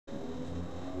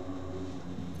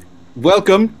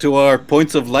Welcome to our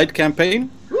Points of Light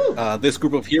campaign. This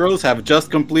group of heroes have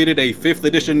just completed a 5th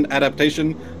edition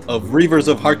adaptation of Defenders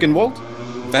of Harkenwold,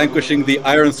 vanquishing the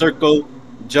Iron Circle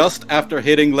just after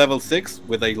hitting level 6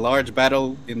 with a large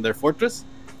battle in their fortress.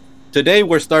 Today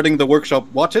we're starting the workshop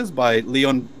Watches by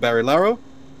Leon Barilaro,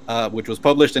 which was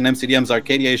published in MCDM's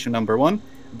Arcadia issue number 1.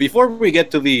 Before we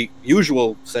get to the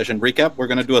usual session recap, we're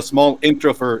going to do a small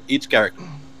intro for each character.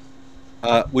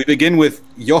 We begin with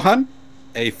Johan,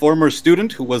 a former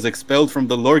student who was expelled from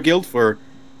the Lore Guild for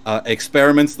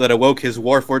experiments that awoke his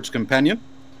Warforged companion.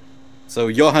 So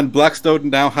Johan Blackstone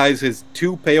now hides his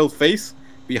too pale face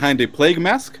behind a plague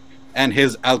mask and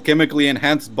his alchemically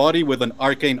enhanced body with an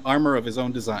arcane armor of his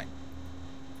own design.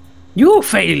 You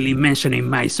fail in mentioning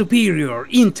my superior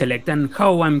intellect and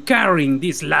how I'm carrying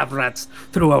these lab rats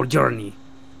through our journey.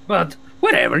 But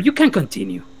whatever, you can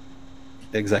continue.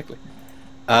 Exactly.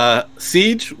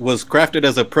 Siege was crafted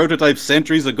as a prototype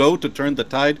centuries ago to turn the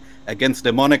tide against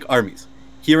demonic armies.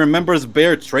 He remembers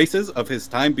bare traces of his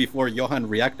time before Johan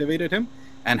reactivated him,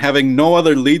 and having no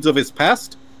other leads of his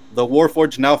past, the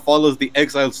Warforged now follows the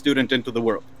exiled student into the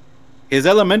world. His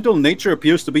elemental nature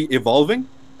appears to be evolving,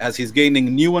 as he's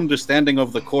gaining new understanding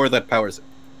of the core that powers it.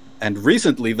 And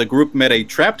recently, the group met a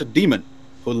trapped demon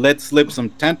who let slip some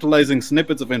tantalizing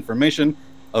snippets of information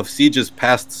of Siege's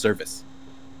past service.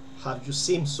 Have you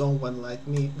seen someone like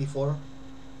me before?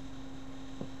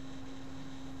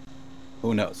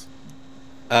 Who knows?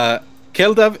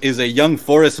 Keldav is a young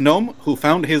forest gnome who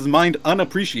found his mind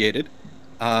unappreciated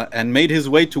and made his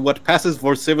way to what passes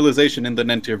for civilization in the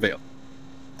Nentir Vale.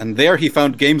 And there he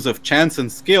found games of chance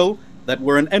and skill that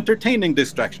were an entertaining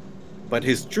distraction. But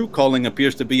his true calling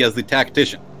appears to be as the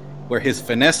tactician, where his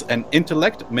finesse and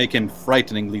intellect make him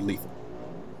frighteningly lethal.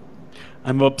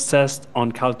 I'm obsessed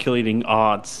on calculating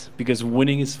odds because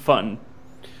winning is fun.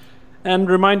 And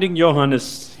reminding Johan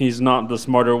he's not the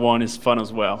smarter one is fun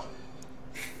as well.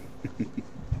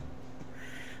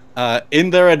 In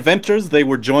their adventures, they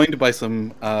were joined by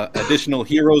some additional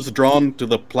heroes drawn to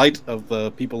the plight of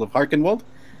the people of Harkenwold.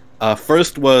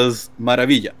 First was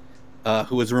Maravilla,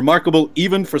 who is remarkable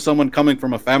even for someone coming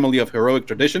from a family of heroic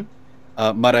tradition.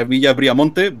 Maravilla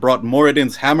Briamonte brought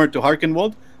Moradin's hammer to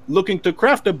Harkenwold, looking to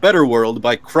craft a better world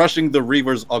by crushing the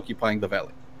reavers occupying the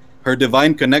valley. Her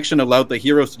divine connection allowed the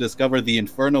heroes to discover the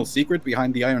infernal secret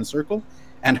behind the Iron Circle,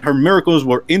 and her miracles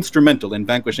were instrumental in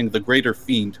vanquishing the greater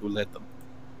fiend who led them.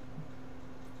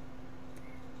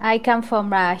 I come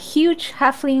from a huge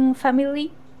halfling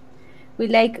family. We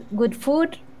like good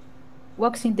food,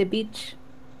 walks in the beach,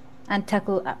 and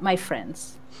tackle my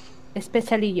friends,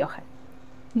 especially Johan.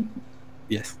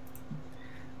 Yes.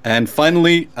 And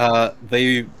finally,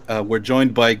 they were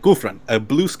joined by Ghufran, a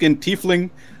blue-skinned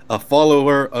tiefling, a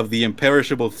follower of the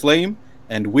Imperishable Flame,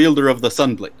 and wielder of the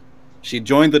Sunblade. She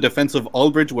joined the defense of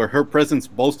Aldridge, where her presence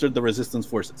bolstered the resistance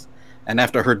forces. And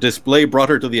after her display brought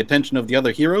her to the attention of the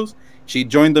other heroes, she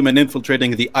joined them in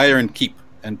infiltrating the Iron Keep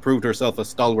and proved herself a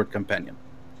stalwart companion.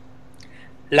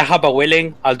 Lahaba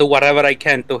willing, I'll do whatever I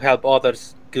can to help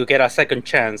others to get a second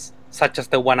chance, such as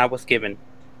the one I was given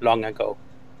long ago.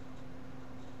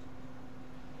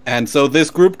 And so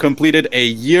this group completed a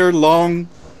year-long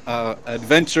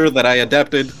adventure that I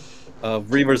adapted of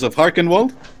Defenders of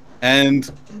Harkenwold.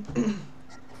 And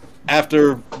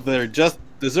after their just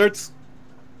desserts,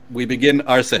 we begin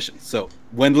our session. So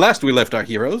when last we left our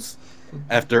heroes,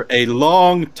 after a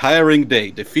long, tiring day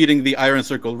defeating the Iron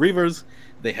Circle Reavers,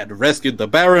 they had rescued the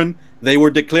Baron, they were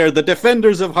declared the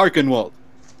Defenders of Harkenwold.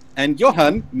 And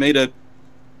Johan made a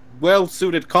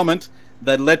well-suited comment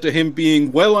that led to him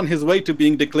being well on his way to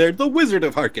being declared the Wizard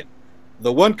of Harken.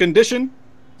 The one condition,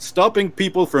 stopping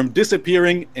people from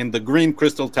disappearing in the Green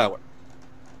Crystal Tower.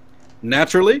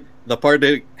 Naturally, the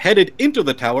party headed into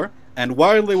the tower, and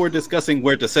while they were discussing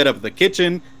where to set up the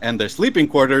kitchen and their sleeping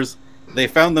quarters, they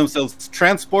found themselves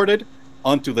transported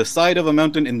onto the side of a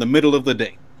mountain in the middle of the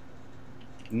day.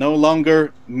 No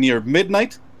longer near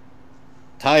midnight,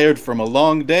 tired from a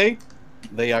long day,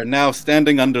 they are now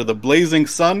standing under the blazing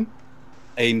sun,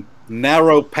 a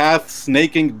narrow path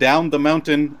snaking down the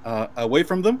mountain away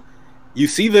from them. You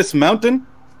see this mountain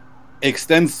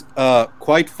extends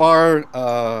quite far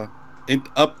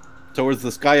up towards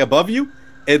the sky above you.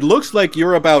 It looks like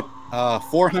you're about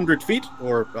 400 feet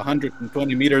or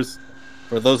 120 meters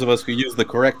for those of us who use the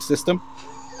correct system.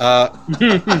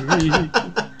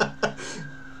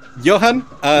 Johan,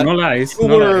 No lies,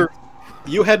 no lies.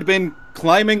 You had been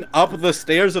climbing up the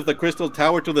stairs of the Crystal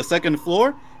Tower to the second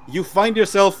floor. You find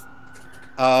yourself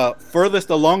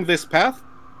furthest along this path,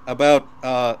 about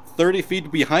 30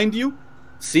 feet behind you.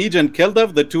 Siege and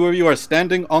Keldav, the two of you are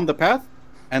standing on the path,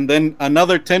 and then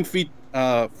another 10 feet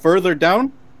further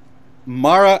down,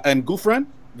 Mara and Ghufran,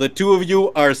 the two of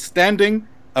you are standing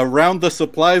around the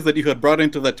supplies that you had brought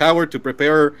into the tower to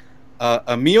prepare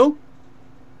a meal.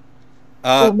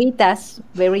 Humitas,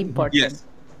 very important. Yes.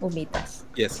 Humitas.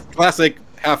 Yes, classic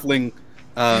halfling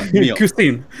meal.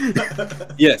 Cuisine.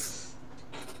 Yes.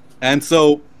 And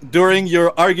so during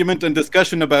your argument and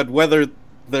discussion about whether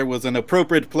there was an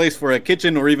appropriate place for a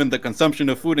kitchen or even the consumption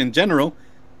of food in general,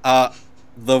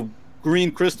 the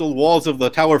green crystal walls of the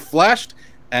tower flashed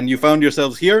and you found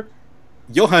yourselves here.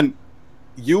 Johan,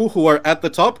 you who are at the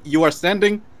top, you are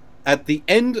standing at the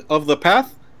end of the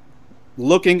path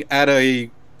looking at a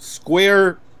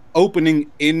square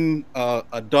opening in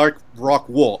a dark rock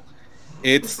wall.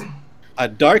 It's a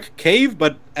dark cave,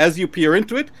 but as you peer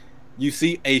into it, you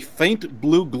see a faint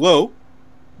blue glow,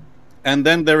 and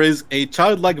then there is a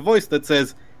childlike voice that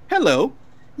says, "Hello,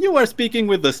 you are speaking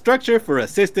with the structure for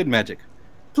assisted magic.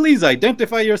 Please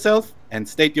identify yourself and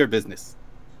state your business."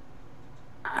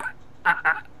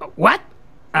 What?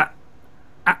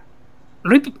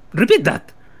 Repeat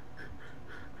that.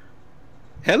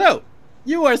 "Hello,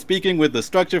 you are speaking with the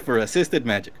structure for assisted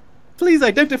magic. Please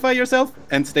identify yourself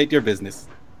and state your business."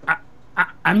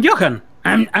 I'm Johan.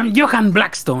 I'm Johan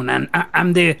Blackstone, and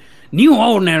I'm the new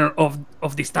owner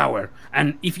of this tower.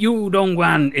 And if you don't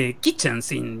want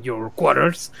kitchens in your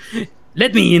quarters,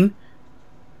 let me in.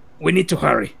 We need to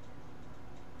hurry.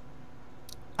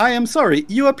 "I am sorry,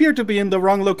 you appear to be in the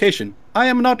wrong location. I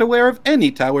am not aware of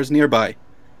any towers nearby.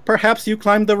 Perhaps you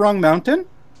climbed the wrong mountain?"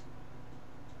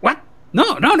 What?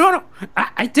 No.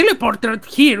 I teleported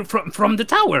here from the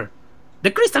tower.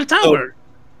 The Crystal Tower.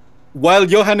 While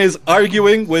Johan is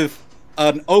arguing with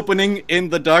an opening in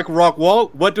the dark rock wall,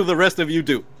 what do the rest of you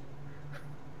do?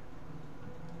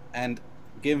 And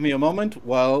give me a moment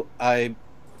while I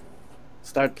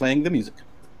start playing the music.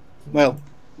 Well,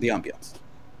 the ambience.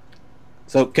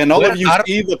 So can all of you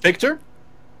see the picture?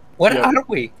 Where are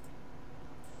we?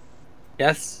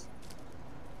 Yes.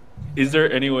 Is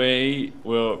there any way,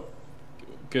 well,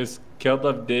 because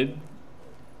Keldav did,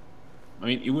 I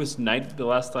mean, it was night the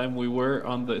last time we were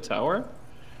on the tower,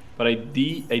 but I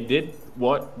did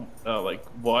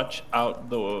watch out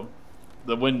the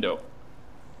window.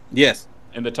 Yes.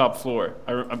 In the top floor.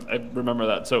 I remember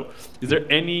that. So is there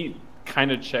any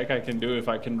kind of check I can do if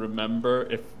I can remember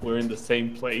if we're in the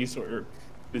same place or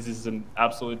this is an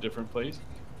absolutely different place?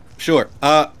 Sure.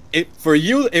 For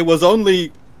you, it was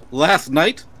only last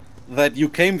night that you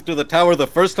came to the tower the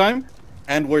first time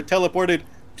and were teleported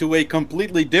to a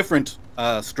completely different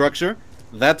structure.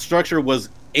 That structure was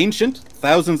ancient,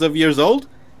 thousands of years old,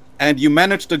 and you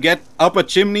managed to get up a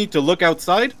chimney to look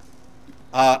outside.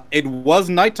 It was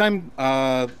nighttime,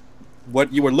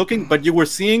 what you were looking, but you were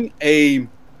seeing a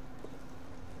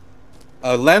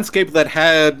landscape that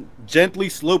had gently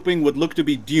sloping what looked to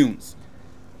be dunes.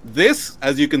 This,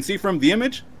 as you can see from the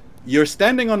image, you're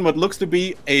standing on what looks to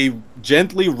be a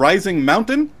gently rising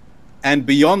mountain, and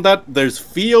beyond that there's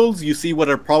fields. You see what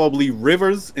are probably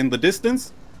rivers in the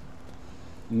distance.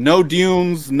 No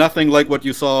dunes, nothing like what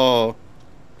you saw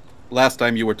last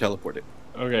time you were teleported.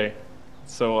 Okay,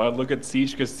 so I look at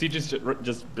Siege, because Siege is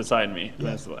just beside me.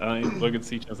 Yeah. I look at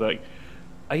Siege and I was like,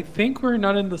 I think we're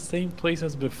not in the same place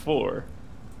as before.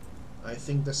 I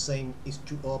think the same is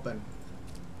too open.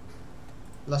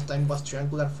 Last time was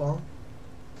triangular form.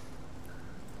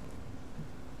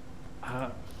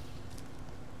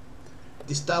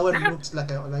 This tower looks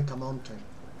like a mountain.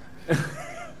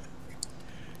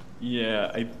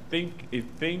 Yeah, I think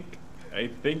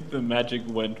the magic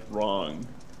went wrong.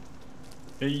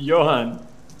 Hey, Johan.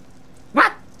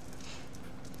 What?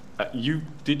 You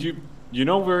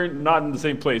know we're not in the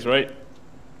same place, right?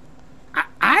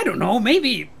 I don't know.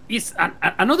 Maybe it's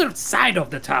another side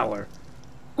of the tower.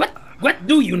 What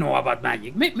do you know about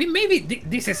magic? Maybe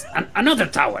this is another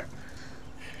tower.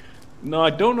 No,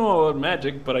 I don't know about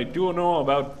magic, but I do know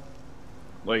about,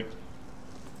 like,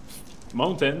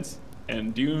 mountains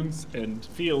and dunes and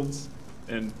fields,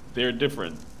 and they're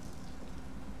different.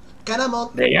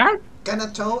 They are? Can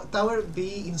a tower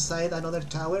be inside another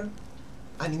tower,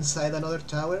 and inside another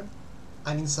tower,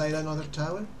 and inside another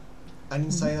tower, and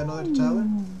inside another tower?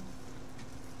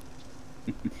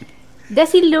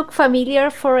 Does it look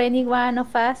familiar for any one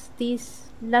of us, this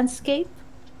landscape?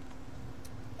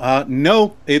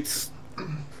 No,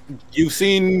 you've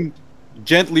seen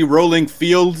gently rolling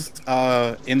fields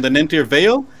in the Nentir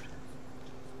Vale.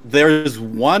 There's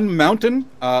one mountain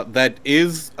that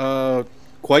is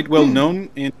quite well known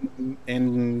in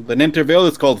the Nentir Vale.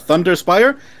 It's called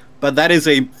Thunderspire, but that is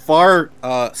a far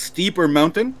steeper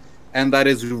mountain, and that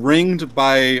is ringed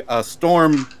by a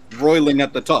storm roiling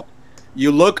at the top.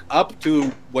 you look up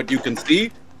to what you can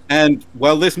see, and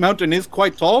while this mountain is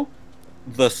quite tall,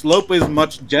 the slope is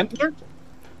much gentler,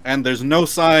 and there's no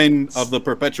sign of the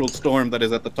perpetual storm that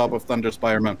is at the top of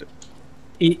Thunderspire Mountain.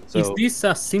 Is So- this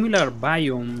a similar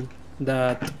biome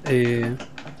that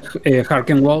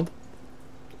Harkenwold?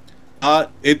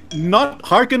 It not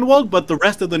Harkenwold, but the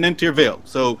rest of the Nentir Vale.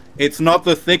 So it's not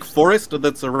the thick forest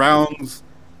that surrounds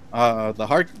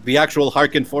the actual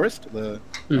Harken forest that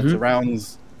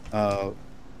surrounds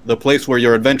the place where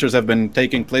your adventures have been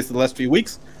taking place the last few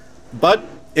weeks. But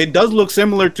it does look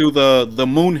similar to the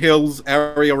Moon Hills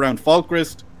area around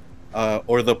Falkrist,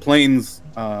 or the plains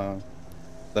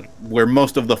where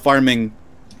most of the farming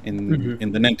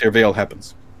in the Nentir Vale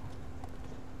happens.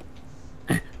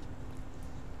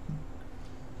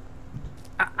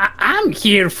 I'm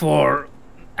here for...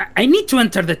 I need to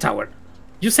enter the tower.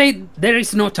 You say there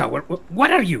is no tower.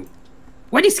 What are you?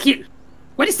 What is here?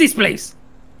 What is this place?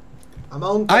 A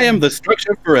mountain. I am the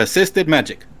structure for assisted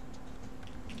magic.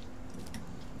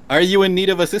 Are you in need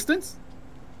of assistance?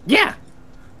 Yeah.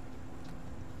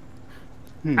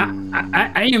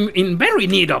 I am in very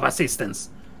need of assistance.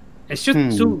 I should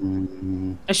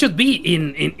be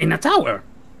in a tower.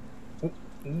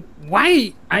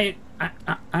 Why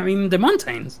I'm in the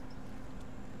mountains?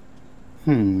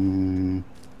 And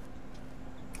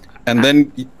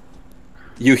then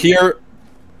you hear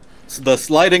the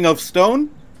sliding of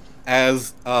stone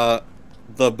as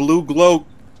the blue glow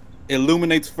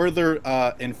illuminates further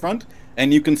in front,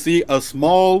 and you can see a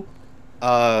small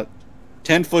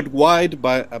 10-foot wide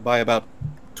by about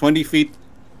 20 feet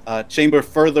chamber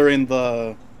further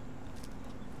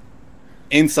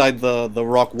inside the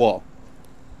rock wall.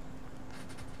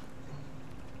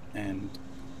 And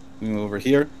move over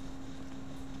here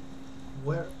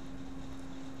Where?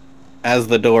 as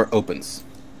the door opens.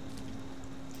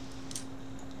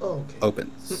 Okay.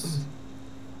 Opens.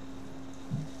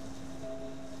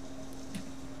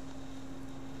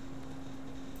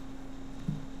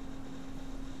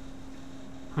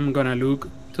 I'm gonna look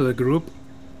to the group.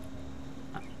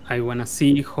 I wanna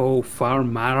see how far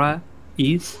Mara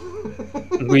is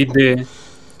with the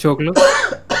chocolate.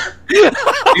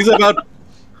 He's about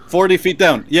 40 feet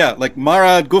down. Yeah, like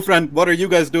Mara, Ghufran, what are you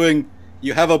guys doing?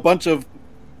 You have a bunch of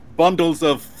bundles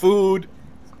of food,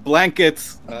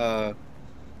 blankets,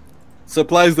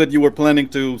 supplies that you were planning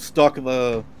to stock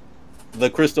the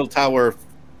Crystal Tower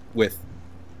with.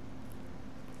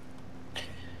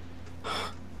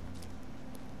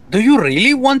 Do you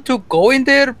really want to go in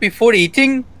there before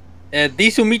eating?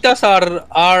 These humitas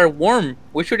are warm.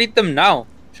 We should eat them now,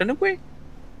 shouldn't we?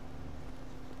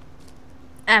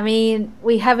 I mean,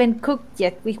 we haven't cooked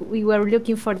yet. We were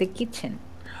looking for the kitchen.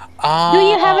 Oh. Do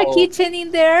you have a kitchen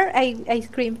in there? I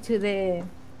screamed to the...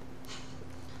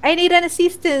 I need an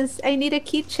assistance. I need a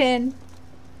kitchen.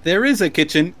 There is a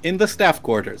kitchen in the staff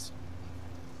quarters.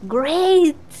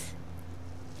 Great.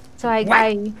 So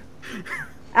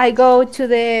I go to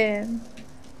the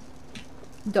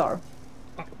door.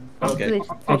 Okay.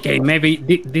 Okay, maybe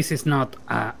this is not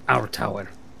our tower.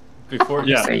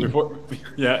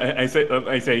 I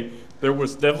say there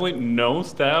was definitely no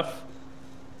staff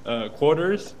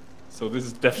quarters, so this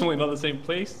is definitely not the same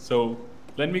place. So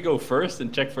let me go first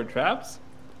and check for traps.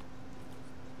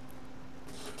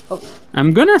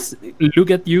 I'm gonna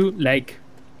look at you like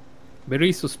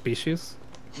very suspicious.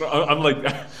 I'm like,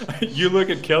 you look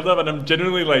at Keldav, and I'm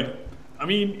genuinely like, I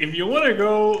mean, if you want to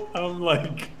go, I'm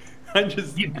like, I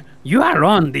just. You are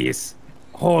on this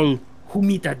whole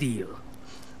humita deal.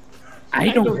 I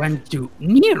don't want you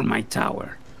near my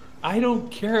tower. I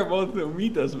don't care about the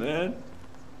humitas, man.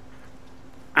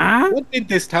 What did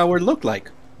this tower look like?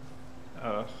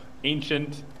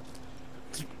 Ancient.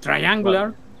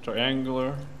 Triangular.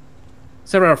 Triangular.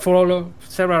 Several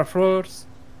floors.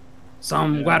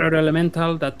 Some water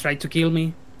elemental that tried to kill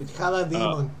me. It had a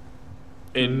demon.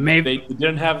 They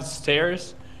didn't have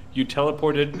stairs. You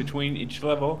teleported between each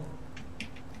level.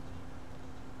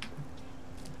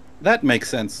 That makes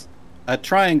sense. A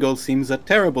triangle seems a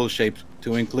terrible shape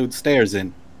to include stairs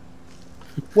in.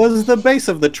 Was the base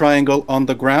of the triangle on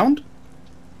the ground?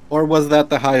 Or was that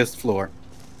the highest floor?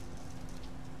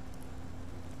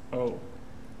 Oh.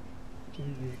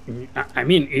 I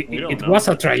mean, it was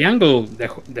a triangle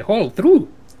the whole through.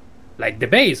 Like the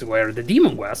base where the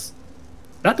demon was.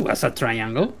 That was a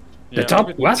triangle. The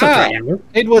top was a triangle.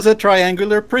 It was a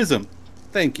triangular prism.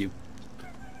 Thank you.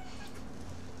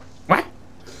 What?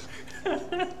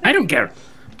 I don't care.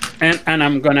 And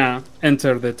I'm gonna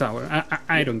enter the tower.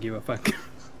 I don't give a fuck.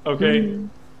 Okay.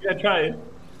 Yeah, try it.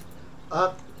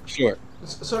 Sure.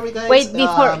 Sorry guys. Wait,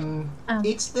 before...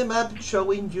 It's the map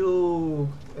showing you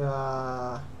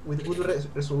with good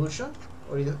resolution,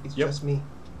 or it's Yep. just me?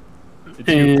 It's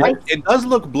you. It does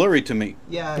look blurry to me.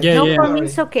 Yeah. Yeah, No, yeah. for me Sorry.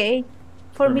 it's okay.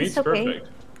 For me it's okay. perfect.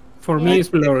 For Yeah. me, it's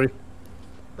blurry.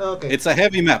 Okay. It's a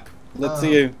heavy map. Let's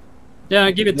see. Yeah,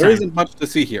 give it There time. isn't much to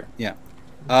see here. Yeah.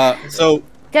 So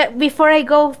Before I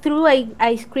go through,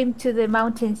 I scream to the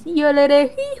mountains, Yolere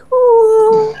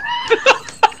hee-hoo!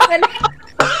 and,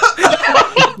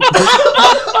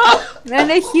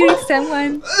 and I hear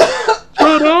someone.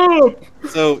 Shut up!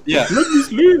 So yeah, Let me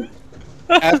sleep.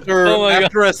 after Oh my God.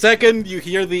 after a second, you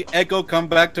hear the echo come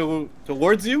back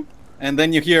towards you, and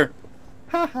then you hear,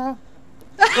 "Ha ha."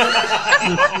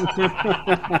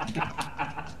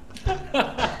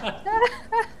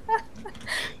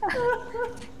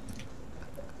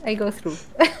 I go through.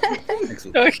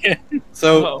 Excellent. Okay.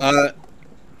 So Oh.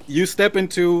 you step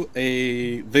into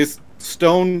this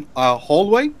stone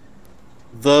hallway.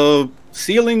 The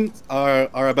ceilings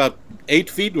are about 8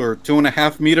 feet or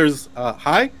 2.5 meters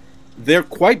high. They're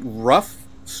quite rough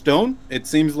stone. It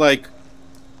seems like,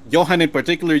 Johan in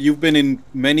particular, you've been in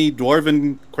many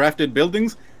dwarven crafted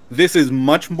buildings. This is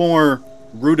much more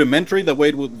rudimentary, the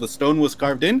way the stone was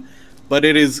carved in, but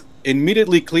it is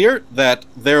immediately clear that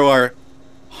there are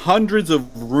hundreds of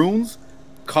runes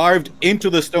carved into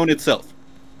the stone itself.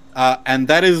 And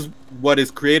that is what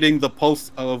is creating the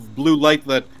pulse of blue light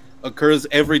that occurs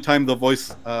every time the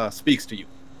voice speaks to you.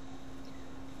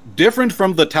 Different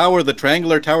from the tower, the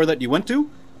triangular tower that you went to,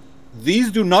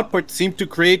 these do not seem to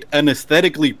create an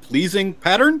aesthetically pleasing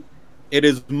pattern. It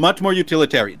is much more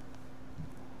utilitarian.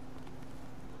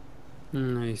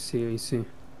 I see.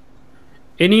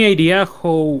 Any idea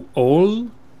how old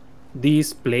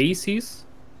this place is?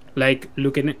 Like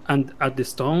looking at the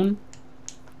stone?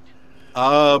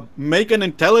 Make an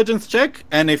intelligence check,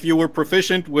 and if you were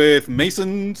proficient with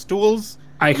mason's tools,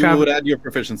 you would add your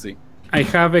proficiency. I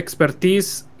have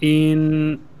expertise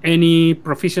in any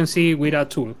proficiency with a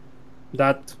tool.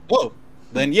 Oh,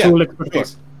 then yeah. Tool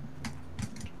expertise. Sure.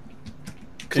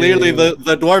 Clearly, the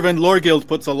Dwarven Lore Guild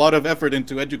puts a lot of effort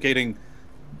into educating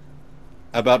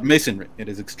about masonry. It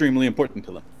is extremely important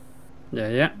to them.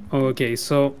 Yeah. Okay,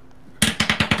 so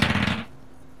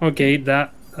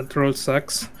that roll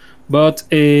sucks. But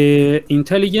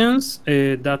intelligence,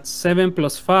 that's 7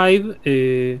 plus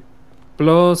 5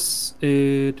 plus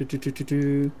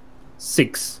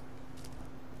 6.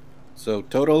 So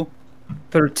total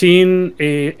 13,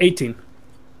 18.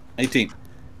 18.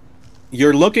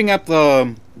 You're looking at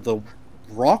the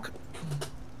rock.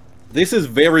 This is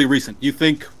very recent. You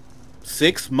think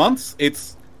 6 months?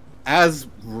 It's as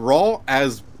raw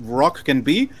as rock can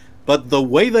be, but the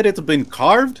way that it's been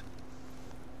carved,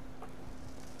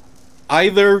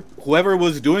 either whoever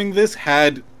was doing this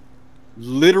had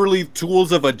literally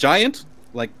tools of a giant,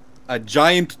 like a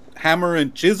giant hammer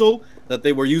and chisel that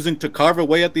they were using to carve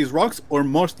away at these rocks, or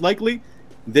most likely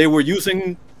they were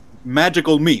using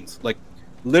magical means, like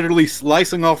literally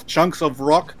slicing off chunks of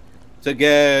rock to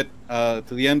get to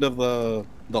the end of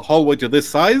the hallway to this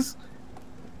size,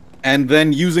 and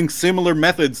then using similar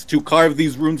methods to carve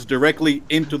these runes directly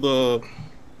into the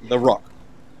rock.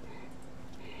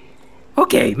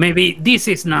 Okay, maybe this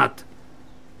is not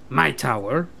my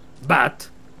tower, but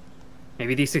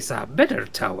maybe this is a better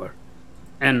tower.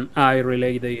 And I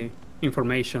relay the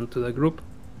information to the group.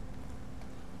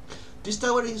 This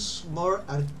tower is more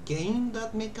arcane than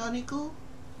mechanical.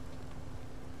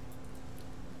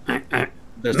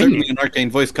 There's certainly an arcane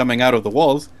voice coming out of the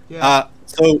walls. Yeah.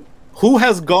 So who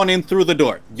has gone in through the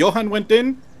door? Johan went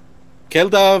in,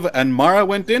 Keldav and Mara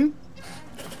went in.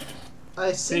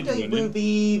 I think I will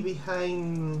be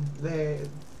behind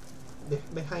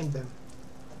behind them.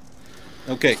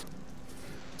 Okay.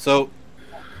 So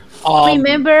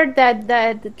Remember that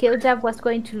Keldav was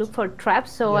going to look for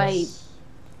traps, so Yes.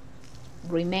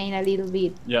 I remain a little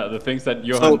bit. Yeah, the things that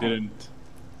Johan didn't.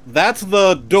 that's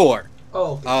the door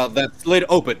Oh, okay. that's slid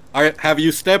open. Have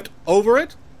you stepped over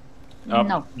it?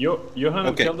 No. Johan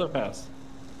Okay. and Keldav pass.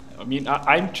 I mean,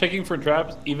 I'm checking for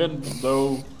traps, even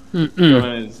though Mm-mm.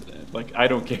 Johan is like, I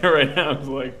don't care right now. It's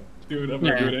like, dude, I'm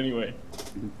gonna do it anyway.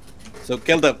 So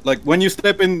Keldav, like when you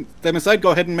step inside,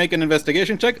 go ahead and make an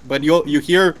investigation check. But you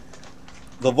hear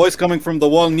the voice coming from the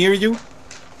wall near you.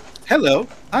 Hello,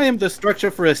 I am the structure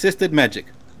for assisted magic.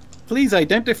 Please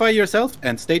identify yourself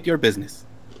and state your business.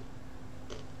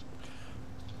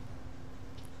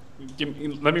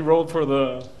 Let me roll for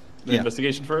the Yeah.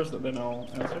 investigation first, and then I'll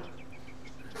answer.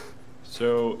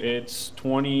 So it's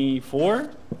 24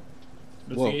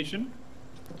 investigation.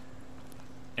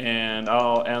 And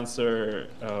I'll answer.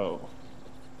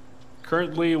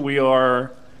 Currently, we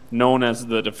are known as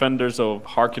the Defenders of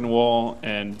Harkenwold,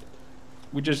 and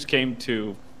we just came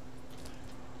to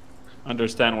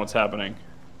understand what's happening.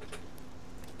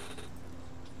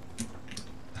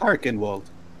 Harkenwold.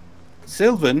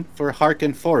 Sylvan for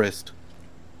Harken Forest.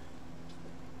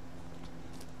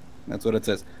 That's what it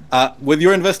says. With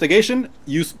your investigation,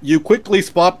 you quickly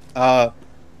spot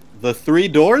the 3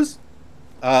 doors.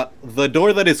 The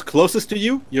door that is closest to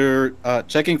you, you're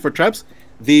checking for traps.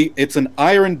 It's an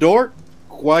iron door,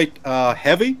 quite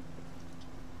heavy.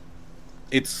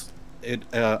 It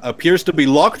appears to be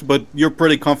locked, but you're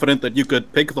pretty confident that you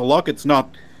could pick the lock. It's not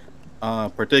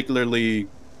particularly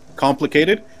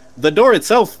complicated. The door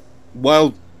itself,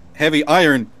 while heavy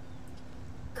iron,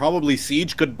 probably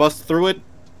Siege could bust through it.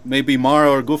 Maybe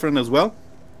Mara or Ghufran as well.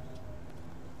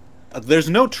 There's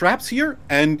no traps here,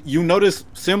 and you notice,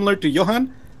 similar to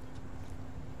Johan,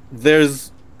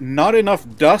 there's not enough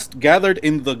dust gathered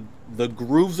in the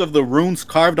grooves of the runes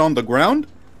carved on the ground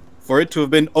for it to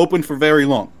have been open for very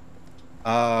long.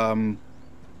 And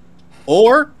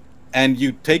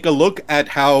you take a look at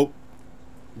how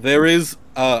there is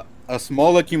a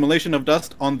small accumulation of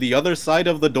dust on the other side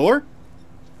of the door.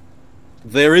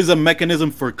 There is a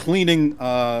mechanism for cleaning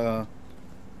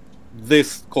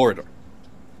this corridor.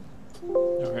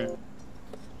 Okay.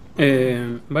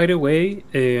 By the way,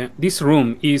 this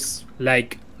room is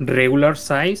like regular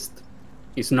sized.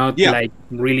 It's not like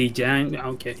really giant.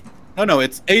 Okay. No,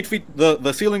 it's 8 feet.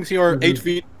 The ceilings here are 8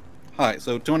 feet high,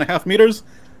 so 2.5 meters.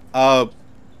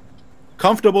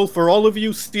 Comfortable for all of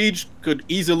you. Siege could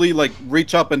easily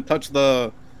reach up and touch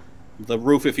the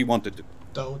roof if he wanted to.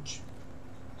 Touch.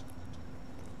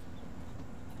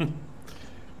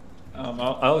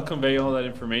 I'll convey all that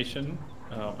information.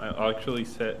 I'll actually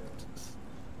say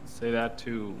that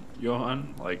to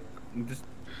Johan.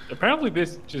 Apparently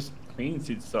this just cleans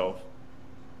itself.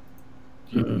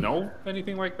 Do you know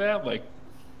anything like that?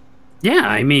 Yeah,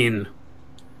 I mean,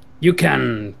 you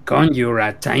can conjure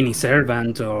a tiny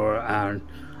servant or an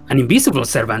invisible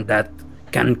servant that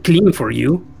can clean for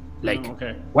you.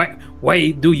 Okay.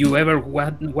 Why do you ever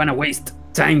want to waste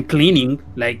time cleaning?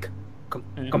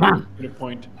 Come on. Good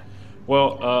point.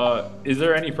 Well, is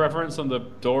there any preference on the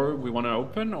door we want to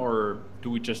open, or do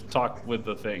we just talk with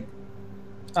the thing?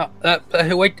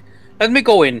 Wait, let me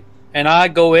go in. And I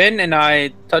go in and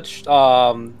I touch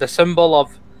the symbol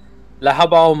of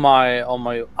Lahaba on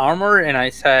my armor, and I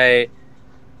say,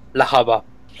 Lahaba,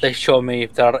 please show me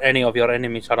if there are any of your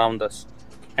enemies around us.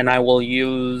 And I will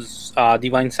use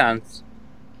Divine Sense.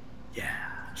 Yeah,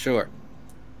 sure.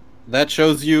 That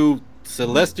shows you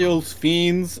celestials,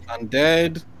 fiends,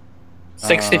 undead.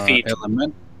 60 feet.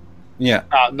 Element. Yeah.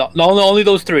 No, only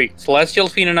those 3. Celestial,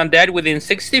 fiend, and undead within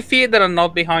 60 feet that are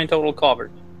not behind total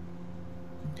cover.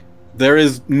 There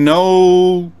is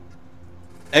no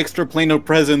extraplanar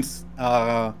presence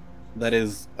that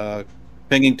is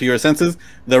pinging to your senses.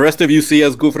 The rest of you see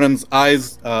as Ghufran's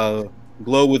eyes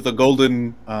glow with the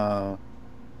golden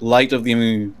light of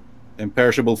the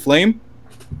imperishable flame,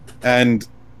 and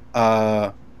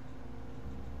as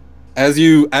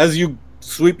you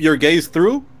sweep your gaze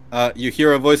through, you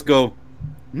hear a voice go,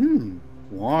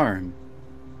 warm.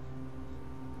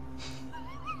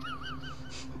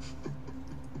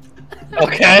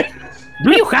 Okay.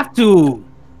 Do you have to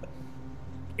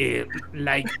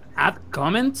add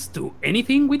comments to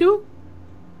anything we do?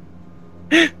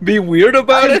 Be weird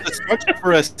about I am it? the structure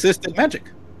for assisted magic.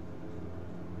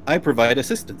 I provide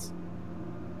assistance.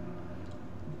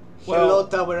 Hello,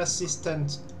 Tower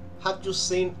Assistant. Have you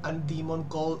seen a demon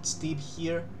called Steve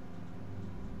here?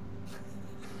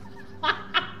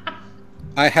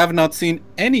 I have not seen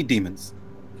any demons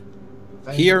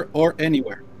here or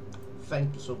anywhere.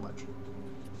 Thank you so much.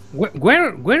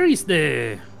 Where is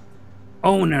the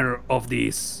owner of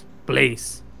this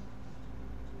place?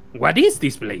 What is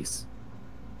this place?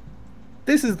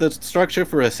 This is the structure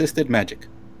for assisted magic.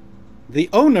 The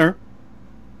owner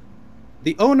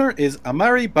is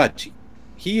Amari Bachi.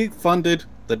 He funded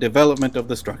the development of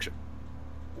the structure.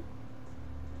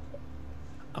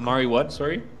 Amari what?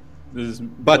 Sorry? This is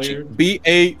Bachi.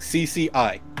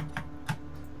 Bacci.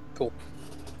 Cool.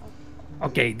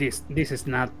 Okay, this is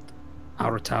not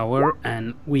our tower,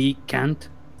 and we can't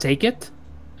take it.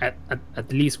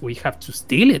 At least we have to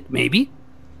steal it, maybe.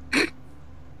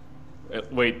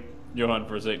 Wait, Johan,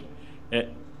 for a sec.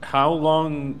 How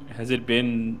long has it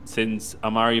been since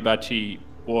Amari Bachi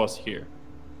was here?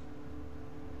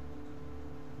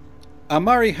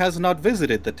 Amari has not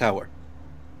visited the tower.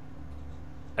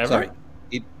 Ever? Sorry.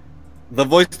 The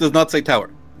voice does not say tower.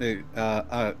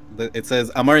 It says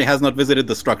Amari has not visited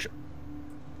the structure.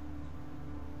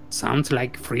 Sounds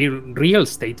like free real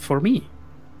estate for me.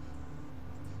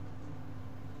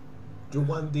 You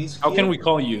want this? How here? can we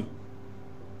call you?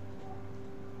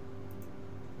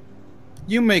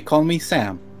 You may call me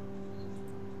Sam.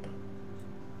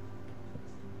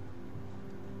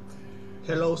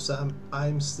 Hello, Sam.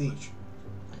 I'm Siege.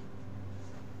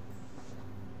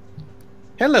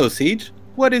 Hello, Siege.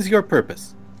 What is your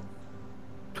purpose?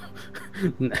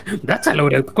 That's a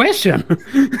loaded question.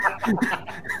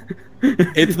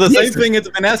 It's the Yes. same thing it's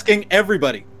been asking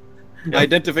everybody.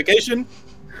 Identification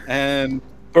and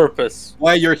Purpose.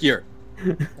 why you're here.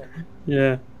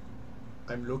 Yeah.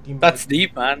 I'm looking. That's back.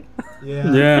 deep, man.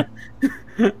 Yeah. Yeah.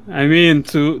 I mean,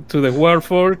 to the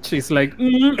Warforged, it's like,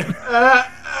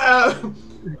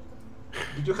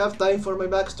 Did you have time for my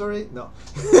backstory? No.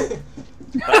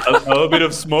 A little bit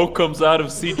of smoke comes out of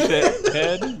Siege's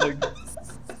head. Like,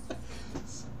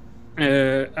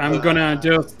 I'm gonna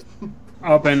just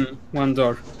open one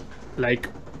door, like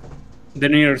the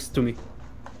nearest to me.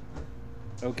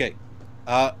 Okay.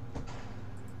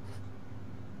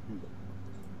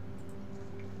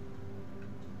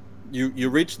 You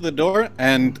reach the door,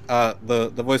 and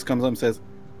the voice comes up and says,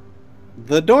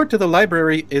 "The door to the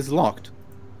library is locked."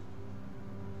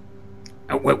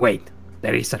 Wait,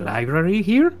 there is a library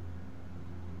here?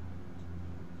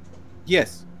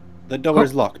 Yes, the door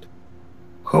is locked.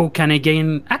 How can I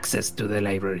gain access to the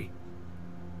library?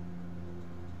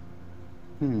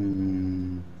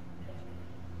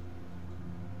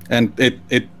 And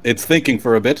it's thinking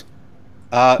for a bit.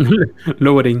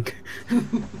 Lowering.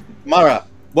 Mara,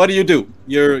 what do you do?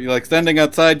 You're like standing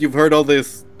outside. You've heard all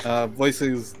this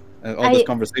voices, all this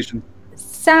conversation.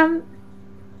 Sam,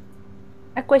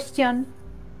 a question.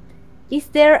 Is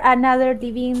there another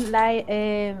living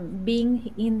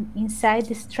being inside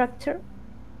the structure?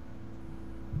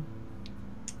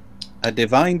 A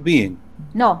divine being,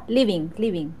 No, living,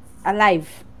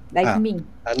 alive, like me.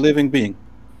 a living being.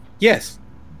 Yes.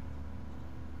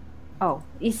 Oh,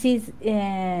 is it?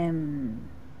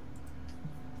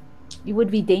 It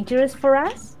would be dangerous for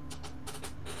us.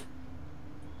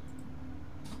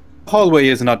 Hallway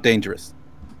is not dangerous.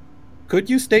 Could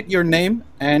you state your name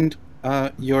and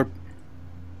your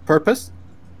purpose?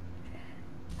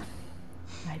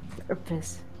 My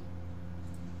purpose.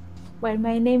 Well,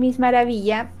 my name is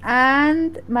Maravilla,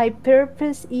 and my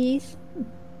purpose is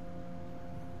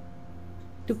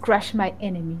to crush my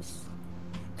enemies.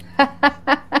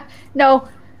 No,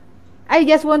 I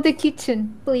just want the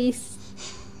kitchen, please.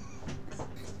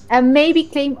 And maybe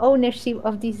claim ownership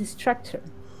of this structure.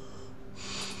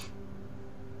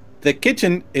 The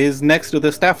kitchen is next to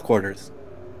the staff quarters.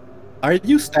 Are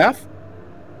you staff?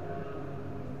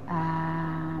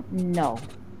 No.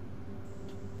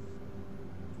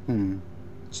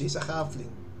 She's a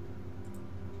halfling.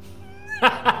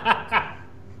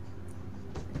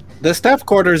 The staff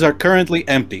quarters are currently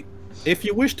empty. If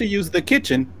you wish to use the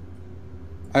kitchen,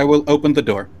 I will open the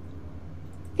door.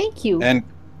 Thank you. And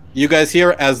you guys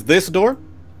hear as this door,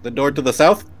 the door to the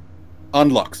south,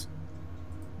 unlocks.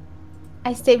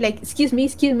 I stay like, excuse me,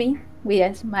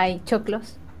 with my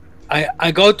choclos.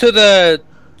 I go to the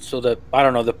I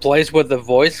don't know, the place where the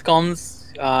voice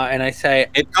comes, and I say,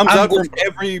 It comes I'm out from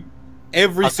Ghufran.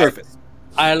 every surface.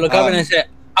 I look up and I say,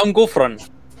 I'm Ghufran.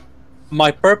 My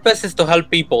purpose is to help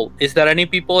people. Is there any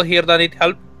people here that need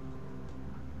help?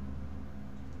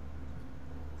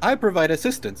 I provide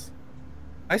assistance.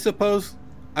 I suppose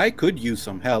I could use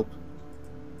some help.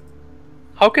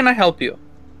 How can I help you?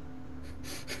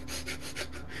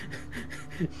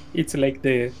 It's like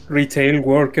the retail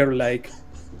worker, like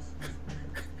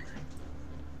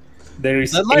there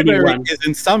is The library anyone. is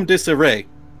in some disarray.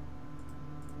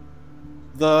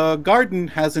 The garden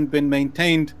hasn't been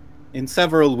maintained in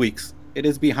several weeks. It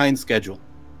is behind schedule.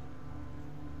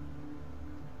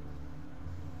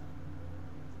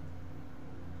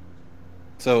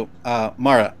 So,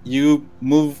 Mara, you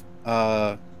move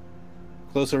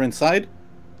closer inside.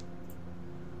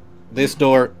 This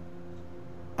door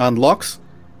unlocks,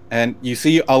 and you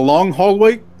see a long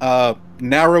hallway,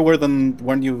 narrower than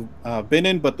when you've been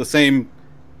in, but the same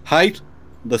height,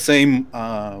 the same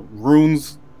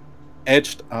runes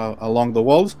etched along the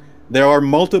walls. There are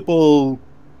multiple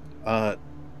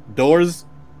doors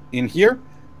in here.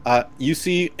 You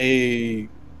see a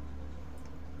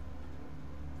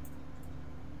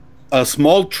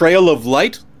small trail of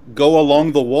light go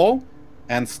along the wall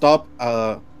and stop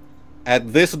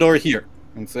at this door here,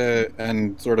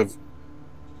 and sort of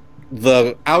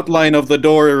the outline of the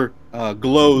door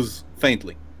glows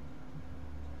faintly.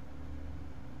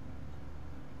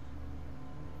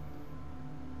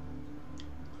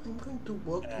 I'm going to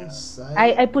walk inside.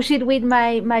 I push it with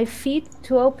my feet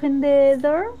to open the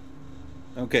door.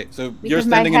 Okay, so Because you're my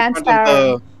standing in hands front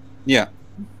of are- the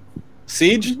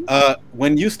Siege.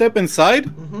 When you step inside,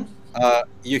 Mhm.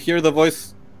 you hear the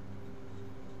voice.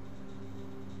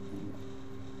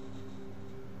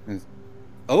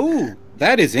 Oh,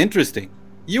 that is interesting.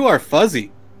 You are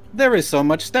fuzzy. There is so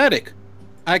much static.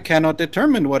 I cannot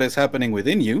determine what is happening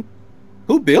within you.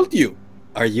 Who built you?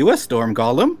 Are you a storm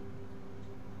golem?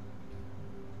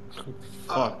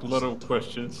 Fuck, lot of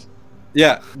questions.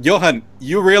 Yeah, Johan,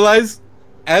 you realize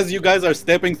as you guys are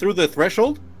stepping through the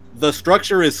threshold, the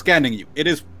structure is scanning you.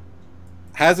 It's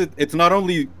not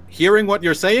only hearing what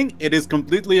you're saying, it is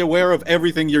completely aware of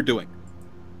everything you're doing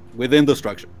within the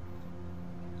structure.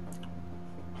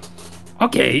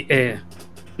 Okay,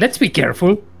 let's be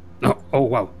careful. Oh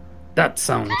wow, that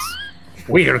sounds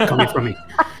weird coming from me.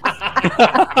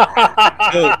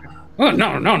 Oh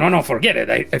no, forget it.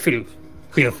 I feel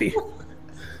filthy.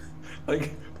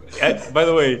 Like, by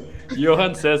the way,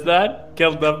 Johan says that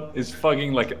Keldav is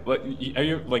fucking like are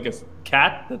you like a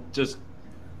cat that just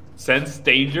sense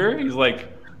danger? He's like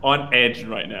on edge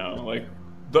right now. Like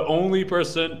the only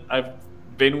person I've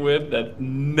been with that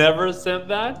never said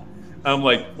that. I'm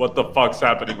like, what the fuck's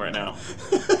happening right now?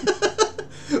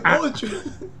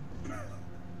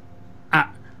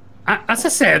 As I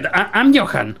said, I'm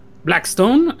Johan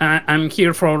Blackstone. I'm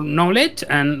here for knowledge,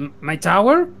 and my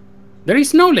tower, there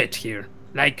is knowledge here,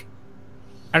 like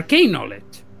arcane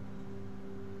knowledge.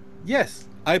 Yes,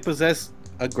 I possess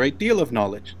a great deal of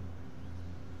knowledge.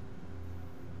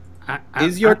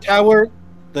 Is your tower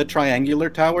the triangular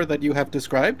tower that you have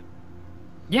described?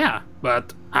 Yeah,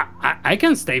 but I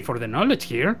can stay for the knowledge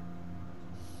here,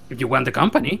 if you want the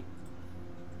company.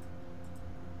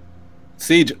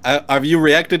 Siege, have you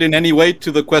reacted in any way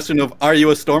to the question of are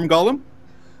you a storm golem?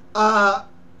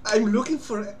 I'm looking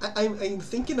for. I'm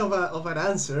thinking of an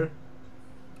answer.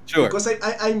 Sure. Because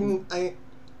I'm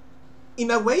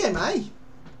in a way, am I?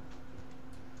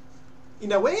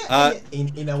 In a way,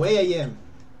 in a way, I am.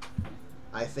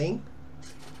 I think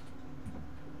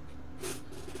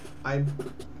I'm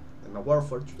a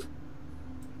warforged.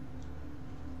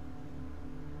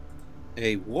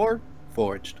 A war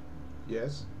forged.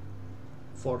 Yes.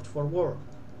 Forged for war.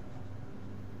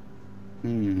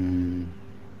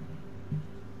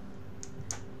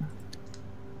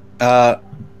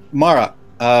 Mara,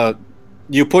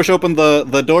 you push open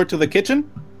the door to the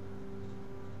kitchen?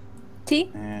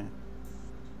 See?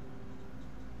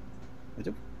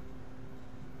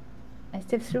 I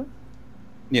step through.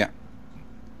 Yeah.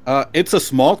 It's a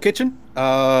small kitchen.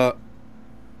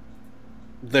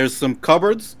 There's some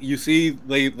cupboards. You see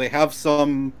they have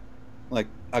some, like,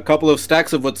 a couple of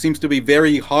stacks of what seems to be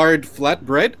very hard flat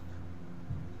bread.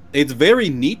 It's very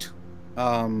neat.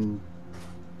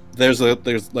 There's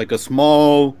like a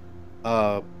small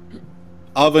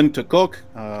oven to cook.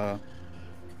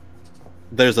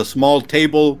 There's a small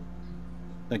table.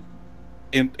 Like,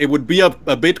 it would be a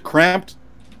bit cramped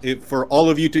for all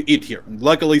of you to eat here. And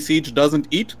luckily, Siege doesn't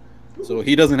eat, so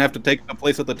he doesn't have to take a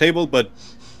place at the table. But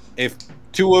if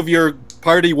two of your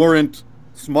party weren't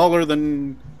smaller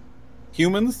than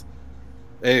humans,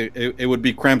 it would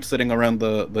be cramped sitting around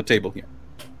the table here.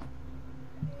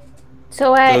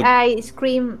 So I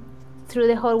scream through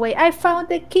the hallway, I found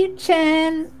the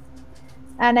kitchen!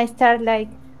 And I start like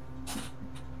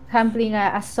humbling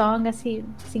a song, as he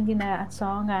singing a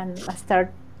song, and I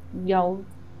start,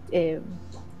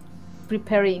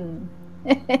 preparing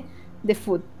the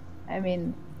food. I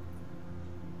mean,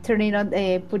 turning on,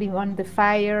 putting on the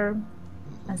fire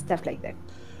and stuff like that.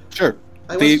 Sure.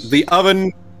 The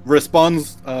oven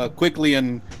responds quickly,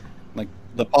 and like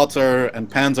the pots and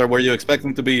pans are where you expect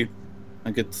them to be.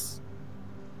 Like it's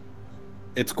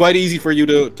quite easy for you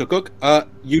to cook.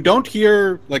 You don't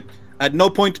hear, like, at no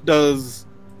point does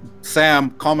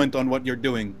Sam comment on what you're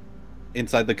doing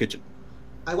inside the kitchen.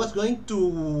 I was going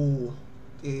to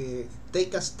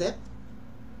take a step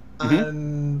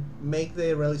and make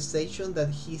the realization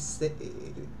that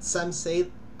Sam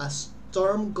said a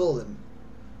storm golem.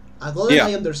 A golem,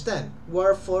 I understand.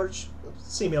 Warforged,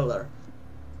 similar.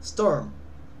 Storm.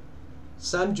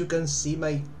 Sam, you can see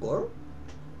my worm?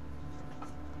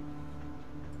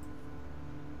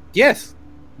 Yes,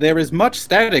 there is much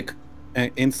static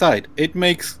inside. It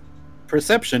makes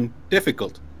perception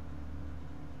difficult.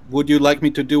 Would you like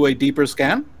me to do a deeper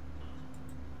scan?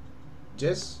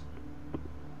 Yes.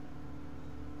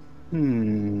 Oh,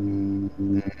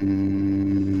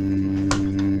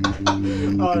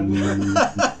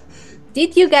 no.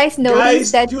 Did you guys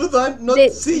notice that you don't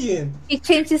not seeing? He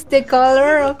changes the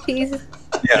color of his...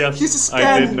 Yeah, yes,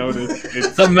 I did notice.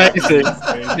 It's amazing.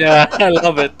 Yeah, I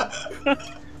love it.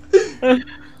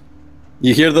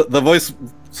 You hear the voice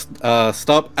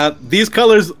stop at these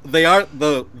colors. They are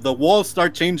the walls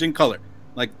start changing color.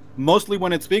 Like, mostly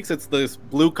when it speaks, it's this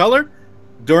blue color.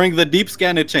 During the deep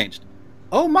scan, it changed.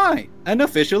 Oh my, an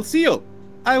official seal.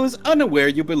 I was unaware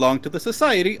you belonged to the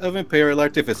Society of Imperial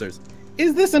Artificers.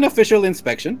 Is this an official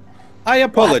inspection? I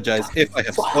apologize if I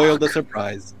have spoiled the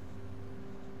surprise.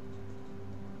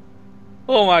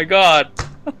 Oh my god.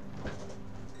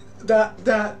 That.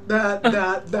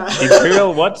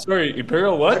 Imperial what? Sorry,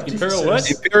 Imperial what? Imperial what?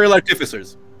 Imperial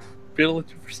Artificers.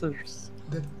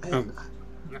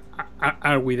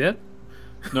 Are we dead?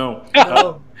 No.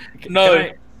 No.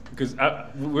 No. Because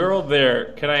we're all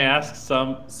there. Can I ask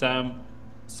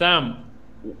Sam,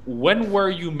 when were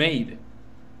you made?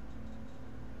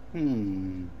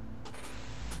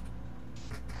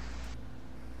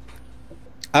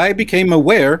 I became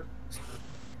aware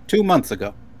 2 months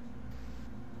ago.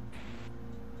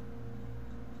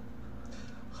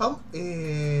 How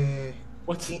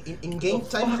What's in game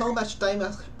time? How much time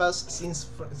has passed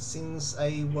since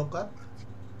I woke up?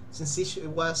 Since it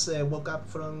was woke up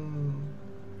from.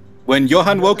 When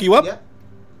Johan woke you up? Yeah.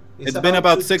 It's been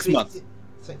about 6 months.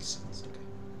 6 months.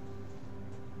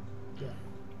 Okay.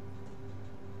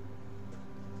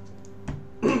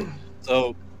 Yeah.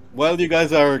 So, while you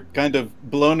guys are kind of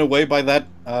blown away by that,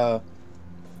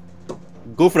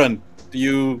 Ghufran, do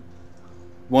you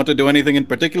want to do anything in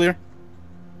particular?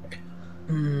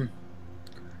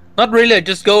 Not really. I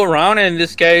just go around, and in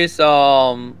this case,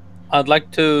 I'd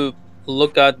like to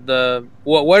look at the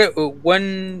what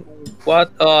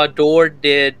door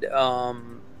did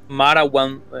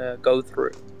Maravilla go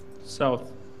through?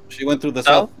 South? She went through the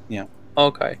south. Yeah.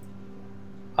 Okay.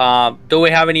 Do we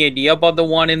have any idea about the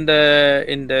one in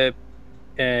the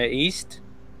east?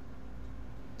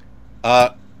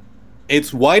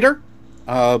 It's wider,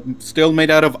 still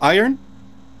made out of iron.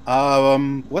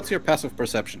 What's your passive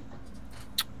perception?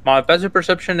 My passive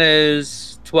perception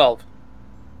is 12.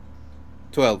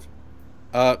 12.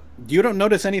 You don't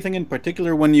notice anything in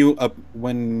particular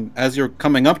as you're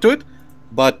coming up to it,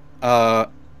 but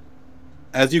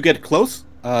as you get close,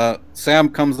 Sam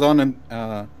comes on and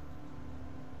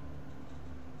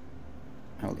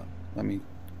hold on.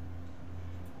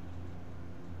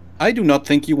 I do not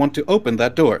think you want to open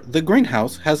that door. The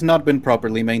greenhouse has not been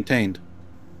properly maintained.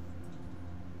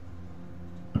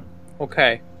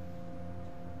 Okay.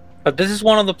 But this is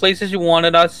one of the places you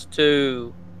wanted us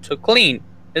to clean,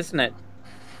 isn't it?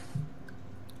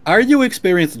 Are you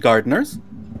experienced gardeners?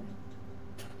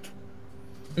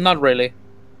 Not really.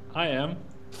 I am,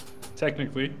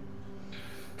 technically.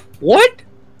 What?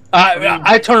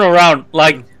 I turn around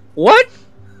like, what?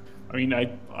 I mean,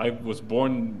 I was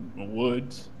born in the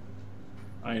woods.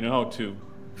 I know how to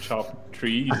chop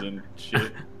trees and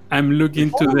shit. I'm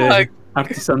looking to the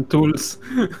artisan tools.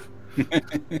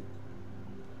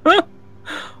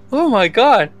 Oh my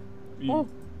god. I mean,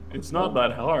 it's not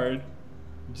that hard.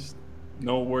 Just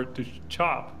know where to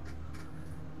chop.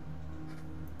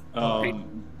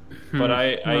 But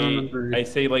I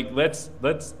say, like, let's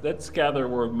gather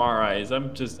where Mara is.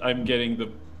 I'm getting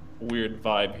the weird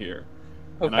vibe here.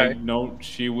 Okay. And I know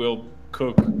she will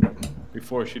cook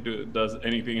before she does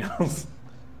anything else.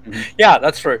 Yeah,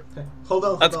 that's true. Okay. Hold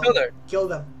on. Let's go there.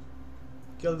 Keldav.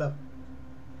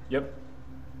 Yep.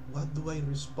 What do I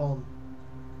respond?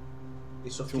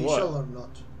 Is what? official or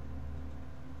not?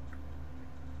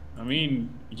 I mean,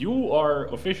 you are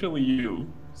officially you.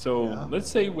 So Yeah. let's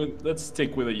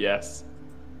stick with a yes.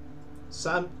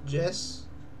 Sam, yes.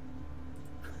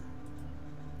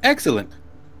 Excellent.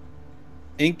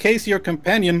 In case your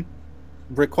companion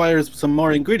requires some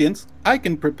more ingredients, I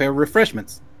can prepare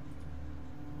refreshments.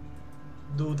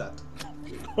 Do that.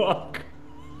 Fuck.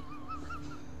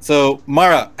 So,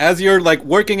 Mara, as you're like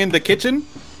working in the kitchen,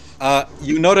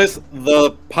 you notice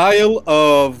the pile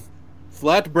of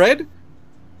flat bread.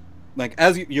 Like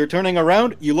as you're turning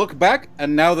around, you look back,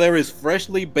 and now there is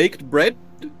freshly baked bread.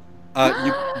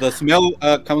 The smell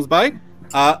comes by.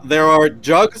 There are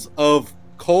jugs of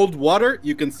cold water.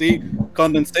 You can see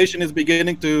condensation is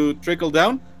beginning to trickle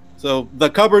down. So the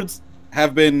cupboards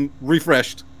have been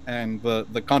refreshed, and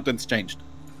the contents changed.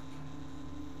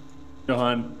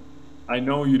 Johan, I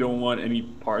know you don't want any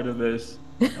part of this.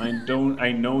 I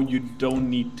know you don't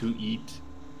need to eat.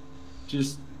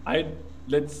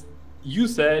 You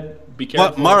said be careful.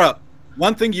 But Mara,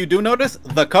 one thing you do notice,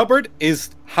 the cupboard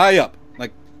is high up.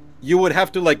 Like you would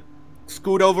have to like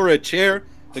scoot over a chair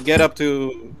to get up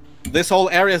to. This whole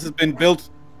area has been built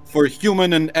for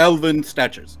human and elven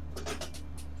statures.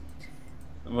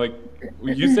 Like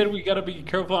you said, we gotta be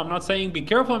careful. I'm not saying be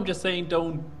careful. I'm just saying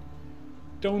don't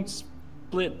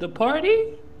split the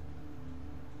party.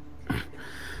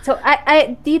 So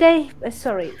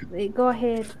sorry, go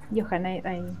ahead,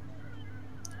 Johan.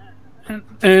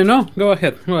 No, go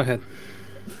ahead.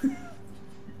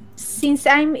 since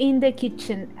I'm in the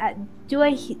kitchen,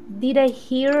 did I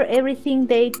hear everything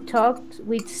they talked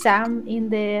with Sam in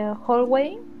the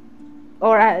hallway?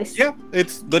 Or Yeah,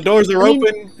 it's the doors are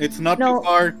open. It's not too no.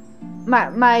 far.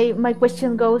 My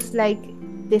question goes like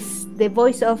this: the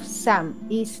voice of Sam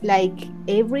is like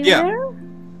everywhere.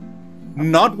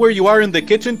 Not where you are in the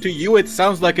kitchen. To you, it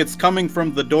sounds like it's coming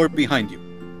from the door behind you.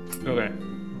 Okay.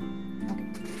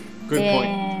 Good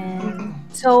point.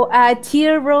 So a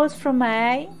tear rose from my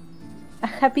eye, a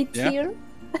happy tear.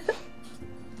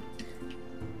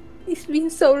 It's been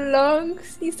so long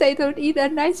since I don't eat a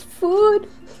nice food.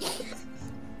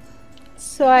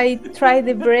 So I try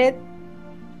the bread.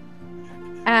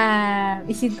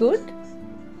 Is it good?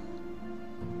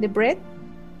 The bread?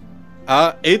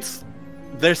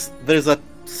 There's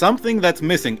something that's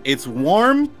missing. It's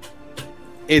warm,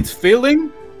 it's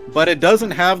filling, but it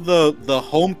doesn't have the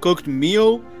home cooked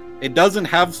meal. It doesn't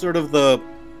have sort of the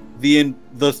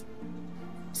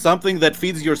something that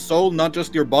feeds your soul, not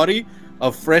just your body,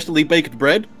 of freshly baked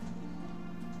bread.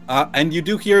 And you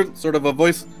do hear sort of a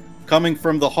voice coming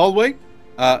from the hallway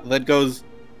that goes,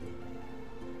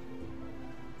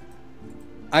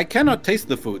 I cannot taste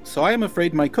the food, so I am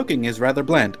afraid my cooking is rather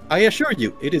bland. I assure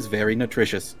you, it is very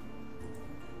nutritious.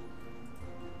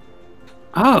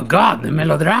 Oh God, the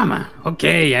melodrama.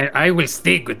 Okay, I will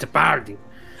stick with the party.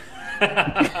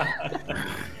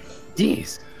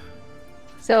 Jeez.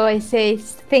 So I say,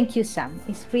 thank you, Sam.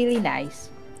 It's really nice.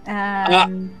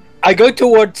 I go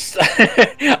towards.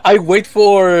 I wait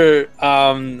for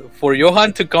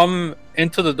Johan to come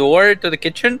into the door to the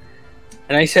kitchen,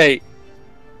 and I say,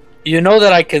 "You know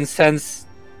that I can sense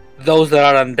those that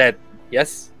are undead,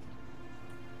 yes?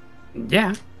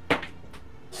 Yeah.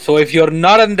 So if you're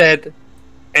not undead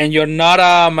and you're not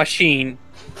a machine,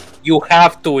 you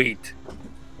have to eat.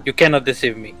 You cannot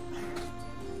deceive me.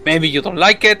 Maybe you don't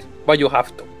like it, but you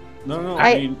have to." No.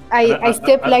 I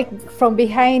step like from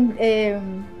behind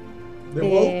The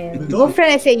wall? Ghufran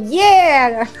and I say,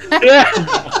 yeah!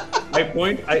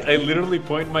 I literally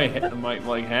point my hand.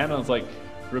 I was like,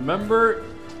 remember,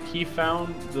 he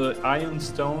found the iron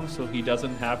stone, so he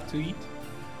doesn't have to eat.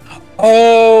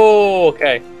 Oh,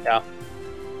 okay, yeah.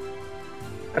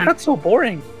 That's so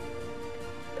boring.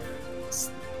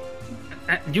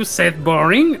 You said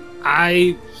boring.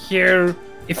 I hear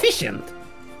efficient.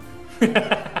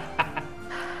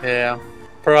 Yeah,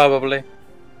 probably.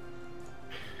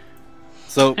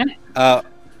 So,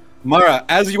 Mara,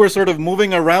 as you were sort of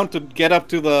moving around to get up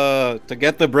to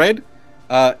get the bread,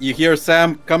 you hear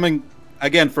Sam coming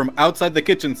again from outside the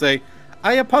kitchen say,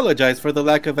 I apologize for the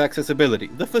lack of accessibility.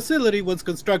 The facility was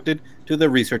constructed to the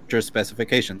researcher's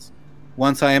specifications.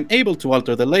 Once I am able to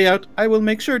alter the layout, I will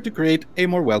make sure to create a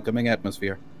more welcoming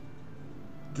atmosphere.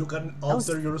 You can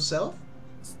alter yourself?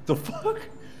 The fuck?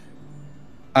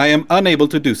 I am unable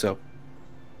to do so.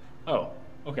 Oh,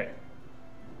 okay.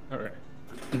 Alright.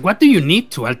 What do you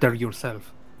need to alter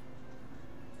yourself?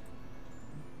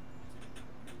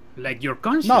 Like your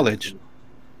conscience? Knowledge.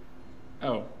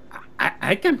 Oh.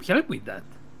 I can help with that.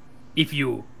 If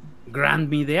you grant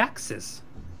me the access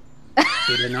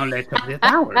to the knowledge of the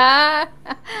tower.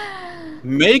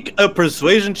 Make a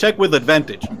persuasion check with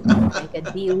advantage. Make a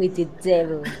deal with the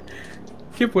devil.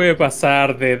 ¿Qué puede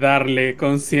pasar de darle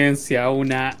conciencia a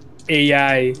una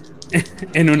AI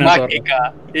en una torre?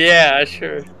 Mágica. Yeah,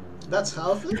 sure. That's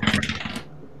halfling?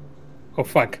 Oh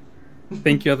fuck.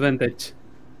 Thank you, advantage.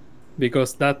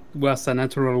 Because that was a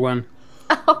natural one.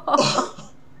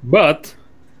 But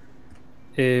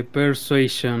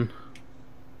persuasion.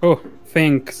 Oh,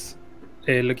 thanks,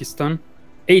 Lucky Stone.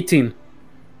 18.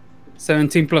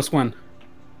 17 plus 1.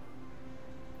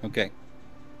 Okay.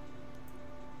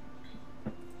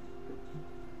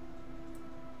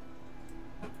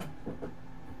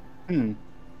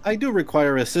 I do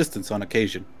require assistance on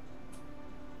occasion.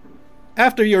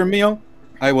 After your meal,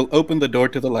 I will open the door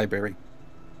to the library.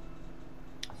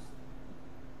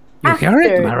 You hear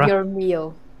it, After Mara? your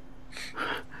meal.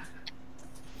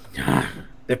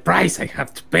 The price I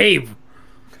have to pay.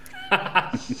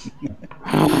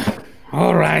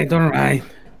 All right. I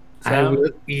Sam?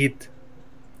 will eat.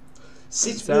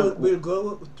 Since Sam- we'll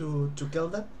go to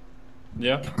Keldav.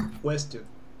 Yeah. Question.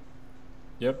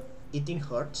 Yep. Eating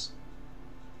hearts?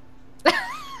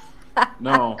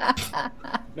 No.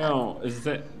 No. Is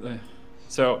that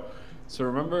so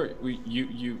remember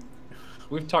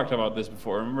we've talked about this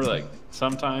before. Remember, like,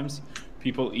 sometimes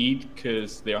people eat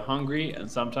because they're hungry, and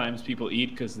sometimes people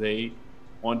eat because they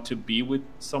want to be with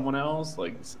someone else.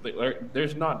 Like,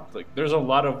 there's a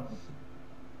lot of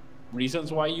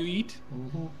reasons why you eat.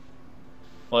 Mm-hmm.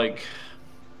 Like,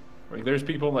 Like there's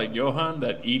people like Johan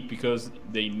that eat because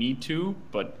they need to,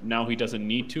 but now he doesn't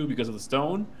need to because of the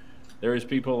stone. There is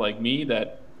people like me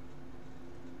that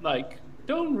like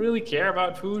don't really care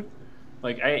about food.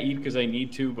 Like I eat because I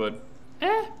need to, but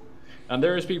eh. And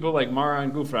there is people like Mara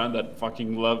and Ghufran that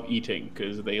fucking love eating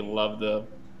because they love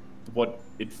what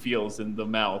it feels in the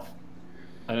mouth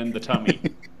and in the tummy.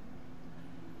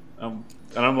 And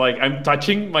I'm like, I'm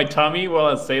touching my tummy while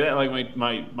I say that. Like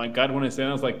my gut when I say that,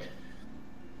 I was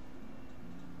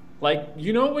like,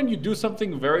 you know when you do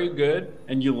something very good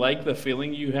and you like the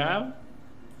feeling you have?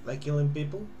 Like killing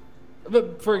people?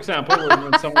 But for example,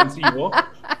 when someone's evil,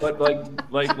 but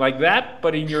like that,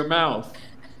 but in your mouth.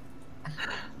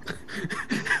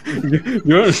 Tread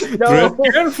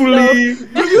carefully.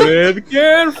 Tread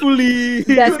carefully.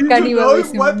 That's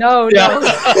cannibalism. what? No, no.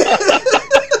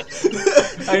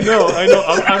 I know.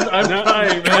 I'm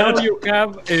trying, Now man. you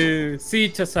have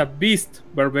Siege as a beast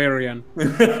barbarian,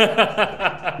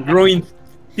 growing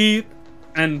teeth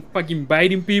and fucking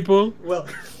biting people. Well,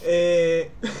 to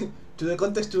the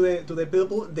context to the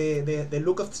people, the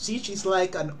look of Siege is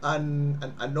like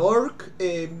an orc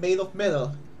made of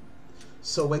metal.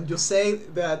 So when you say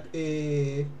that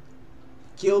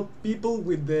kill people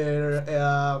with their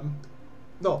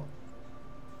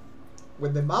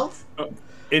with the mouth,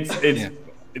 It's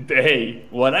hey,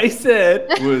 what I said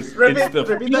was it's the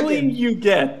repeat feeling again. you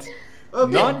get,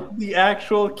 Okay. not the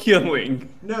actual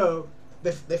killing. No,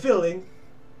 the feeling,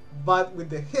 but with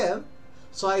the head.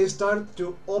 So I start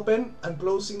to open and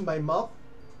closing my mouth,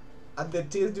 and the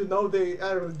teeth, they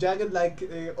are jagged like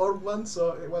orc ones.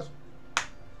 So it was.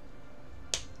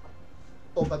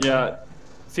 Oh, but Yeah,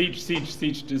 Siege,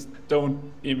 just don't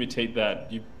imitate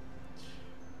that.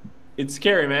 It's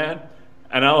scary, man.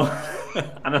 And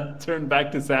I'll turn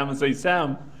back to Sam and say,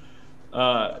 Sam,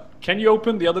 can you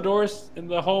open the other doors in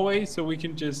the hallway so we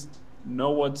can just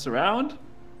know what's around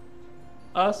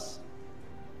us?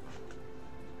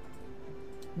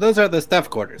 Those are the staff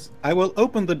quarters. I will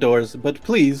open the doors, but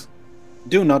please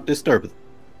do not disturb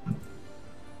them.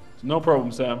 No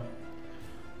problem, Sam.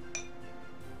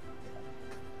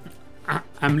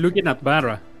 I'm looking at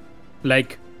Barra,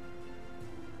 like,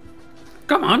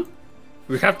 come on,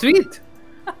 we have to eat.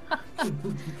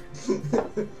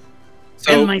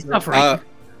 End my suffering.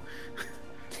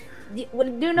 Well,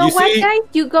 do you know You what, see- guys?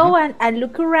 You go and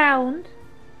look around.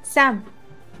 Sam,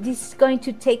 this is going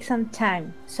to take some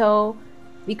time. So,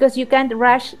 because you can't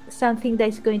rush something that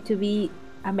is going to be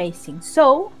amazing.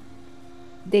 So,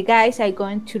 the guys are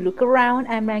going to look around,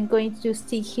 and I'm going to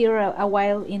stay here a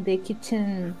while in the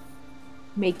kitchen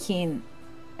making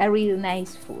a really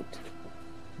nice food.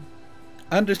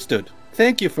 Understood.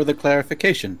 Thank you for the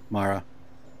clarification, Mara.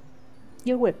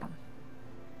 You're welcome.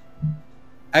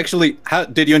 Actually,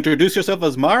 did you introduce yourself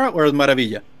as Mara or as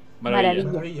Maravilla? Maravilla.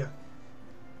 Maravilla.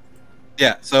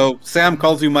 Yeah, so Sam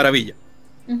calls you Maravilla.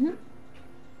 Mm-hmm.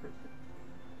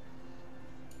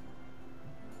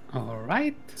 All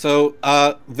right. So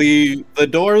the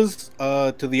doors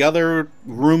to the other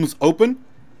rooms open.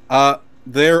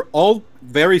 They're all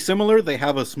very similar. They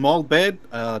have a small bed,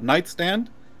 a nightstand,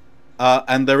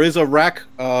 and there is a rack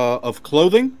of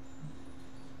clothing.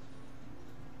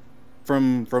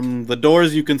 From the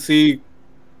doors, you can see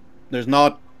there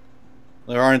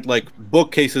aren't like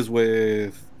bookcases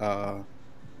with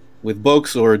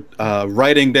books or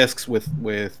writing desks with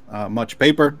much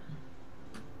paper.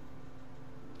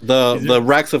 The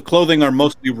racks of clothing are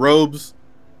mostly robes.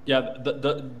 Yeah,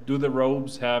 do the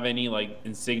robes have any like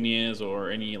insignias or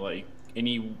any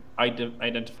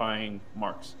identifying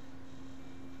marks?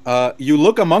 You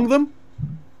look among them.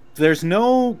 There's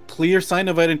no clear sign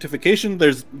of identification.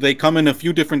 They come in a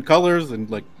few different colors, and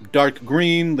like dark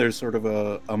green. There's sort of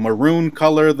a maroon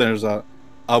color. There's a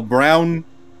brown.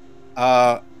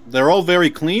 They're all very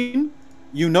clean.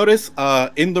 You notice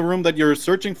in the room that you're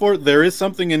searching for, there is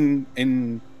something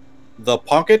in the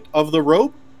pocket of the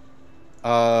robe.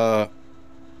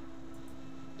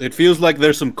 It feels like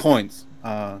there's some coins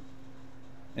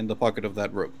in the pocket of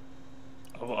that robe.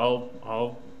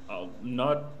 I'll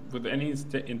not with any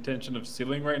intention of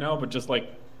stealing right now, but just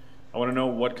like I want to know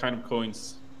what kind of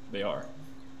coins they are.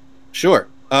 Sure.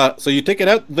 So you take it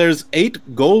out. There's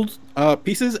 8 gold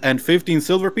pieces and 15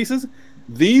 silver pieces.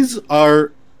 These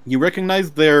are, you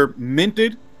recognize, they're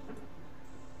minted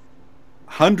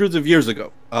hundreds of years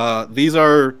ago. These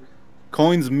are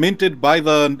coins minted by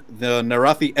the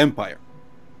Narathi Empire.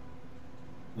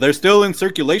 They're still in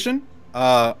circulation.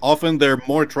 Often they're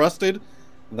more trusted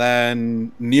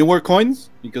than newer coins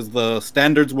because the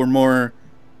standards were more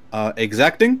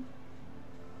exacting.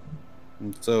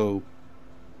 And so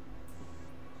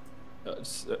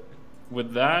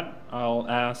with that, I'll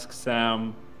ask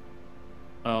Sam.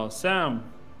 Sam,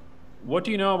 what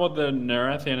do you know about the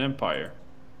Narathian Empire?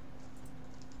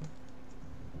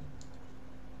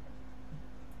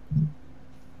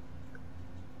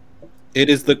 It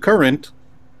is the current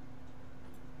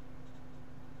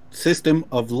system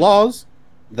of laws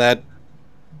that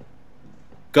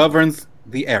governs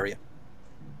the area.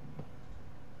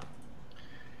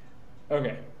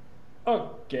 Okay.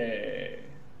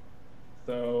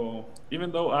 So,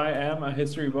 even though I am a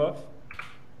history buff,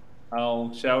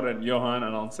 I'll shout at Johan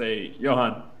and I'll say,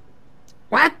 Johan,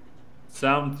 What?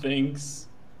 Sam thinks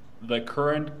the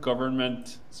current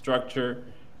government structure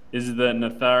is the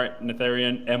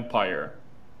Natharian Empire,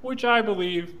 which I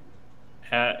believe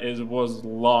was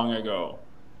long ago.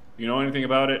 You know anything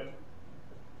about it?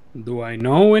 Do I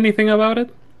know anything about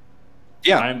it?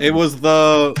 Yeah, it was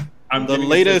the I'm the giving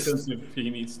latest. assistance if he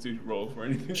needs to roll for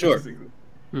anything. Sure. basically.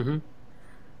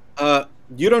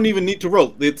 You don't even need to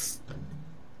roll. It's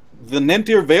the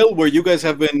Nentir Vale, where you guys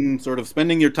have been sort of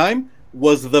spending your time,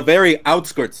 was the very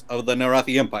outskirts of the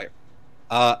Narathi Empire.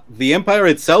 The empire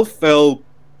itself fell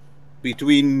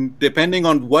between, depending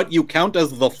on what you count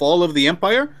as the fall of the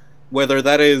empire, whether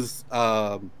that is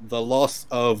the loss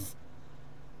of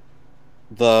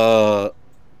the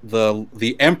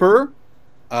emperor.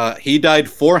 He died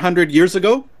 400 years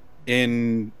ago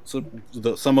in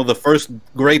some of the first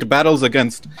great battles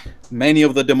against many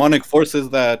of the demonic forces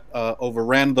that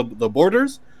overran the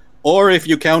borders, or if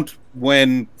you count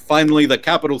when finally the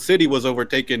capital city was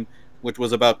overtaken, which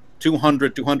was about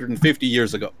 250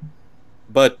 years ago.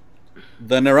 But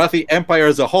the Narathi Empire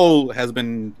as a whole has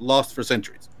been lost for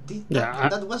centuries.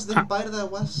 That was the empire that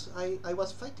I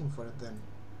was fighting for it then.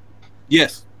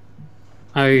 Yes.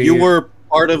 You were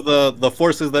part of the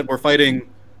forces that were fighting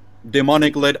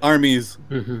demonic-led armies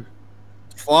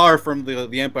far from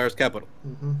the Empire's capital.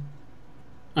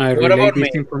 I What relay about this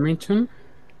me? information.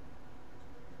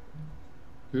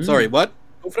 Sorry, what,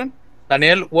 Ghufran?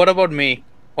 Daniel, what about me?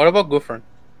 What about Ghufran?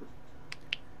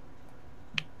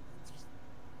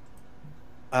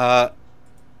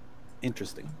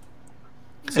 Interesting.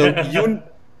 So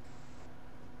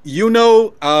you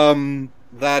know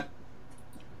that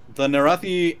the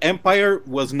Narathi Empire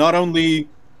was not only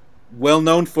well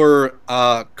known for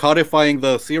codifying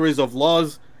the series of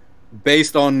laws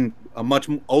based on a much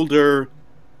older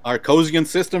Arcosian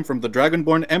system from the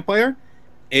Dragonborn Empire,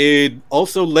 it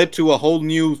also led to a whole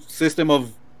new system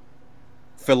of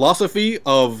philosophy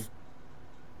of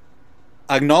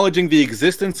acknowledging the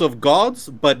existence of gods,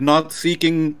 but not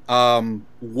seeking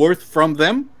worth from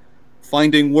them,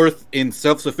 finding worth in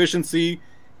self-sufficiency,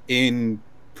 in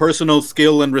personal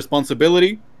skill and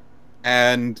responsibility,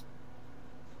 and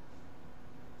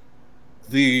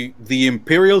the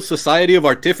Imperial Society of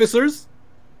Artificers.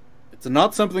 It's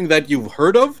not something that you've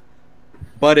heard of,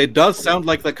 but it does sound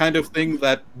like the kind of thing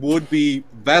that would be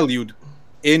valued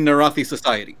in Narathi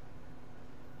society.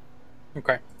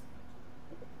 Okay.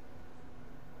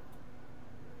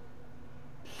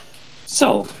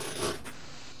 So,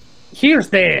 here's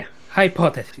the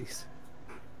hypothesis.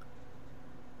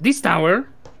 This tower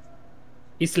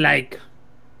is like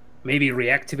maybe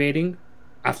reactivating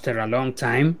after a long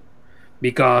time,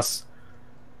 because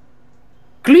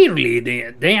clearly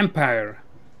the Empire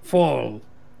fall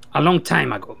a long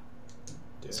time ago.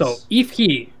 Yes. So if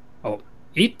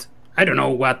I don't know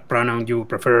what pronoun you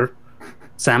prefer,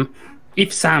 Sam.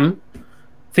 If Sam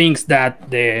thinks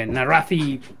that the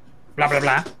Narathi blah blah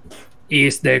blah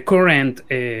is the current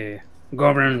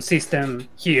governance system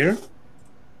here,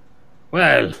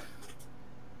 well,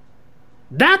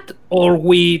 that, or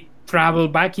we travel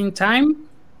back in time,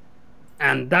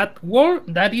 and that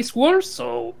is worse.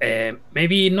 So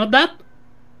maybe not that.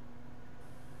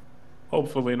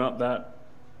 Hopefully not that.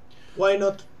 Why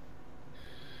not?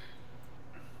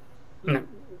 No.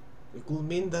 It could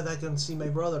mean that I can see my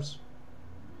brothers.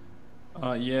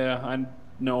 Yeah, I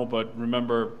know, but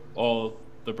remember all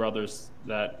the brothers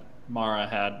that Mara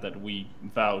had that we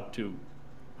vowed to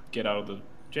get out of the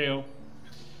jail.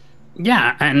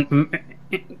 Yeah, and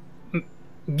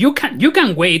you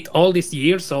can wait all these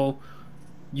years so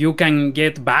you can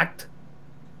get back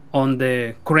on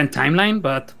the current timeline,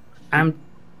 but I'm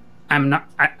not.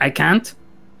 I can't.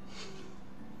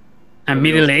 I'm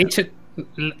middle aged,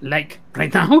 like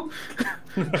right now.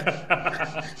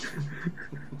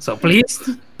 So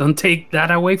please don't take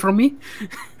that away from me.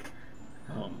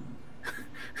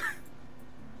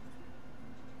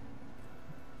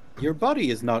 Your body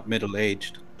is not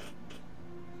middle-aged.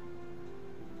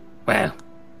 Well,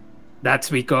 that's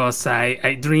because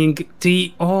I drink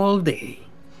tea all day.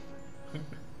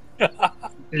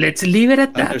 Let's leave it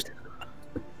at that.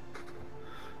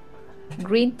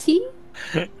 Green tea?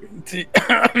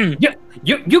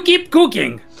 You keep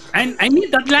cooking. I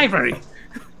need that library.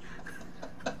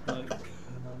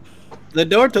 The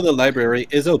door to the library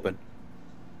is open.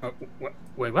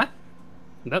 Wait, what?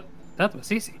 That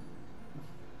was easy.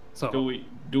 So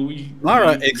Do we?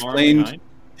 Mara leave explained behind?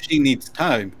 she needs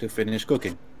time to finish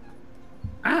cooking.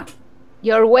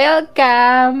 You're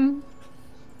welcome.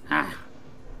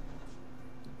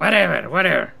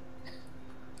 Whatever.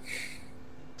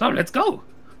 So let's go.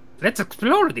 Let's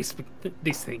explore this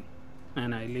thing.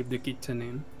 And I leave the kitchen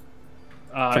in.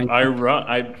 I run.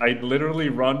 I literally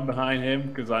run behind him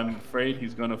because I'm afraid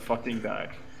he's gonna fucking die.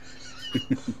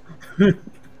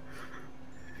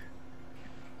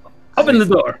 Open the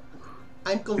door.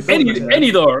 I'm confused.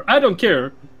 Any door. I don't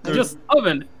care. Just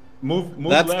open. Move.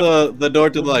 That's left. the door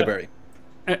to the Move left. library.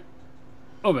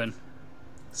 Open.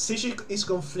 Sishi is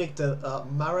conflicted.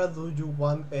 Mara, do you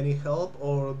want any help,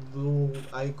 or do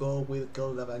I go with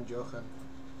Keldav and Johan?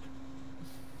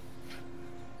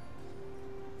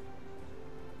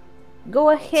 Go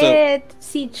ahead,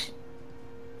 Siege.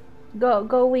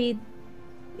 Go with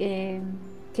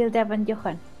Keldav and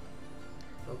Johan.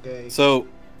 Okay. So,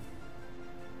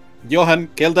 Johan,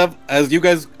 Keldav, as you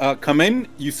guys come in,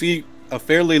 you see a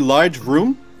fairly large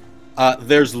room.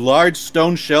 There's large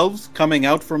stone shelves coming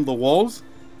out from the walls,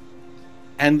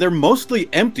 and they're mostly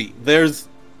empty. There's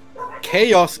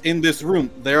chaos in this room.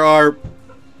 There are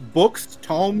books,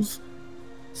 tomes,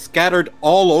 scattered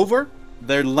all over.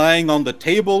 They're lying on the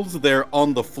tables, they're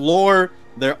on the floor,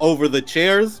 they're over the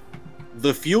chairs.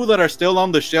 The few that are still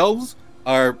on the shelves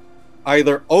are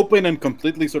either open and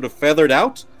completely sort of feathered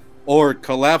out, or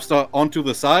collapsed onto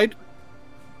the side.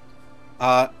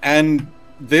 And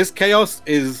this chaos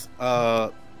is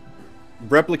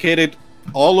replicated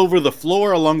all over the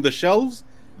floor along the shelves,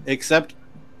 except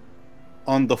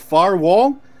on the far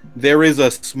wall, there is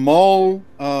a small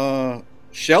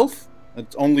shelf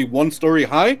that's only 1 story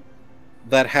high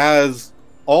that has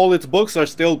all its books are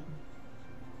still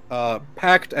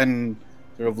packed and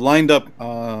sort of lined up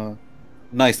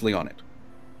nicely on it.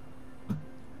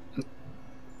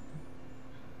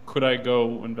 Could I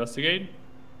go investigate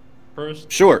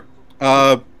first? Sure.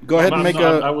 Go ahead and make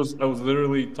I was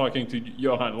literally talking to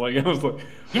Johan. Like I was like,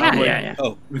 Yeah.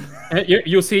 Oh,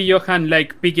 You see Johan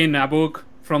like picking a book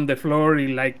from the floor,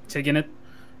 and like checking it.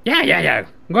 Yeah.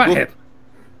 Go ahead.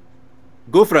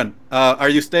 Ghufran, are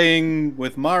you staying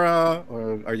with Mara,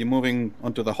 or are you moving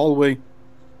onto the hallway?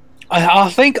 I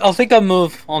think I'll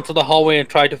move onto the hallway and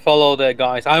try to follow the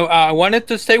guys. I wanted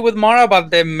to stay with Mara,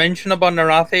 but the mention about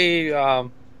Narathi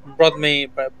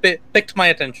picked my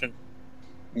attention.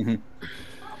 Mm-hmm.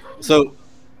 So,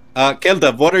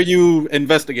 Keldav, what are you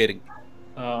investigating?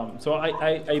 So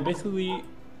I basically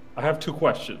I have 2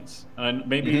 questions, and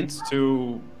maybe it's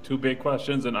two big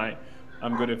questions, and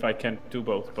I'm good if I can do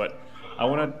both. But I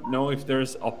want to know if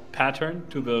there's a pattern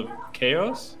to the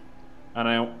chaos, and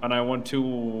I want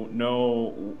to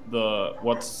know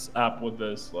what's up with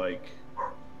this, like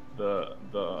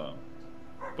the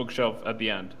bookshelf at the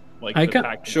end, like I the can-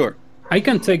 package. Sure. I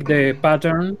can take the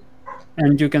pattern,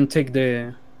 and you can take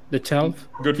the shelf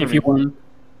Good for if me. you want.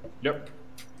 Yep.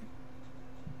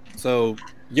 So,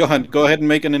 Johan, go ahead and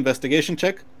make an investigation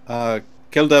check.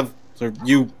 Keldav, so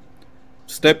you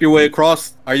step your way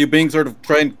across. Are you being sort of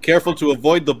trying careful to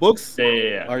avoid the books?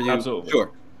 Yeah. Are you Absolutely.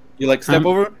 sure? You like step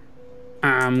over?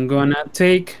 I'm gonna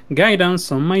take guidance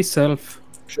on myself.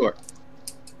 Sure.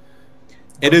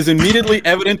 It is immediately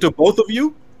evident to both of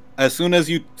you, as soon as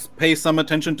you pay some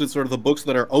attention to sort of the books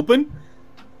that are open,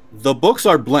 the books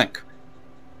are blank.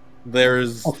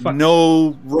 There's Oh, fuck.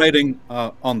 no writing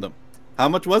on them. How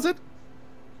much was it?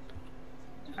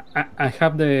 I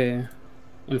have the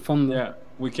el fondo. Yeah.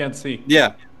 We can't see.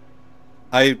 Yeah.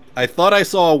 I thought I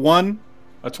saw a 1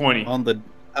 A 20 on the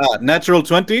natural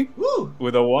 20. Woo!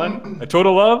 with a 1. A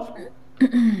total of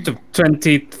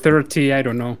 20, 30, I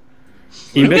don't know.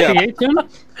 Investigation?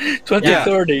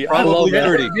 2030. I love probably that.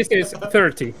 30. This is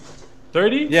 30.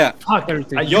 30. Yeah. Fuck,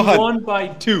 30. You Johan. won by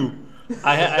 2.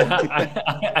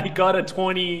 I got a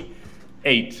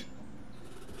 28.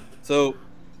 So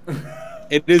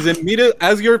it is immediate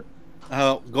as you're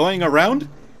going around.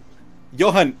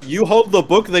 Johan, you hold the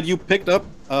book that you picked up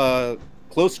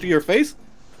close to your face.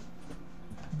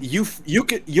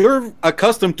 You're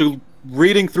accustomed to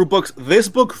reading through books. This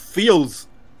book feels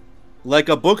like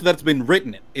a book that's been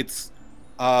written. It's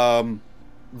the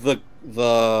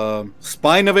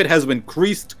spine of it has been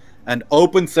creased and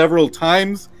opened several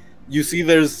times. You see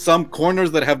there's some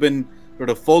corners that have been sort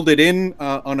of folded in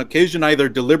on occasion, either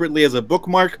deliberately as a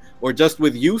bookmark or just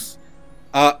with use.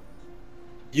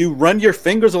 You run your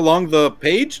fingers along the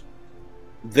page,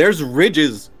 there's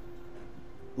ridges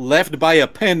left by a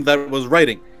pen that was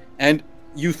writing. And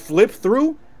you flip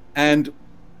through, and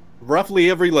roughly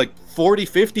every like 40,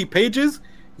 50 pages,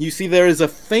 you see there is a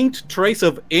faint trace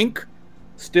of ink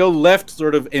still left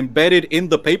sort of embedded in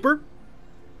the paper,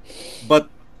 but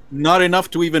not enough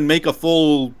to even make a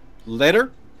full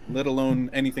letter, let alone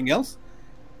anything else.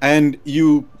 And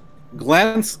you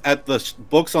glance at the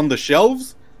books on the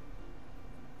shelves,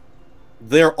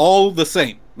 they're all the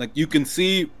same. Like, you can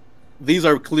see these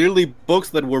are clearly books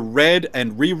that were read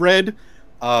and reread.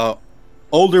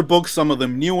 Older books, some of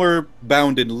them newer,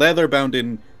 bound in leather, bound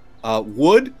in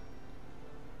wood,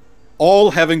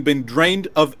 all having been drained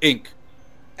of ink.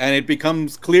 And it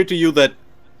becomes clear to you that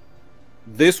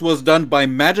this was done by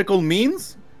magical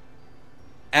means,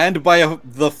 and by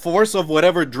the force of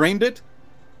whatever drained it,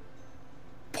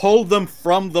 pulled them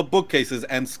from the bookcases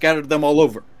and scattered them all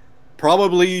over.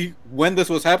 Probably, when this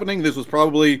was happening, this was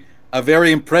probably a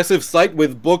very impressive sight,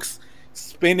 with books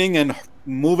spinning and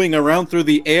moving around through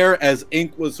the air as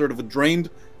ink was sort of drained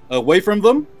away from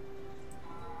them.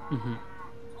 Mm-hmm.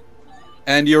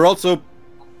 And you're also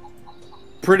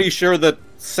pretty sure that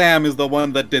Sam is the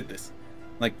one that did this.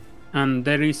 Like, And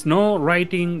there is no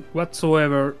writing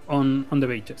whatsoever on the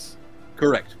pages.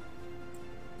 correct.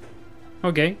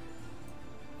 Okay.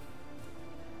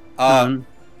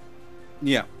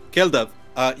 Yeah, Keldav,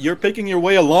 you're picking your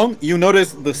way along. You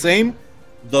notice the same.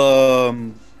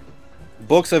 The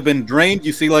books have been drained.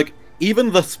 You see, like,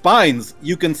 even the spines,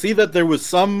 you can see that there was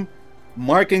some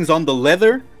markings on the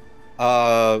leather,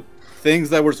 things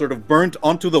that were sort of burnt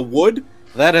onto the wood.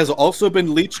 That has also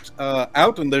been leached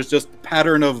out, and there's just a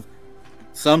pattern of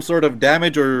some sort of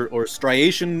damage or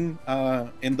striation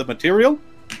in the material.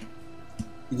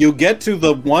 You get to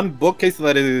the one bookcase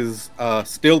that is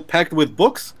still packed with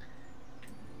books,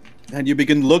 and you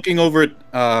begin looking over it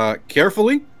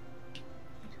carefully.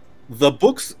 The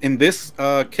books in this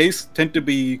case tend to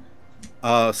be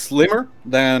slimmer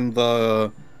than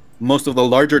most of the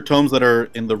larger tomes that are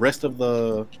in the rest of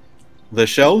the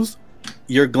shelves.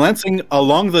 You're glancing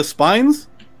along the spines,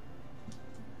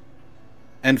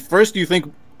 and first you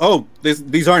think, oh,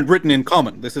 these aren't written in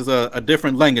common. This is a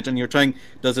different language, and you're trying,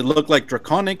 does it look like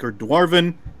Draconic or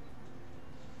Dwarven?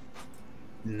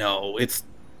 No, it's...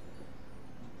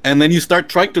 And then you start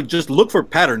trying to just look for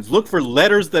patterns, look for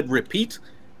letters that repeat.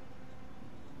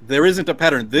 There isn't a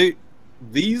pattern. The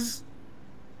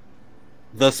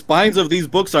spines of these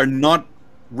books are not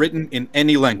written in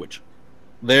any language.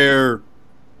 They're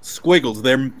squiggles.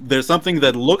 They're something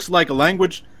that looks like a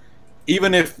language,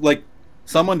 even if, like,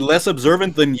 someone less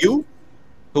observant than you,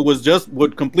 who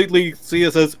would completely see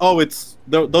us as, oh,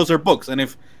 those are books. And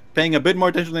if paying a bit more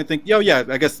attention, they think, yeah,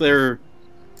 I guess they're,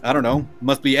 I don't know,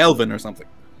 must be Elven or something.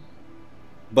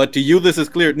 But to you, this is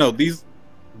clear. No, these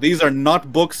are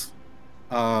not books.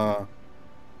 The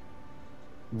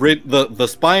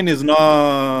spine is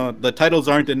not, the titles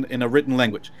aren't in a written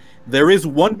language. There is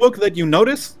one book that you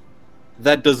notice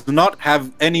that does not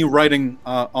have any writing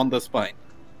on the spine.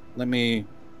 Let me...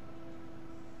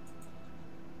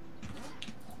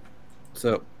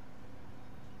 So,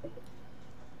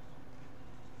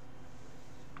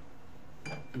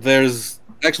 there's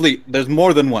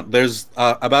more than one. There's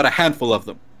about a handful of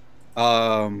them,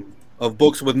 of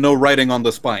books with no writing on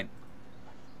the spine.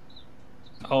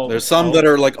 There's some that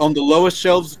are like on the lowest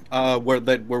shelves,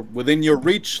 that were within your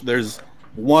reach. There's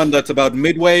one that's about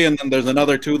midway, and then there's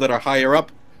another two that are higher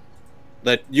up,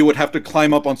 that you would have to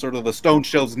climb up on sort of the stone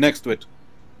shelves next to it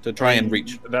to try and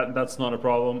reach. That's not a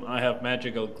problem. I have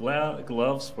magical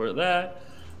gloves for that.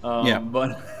 Yeah.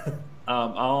 But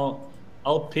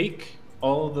I'll pick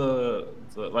all the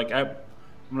like, I'm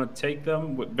gonna take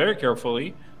them very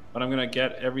carefully, but I'm gonna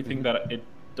get everything that it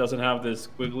doesn't have this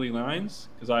squiggly lines,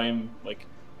 because I'm like,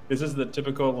 this is the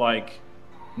typical like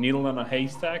needle in a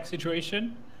haystack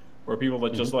situation, where people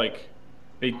that just like,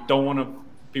 people don't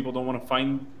want to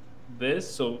find this,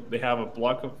 so they have a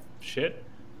block of shit.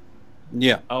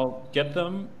 Yeah. I'll get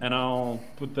them and I'll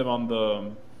put them on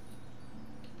the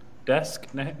desk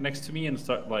next to me and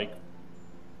start like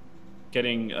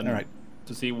getting to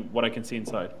see what I can see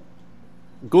inside.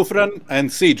 Ghufran and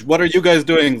Siege, what are you guys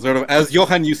doing? Sort of, as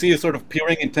Johan, you see is sort of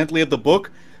peering intently at the book,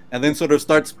 and then sort of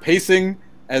starts pacing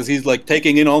as he's like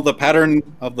taking in all the pattern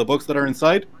of the books that are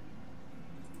inside.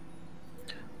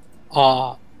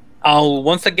 I'll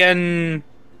once again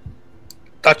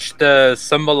touch the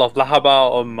symbol of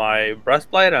Lahaba on my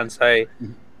breastplate and say,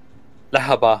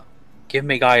 Lahaba, give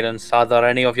me guidance. Are there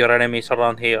any of your enemies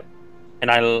around here? And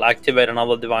I'll activate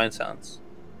another divine sense.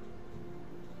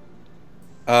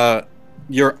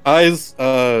 Your eyes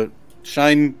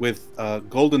shine with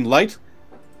golden light,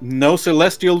 no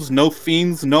celestials, no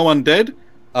fiends, no undead.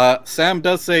 Sam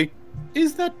does say,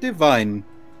 "Is that divine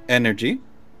energy?"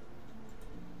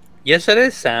 Yes, it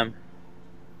is, Sam.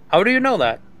 How do you know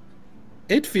that?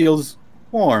 It feels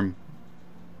warm.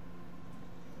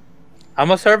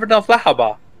 I'm a servant of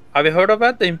Lahaba. Have you heard of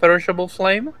it? The Imperishable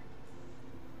Flame?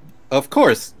 Of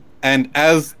course. And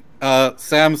as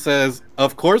Sam says,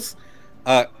 of course,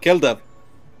 Keldav,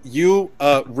 you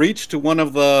reach to one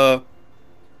of the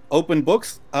open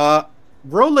books.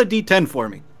 Roll a d10 for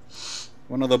me.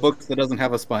 One of the books that doesn't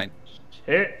have a spine.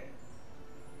 Shit.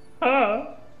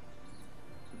 Ah.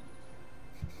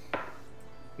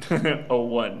 A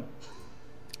 1.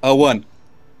 A 1.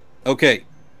 Okay.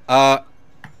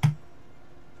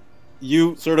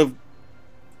 You sort of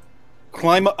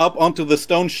climb up onto the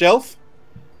stone shelf.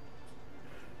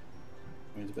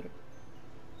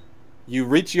 You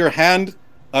reach your hand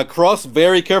across,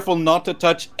 very careful not to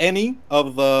touch any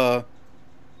of the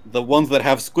ones that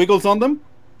have squiggles on them.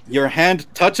 Your hand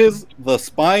touches the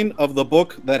spine of the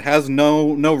book that has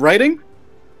no writing,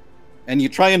 and you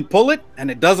try and pull it,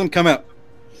 and it doesn't come out.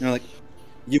 You're like,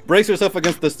 you brace yourself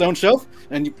against the stone shelf,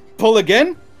 and you pull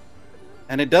again,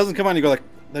 and it doesn't come out. And you go like,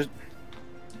 "There's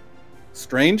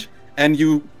strange," and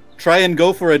you try and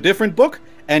go for a different book,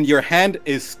 and your hand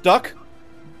is stuck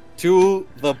to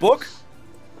the book.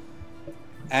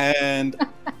 And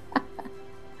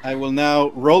I will now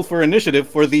roll for initiative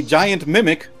for the giant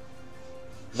mimic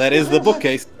that is the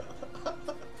bookcase.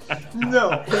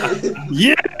 No.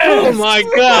 Yes! Oh my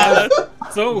god!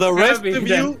 So The rest heavy of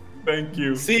then. you Thank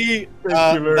you. see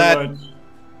Thank you very that much.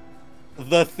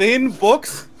 the thin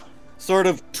books sort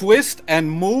of twist and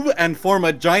move and form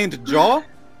a giant jaw.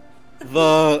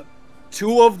 The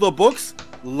two of the books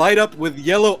light up with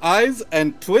yellow eyes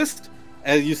and twist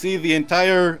as you see the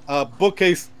entire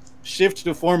bookcase shift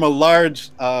to form a large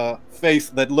face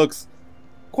that looks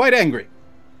quite angry.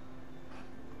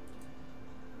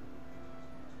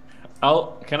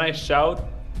 Can I shout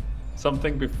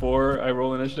something before I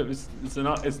roll initiative?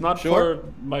 It's not Sure. for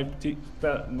my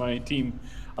team.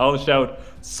 I'll shout,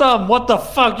 "Sam, what the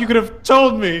fuck? You could have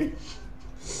told me."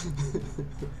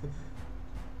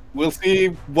 We'll see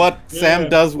what Sam Yeah.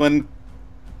 does when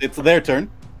it's their turn.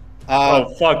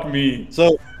 Oh fuck me.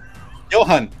 So,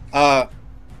 Johan,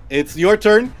 it's your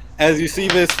turn as you see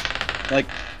this like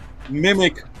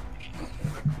mimic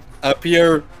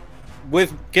appear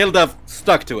with Keldav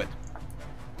stuck to it.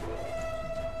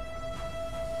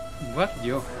 What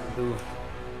you do?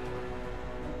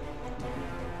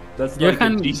 That's like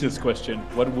Johan- the Jesus question.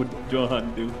 What would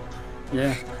Johan do?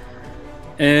 Yeah.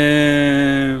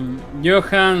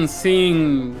 Johan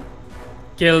seeing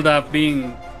Keldav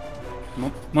being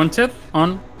munched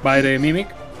on by the mimic.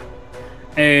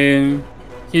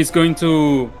 He's going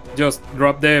to just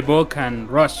drop the book and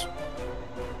rush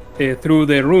through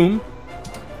the room.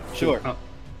 Sure. Oh,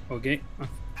 okay.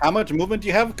 How much movement do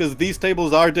you have? Because these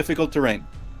tables are difficult terrain.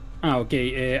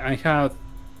 Okay. I have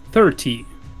 30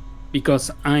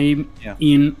 because I'm Yeah.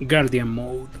 in guardian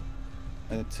mode.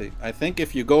 Let's see. I think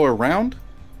if you go around,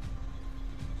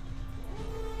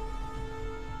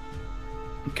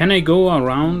 Can I go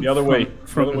around The other way.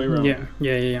 From, The other way around.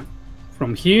 Yeah.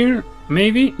 From here,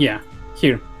 maybe. Yeah,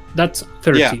 here. That's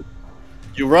 30. Yeah.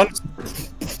 you run.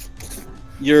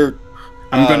 You're.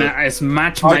 I'm gonna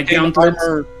smash my arcane gauntlets.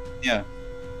 armor. Yeah.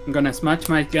 I'm gonna smash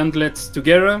my gauntlets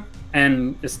together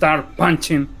and start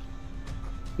punching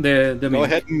the Go mimic.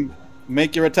 ahead and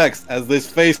make your attacks as this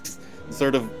face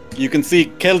sort of. You can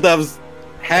see Keldav's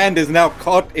hand is now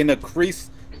caught in a crease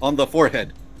on the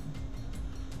forehead.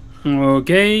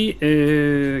 Okay,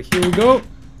 here we go.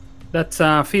 That's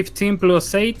 15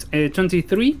 plus 8,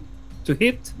 23 to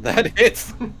hit. That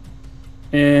hits.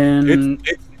 And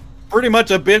It's pretty much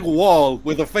a big wall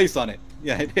with a face on it.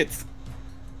 Yeah, it hits.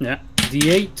 yeah,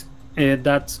 D8.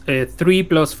 That's 3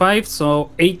 plus 5,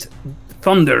 so 8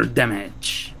 thunder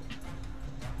damage.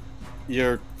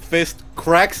 Your fist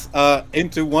cracks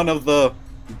into one of the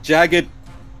jagged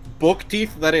book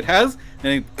teeth that it has,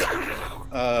 and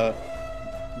it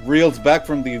reels back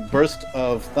from the burst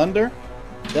of thunder.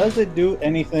 Does it do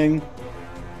anything?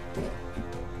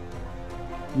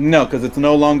 No, because it's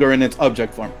no longer in its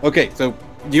object form. Okay, so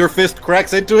your fist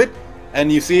cracks into it,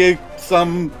 and you see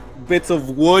some bits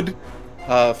of wood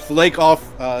flake off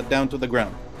down to the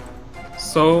ground.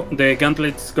 So the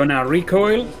gauntlet's gonna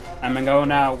recoil. I'm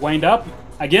gonna wind up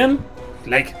again,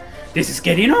 like this is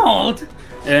getting old,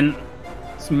 and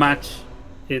smash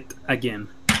it again.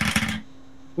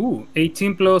 Ooh,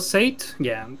 18 plus 8.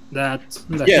 Yeah, that's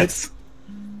Yes. it.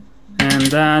 And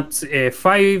that's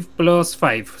 5 plus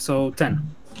 5, so 10.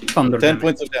 Thunder 10 damage.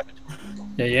 points of damage.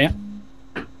 Yeah.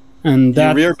 And You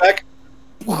that rear back,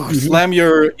 slam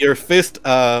your fist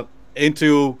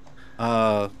into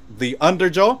the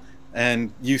underjaw,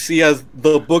 and you see as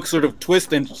the book sort of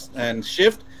twist and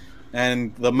shift,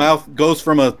 and the mouth goes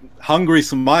from a hungry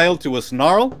smile to a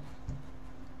snarl.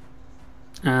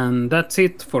 and that's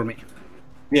it for me.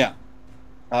 Yeah.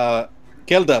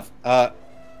 Keldav,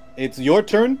 it's your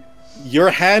turn. Your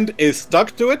hand is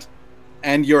stuck to it,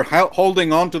 and you're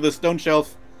holding on to the stone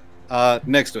shelf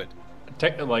next to it.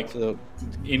 Like, So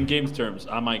in games terms,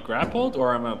 am I grappled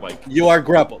or am I like? you are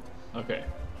grappled. Okay.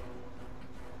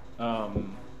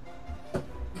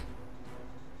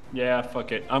 Yeah,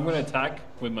 fuck it. I'm gonna attack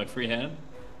with my free hand,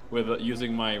 with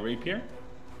using my rapier.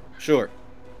 Sure.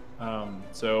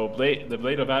 So the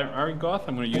blade of Aringoth.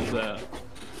 I'm gonna use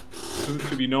soon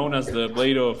to be known as the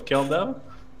blade of Keldav.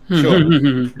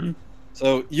 Sure.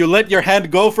 So you let your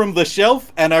hand go from the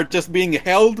shelf and are just being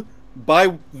held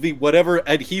by the whatever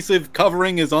adhesive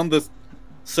covering is on the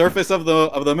surface of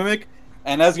the mimic,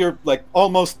 and as you're like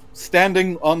almost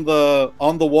standing on the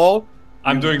wall.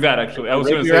 I'm doing that actually. I was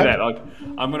gonna say Rapier that. Like,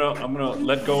 I'm gonna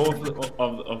let go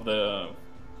of the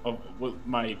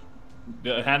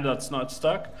hand that's not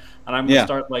stuck, and I'm gonna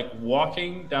start like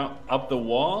walking down up the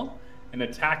wall and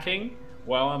attacking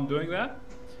while I'm doing that.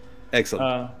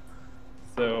 Excellent.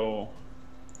 So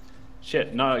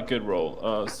shit, not a good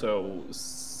roll.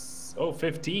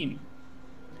 15.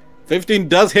 15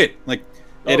 does hit. Like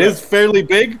it is fairly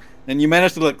big, and you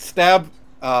manage to like stab.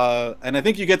 And I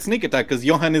think you get sneak attack because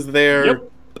Johan is there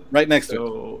right next to it.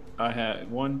 So I had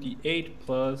 1d8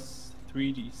 plus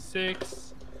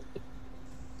 3d6.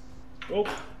 Oh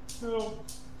no.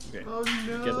 Okay. Oh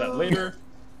no. Get that later.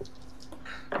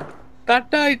 That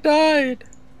guy died.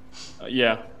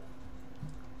 Yeah.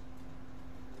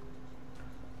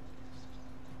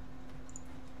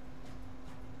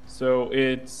 So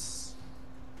it's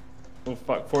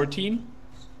 14.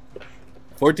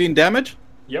 14 damage.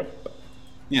 Yep.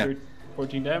 Yeah.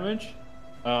 14 damage.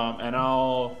 And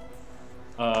I'll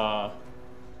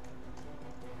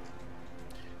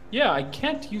yeah, I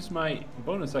can't use my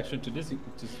bonus action to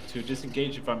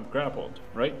disengage if I'm grappled,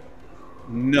 right?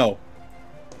 No.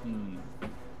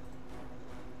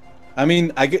 I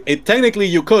mean, technically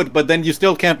you could, but then you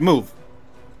still can't move.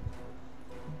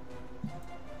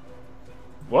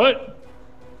 What?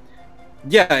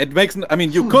 Yeah, it makes. I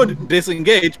mean, you could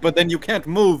disengage, but then you can't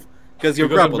move because you're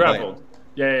Because I'm grappled. by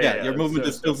it. Yeah. Your movement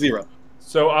is still 0.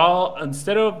 So I'll,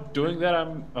 instead of doing that,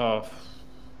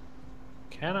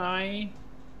 can I?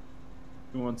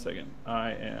 Give me 1 second.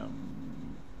 I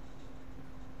am.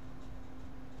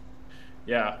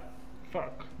 Yeah.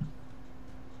 Fuck.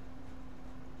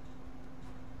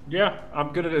 Yeah,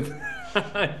 I'm good at it.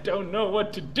 I don't know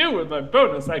what to do with my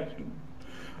bonus action.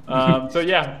 So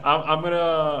yeah, I'm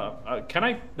gonna. Can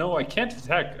I? No, I can't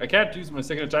attack. I can't use my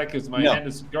second attack because my hand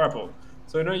is grappled.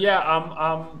 So no, yeah,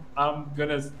 I'm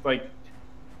gonna like.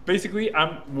 Basically,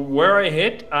 where I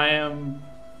hit. I am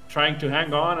trying to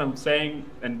hang on. I'm saying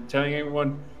and telling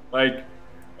everyone like,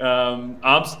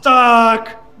 I'm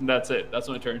stuck. And that's it. That's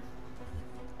my turn.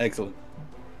 Excellent.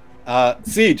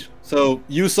 Siege. So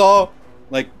you saw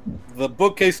like the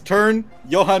bookcase turn.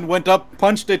 Johan went up,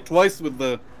 punched it twice with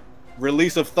the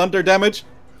release of thunder damage.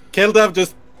 Keldav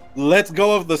just lets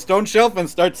go of the stone shelf and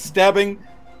starts stabbing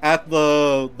at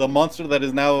the monster that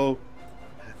is now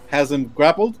hasn't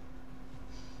grappled.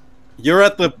 You're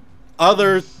at the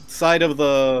other side of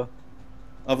the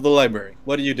library.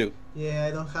 What do you do? Yeah,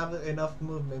 I don't have enough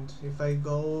movement. If I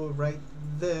go right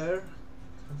there,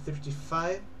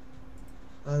 35,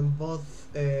 and both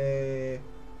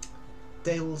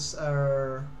tables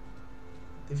are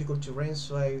difficult to range,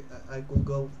 so I could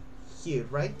go here,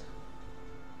 right?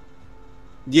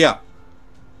 Yeah.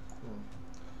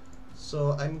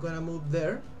 So I'm gonna move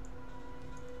there.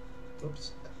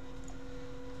 Oops.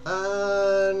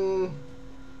 And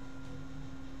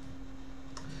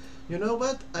you know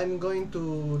what? I'm going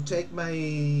to take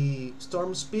my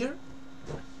storm spear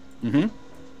and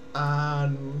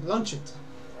launch it.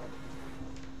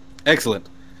 Excellent.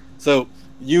 So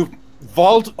you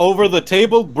vault over the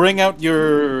table, bring out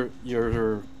your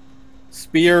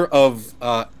spear of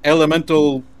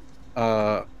elemental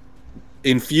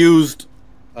infused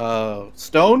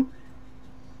stone.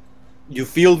 You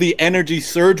feel the energy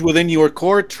surge within your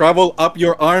core, travel up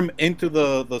your arm into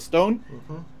the stone.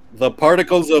 The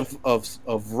particles of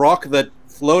rock that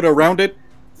float around it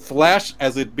flash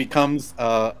as it becomes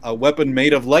a weapon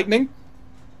made of lightning.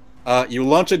 You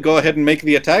launch it, go ahead and make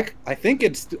the attack. I think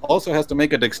it also has to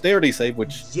make a dexterity save,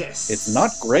 which yes, it's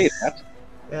not great at.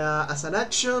 As an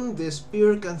action, the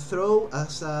spear can throw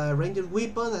as a ranged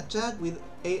weapon attack with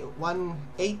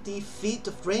 180 feet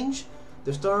of range.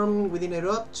 The storm within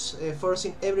erupts,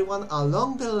 forcing everyone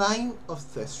along the line of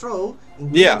the throw,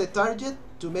 including the target,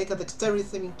 to make a dexterity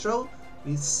saving throw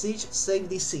with siege save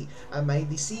DC. And my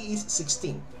DC is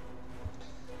 16.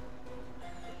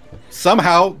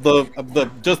 Somehow,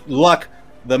 the just luck,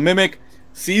 the mimic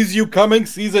sees you coming,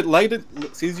 sees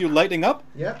you lighting up,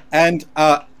 and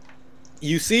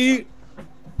you see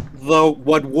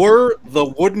what were the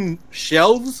wooden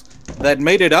shelves that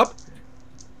made it up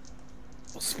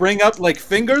spring up like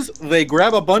fingers. They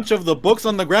grab a bunch of the books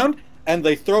on the ground and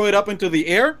they throw it up into the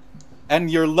air,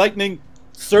 and your lightning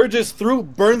surges through,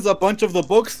 burns a bunch of the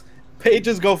books.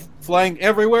 Pages go flying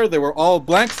everywhere. They were all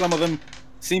blank. Some of them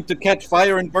seem to catch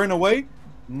fire and burn away.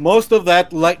 Most of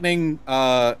that lightning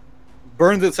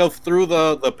burns itself through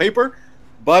the paper,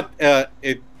 but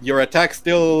your attack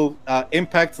still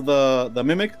impacts the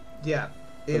mimic. Yeah.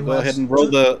 So go ahead and roll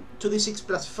the 2d6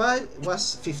 plus 5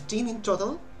 was 15 in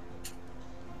total.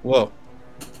 Whoa.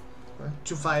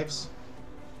 2 5s.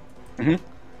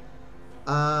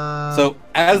 So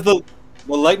as the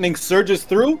lightning surges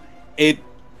through, it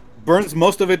burns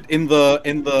most of it in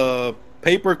the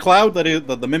paper cloud that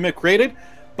the mimic created,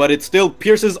 but it still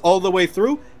pierces all the way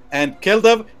through. And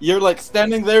Keldav, you're like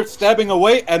standing there stabbing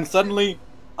away, and suddenly,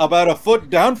 about a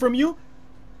foot down from you,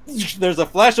 there's a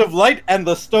flash of light, and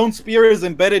the stone spear is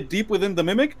embedded deep within the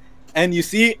mimic, and you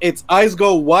see its eyes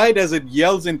go wide as it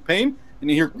yells in pain, and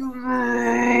you hear,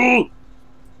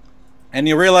 and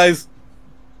you realize,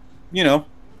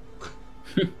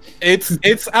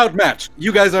 it's outmatched.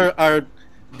 You guys are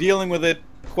dealing with it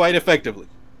quite effectively.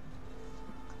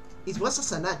 It was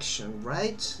as an action,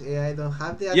 right? Yeah, I don't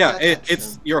have the attack Yeah, action.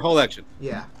 it's your whole action.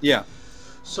 Yeah.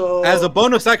 So as a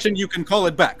bonus action, you can call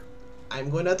it back. I'm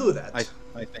gonna do that. I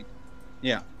think.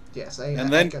 Yeah. Yes, I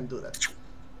can do that.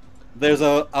 There's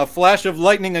a flash of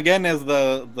lightning again as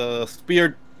the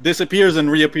spear disappears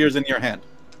and reappears in your hand.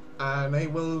 And I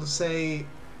will say,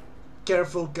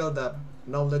 careful, Keldav.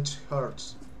 Knowledge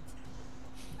hurts.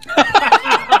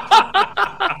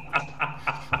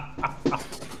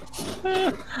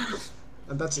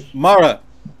 And that's it. Mara,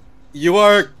 you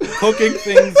are cooking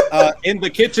things in the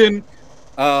kitchen,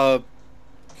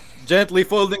 gently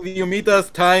folding the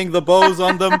humitas, tying the bows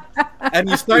on them, and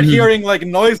you start hearing like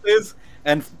noises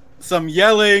and some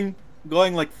yelling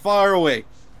going like far away.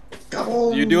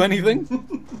 Do you do anything?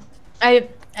 I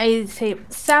say,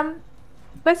 Sam,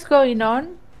 what's going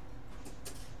on?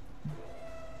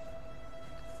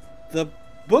 The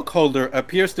book holder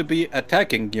appears to be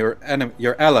attacking your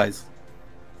allies.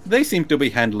 They seem to be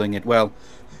handling it well.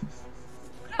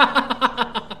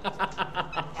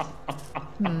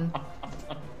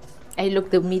 I look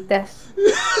the humitas.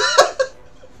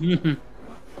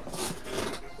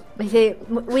 I say,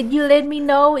 would you let me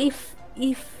know if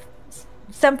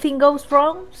something goes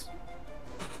wrong?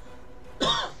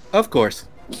 Of course.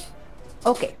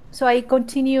 Okay, so I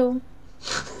continue.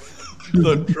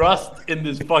 The trust in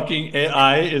this fucking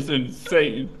AI is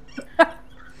insane.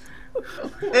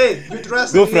 Hey, you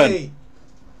trust Ghufran. me?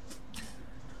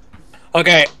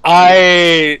 Okay,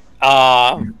 I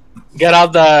get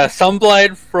out the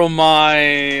sunblade from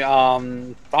my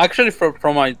actually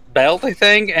from my belt, I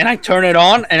think, and I turn it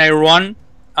on and I run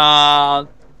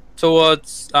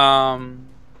towards I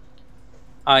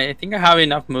think I have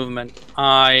enough movement.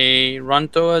 I run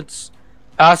towards,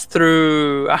 pass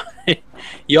through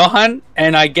Johan,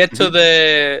 and I get to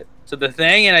the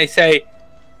thing, and I say,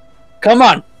 "Come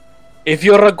on, if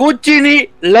you're a good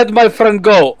genie, let my friend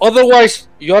go. Otherwise,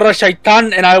 you're a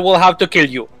shaitan, and I will have to kill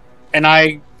you." And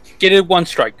I get it one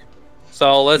strike.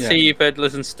 So let's see if it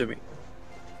listens to me.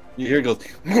 You hear it goes.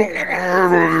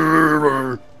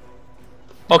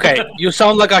 Okay, you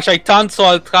sound like a shaitan, so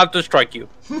I'll have to strike you.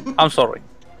 I'm sorry.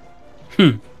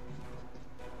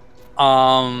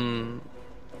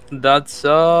 That's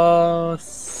so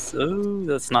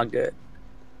that's not good.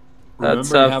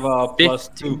 That's Remember, we have a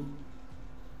 15. +2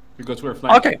 because we're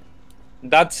flanked. Okay,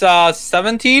 that's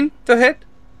 17 to hit.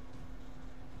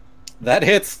 That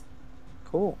hits.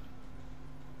 Cool.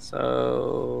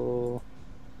 So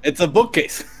It's a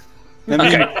bookcase. I mean,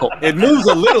 okay, cool. it moves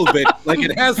a little bit, like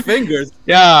it has fingers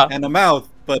Yeah, and a mouth,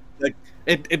 but like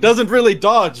it doesn't really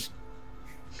dodge.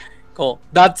 cool.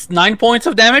 That's 9 points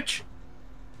of damage.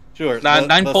 Sure.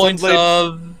 Nine the points sunblade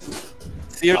of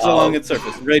sears along its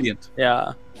surface, radiant.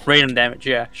 yeah, radiant damage.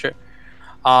 Yeah, sure.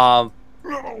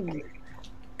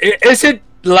 Is it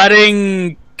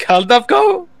letting Keldav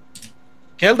go?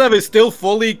 Keldav is still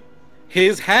fully.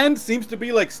 His hand seems to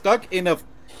be like stuck in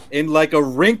like a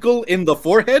wrinkle in the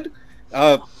forehead.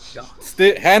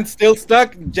 hand still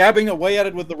stuck, jabbing away at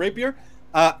it with the rapier.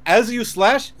 As you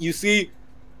slash, you see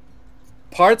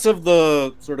parts of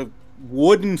the sort of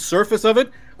wooden surface of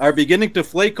it are beginning to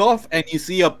flake off, and you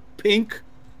see a pink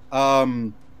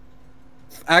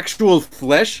actual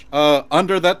flesh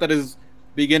under that is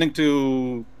beginning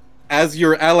to, as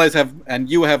your allies have and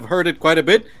you have heard it quite a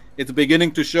bit, it's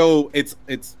beginning to show its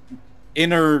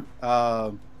inner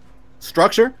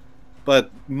structure,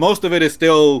 but most of it is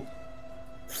still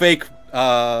fake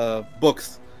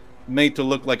books made to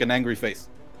look like an angry face.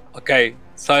 Okay,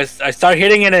 so I start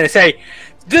hitting it and I say,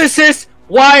 "This is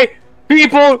why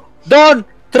people don't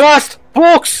trust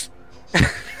books."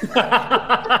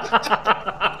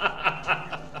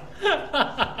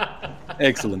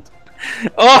 Excellent.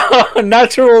 Oh,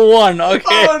 natural one.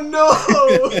 Okay. Oh no!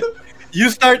 You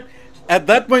start at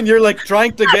that point. You're like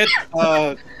trying to get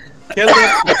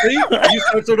Keldav to free. You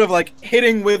start sort of like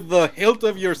hitting with the hilt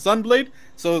of your sunblade,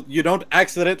 so you don't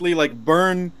accidentally like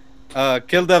burn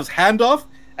Keldav's hand off,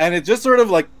 and it's just sort of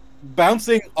like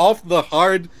bouncing off the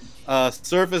hard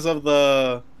surface of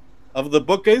the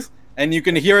bookcase, and you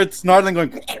can hear it snarling,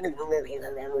 going.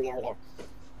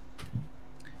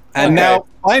 And now,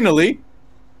 finally,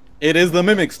 it is the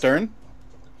mimic's turn.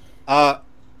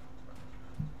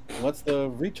 What's the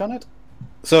reach on it?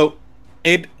 So,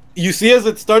 you see as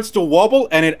it starts to wobble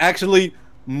and it actually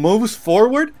moves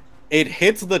forward, it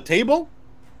hits the table,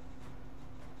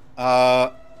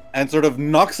 and sort of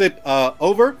knocks it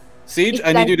over. Siege, It's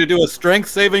I need you to do a strength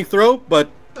saving throw,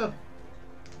 but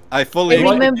I fully I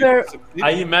remember.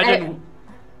 I imagine.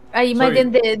 I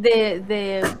imagine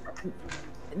the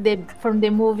from the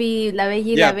movie La Bella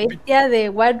y la Bestia, the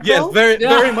wardrobe. Yes,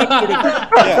 very much. Sort of,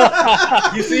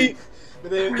 yeah. You see,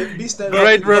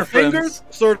 the fingers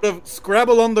sort of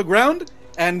scrabble on the ground,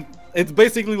 and it's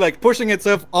basically like pushing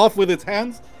itself off with its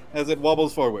hands as it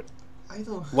wobbles forward.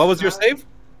 What was your save?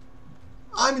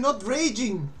 I'm not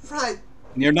raging, right?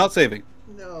 You're not saving.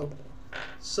 No.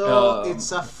 So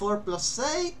it's a 4 plus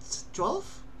 8,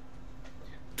 12?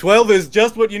 12 is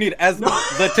just what you need. As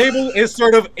the table is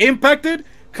sort of impacted,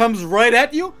 comes right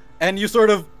at you, and you sort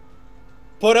of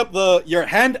put up your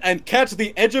hand and catch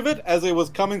the edge of it as it was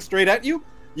coming straight at you.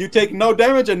 You take no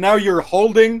damage, and now you're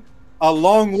holding a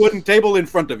long wooden table in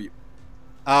front of you.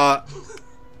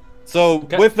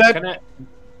 With that,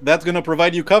 that's going to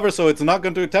provide you cover, so it's not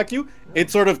going to attack you. It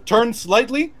sort of turns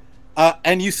slightly,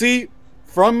 and you see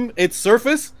from its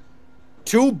surface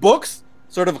 2 books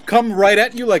sort of come right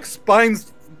at you like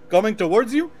spines coming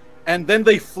towards you, and then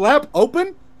they flap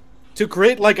open to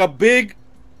create like a big,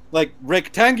 like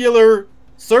rectangular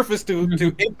surface to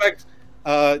impact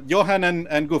Johan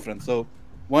and Ghufran. So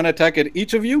 1 attack at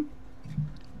each of you.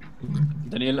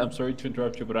 Daniel, I'm sorry to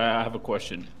interrupt you, but I have a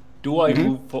question. Do I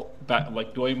move back?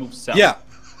 Like, do I move south? Yeah,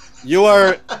 you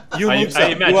are. You move south. I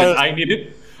imagine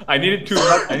I needed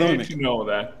to know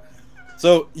that.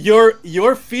 So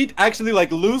your feet actually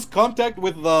like lose contact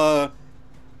with the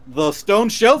stone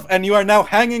shelf, and you are now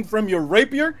hanging from your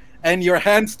rapier, and your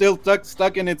hand still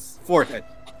stuck in its forehead.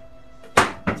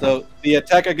 So the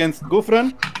attack against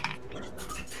Ghufran.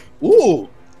 Ooh,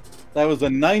 that was a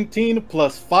 19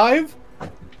 plus 5.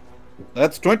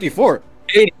 That's 24.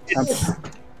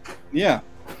 Yeah.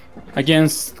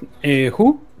 Against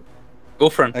who?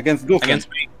 Ghufran. Against Ghufran. Against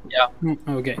me. Yeah.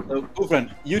 Okay. So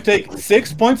Ghufran, you take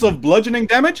 6 points of bludgeoning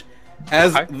damage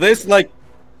as this like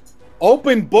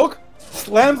open book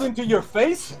slams into your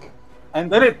face,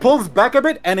 and then it pulls back a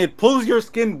bit and it pulls your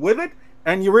skin with it,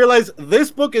 and you realize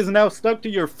this book is now stuck to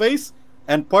your face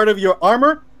and part of your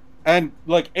armor, and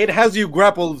like it has you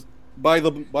grappled by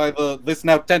this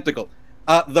now tentacle.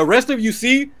 The rest of you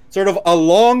see sort of a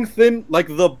long thin, like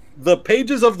the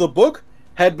pages of the book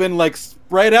had been like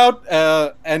spread out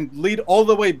and lead all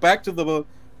the way back to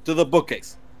the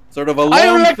bookcase. Sort of a long I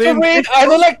don't like thin. to read. I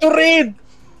don't like to read.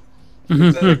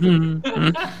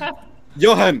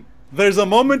 Johan, there's a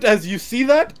moment as you see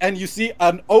that, and you see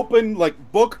an open like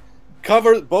book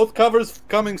cover, both covers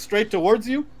coming straight towards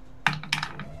you.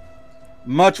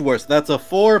 Much worse. That's a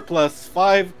 4 plus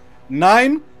 5,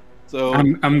 9. So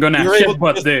I'm gonna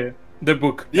headbutt the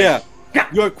book. Yeah,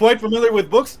 you're quite familiar with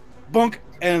books. Bonk,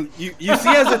 and you see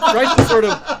as it tries to sort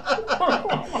of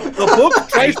the book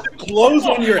tries to close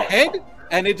on your head,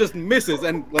 and it just misses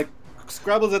and like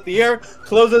scrabbles at the air,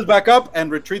 closes back up, and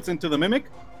retreats into the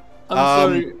mimic.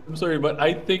 I'm sorry, but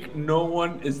I think no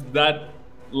one is that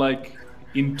like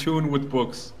in tune with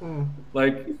books.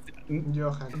 Like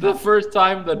Johan. the first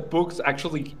time that books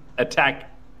actually attack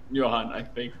Johan, I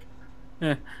think.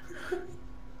 Yeah.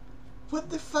 What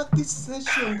the fuck this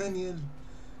session, Daniel?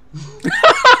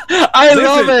 I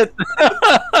love it.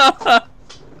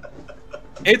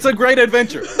 It's a great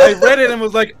adventure. I read it and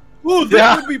was like, ooh, this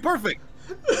Yeah. would be perfect.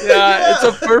 Yeah, it's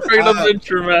a perfect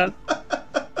adventure, man.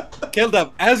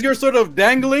 Keldav, as you're sort of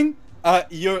dangling,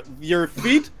 your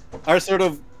feet are sort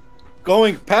of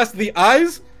going past the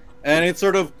eyes, and it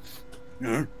sort of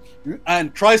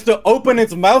and tries to open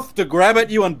its mouth to grab at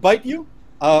you and bite you.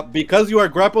 Because you are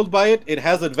grappled by it, it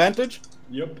has advantage.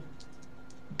 Yep.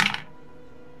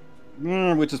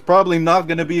 Which is probably not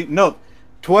going to be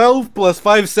 12 plus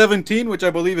 5, 17, which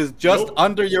I believe is just Nope.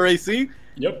 under your AC.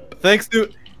 Yep. Thanks to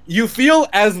you feel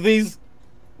as these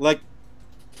like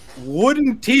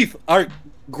wooden teeth are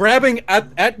grabbing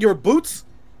at your boots,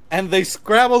 and they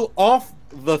scrabble off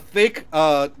the thick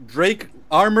drake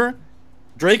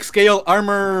scale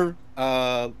armor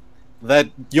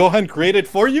that Johan created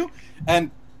for you,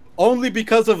 and only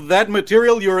because of that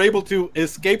material you're able to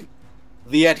escape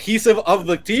the adhesive of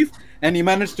the teeth, and you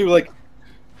manage to like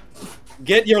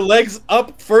get your legs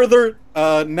up further,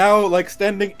 now like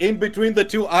standing in between the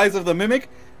two eyes of the mimic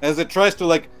as it tries to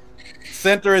like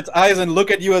center its eyes and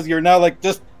look at you as you're now like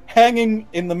just hanging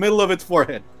in the middle of its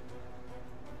forehead.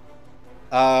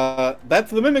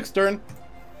 That's the mimic's turn.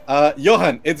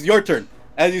 Johan, it's your turn.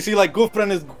 As you see, like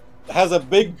Ghufran has a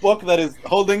big book that is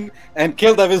holding, and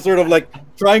Keldav is sort of like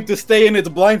trying to stay in its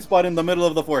blind spot in the middle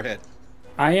of the forehead.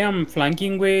 I am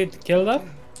flanking with Keldav.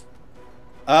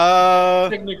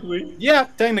 Technically. Yeah,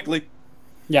 technically.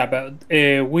 Yeah, but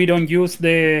we don't use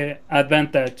the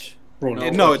advantage rule.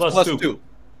 No, it's plus plus 2. two.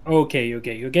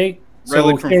 Okay. So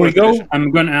Relic from here we first go. edition.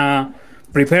 I'm gonna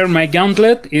prepare my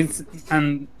gauntlet. It's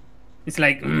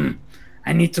like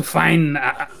I need to find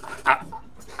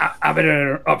a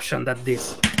better option than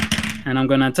this. And I'm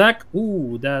gonna attack.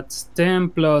 Ooh, that's 10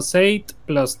 plus 8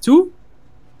 plus 2.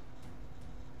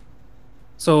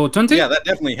 So 20? Yeah, that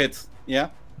definitely hits. Yeah.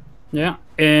 Yeah.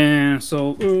 And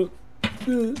so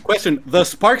Question: the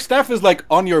spark staff is like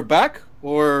on your back,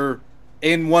 or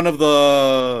in one of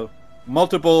the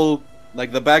multiple,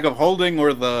 like the bag of holding,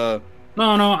 or the?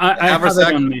 no, I have haversack?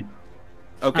 it on me.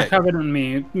 Okay. I have it on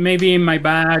me. Maybe in my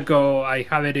bag, or I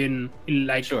have it in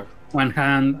like Sure. one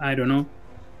hand. I don't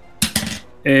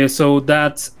know. So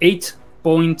that's 8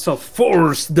 points of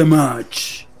force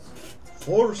damage.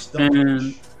 Force And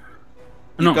damage.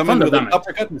 no, Come in thunder with an damage.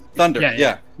 uppercut. Thunder.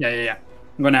 Yeah.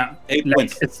 I'm gonna 8 like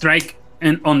points. strike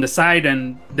and on the side,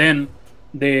 and then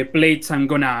the plates I'm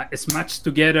gonna smash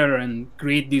together and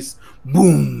create this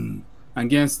boom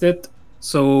against it.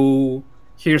 So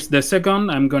here's the second.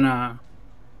 I'm gonna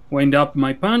wind up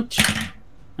my punch,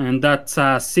 and that's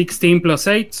 16 plus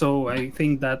 8. So I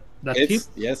think that It's, hits.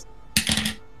 yes.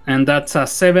 And that's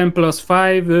 7 plus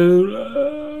 5.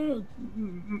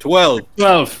 12.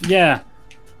 12. Yeah.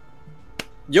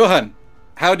 Johan,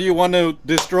 how do you want to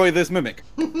destroy this mimic?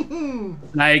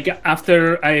 Like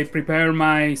after I prepare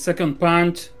my second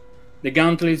punch, the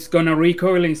gauntlet is gonna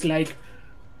recoil. It's like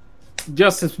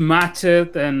just smash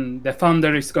it, and the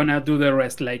thunder is gonna do the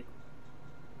rest. Like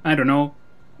I don't know,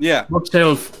 Yeah.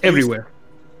 bookshelf everywhere.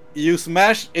 You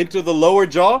smash into the lower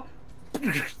jaw.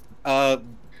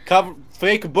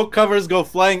 Fake book covers go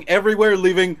flying everywhere,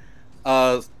 leaving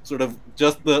sort of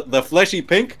just the fleshy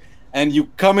pink. And you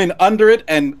come in under it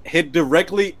and hit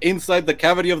directly inside the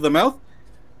cavity of the mouth.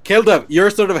 Keldav, you're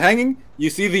sort of hanging. You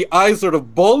see the eyes sort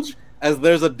of bulge as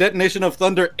there's a detonation of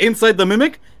thunder inside the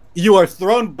mimic. You are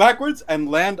thrown backwards and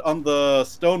land on the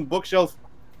stone bookshelf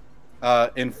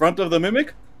in front of the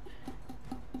mimic.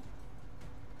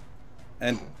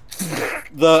 And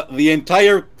the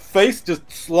entire face just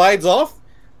slides off,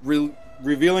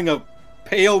 revealing a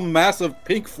pale mass of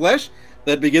pink flesh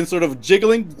that begins sort of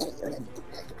jiggling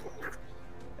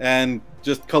and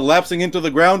just collapsing into the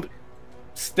ground,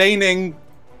 staining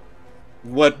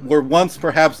what were once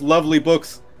perhaps lovely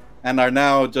books and are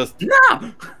now just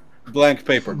No. blank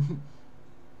paper.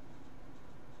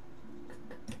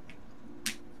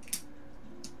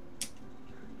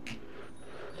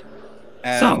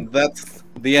 And So- that's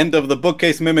the end of the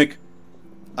bookcase mimic.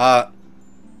 That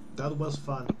was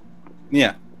fun.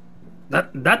 Yeah.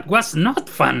 That was not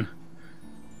fun.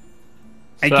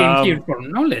 I came Sam. here for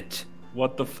knowledge.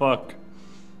 What the fuck?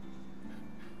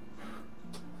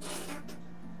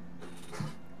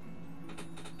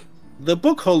 The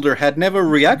book holder had never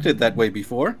reacted that way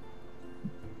before.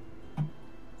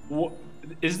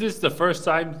 Is this the first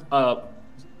time a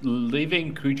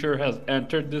living creature has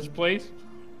entered this place?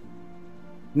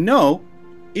 No,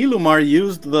 Ilumar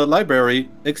used the library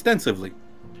extensively.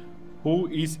 Who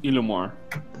is Ilumar?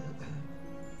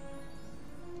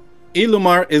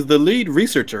 Ilumar is the lead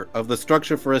researcher of the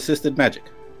structure for assisted magic.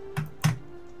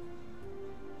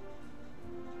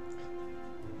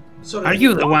 Sorry, Are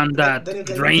you the one then that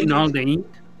again, drained all the ink?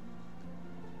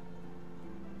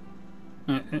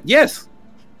 Yes.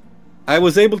 I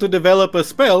was able to develop a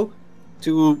spell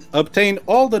to obtain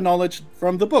all the knowledge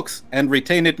from the books and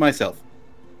retain it myself.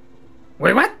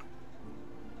 Wait, what?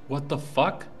 What the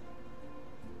fuck?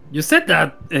 You said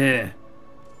that,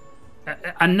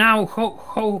 and now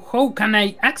how can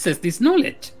I access this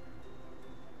knowledge?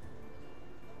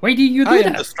 Why did you do I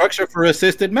am that? the structure for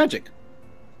assisted magic.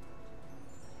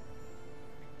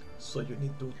 So you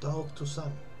need to talk to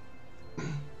Sam.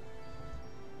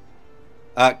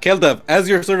 Keldav, as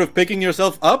you're sort of picking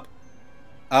yourself up,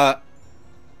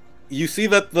 you see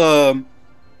that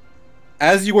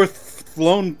as you were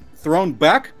thrown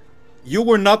back, you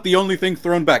were not the only thing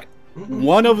thrown back.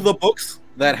 One of the books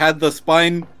that had the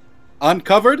spine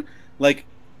uncovered, like,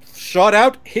 shot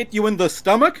out, hit you in the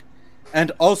stomach,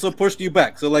 and also pushed you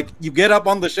back. So, like, you get up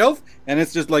on the shelf, and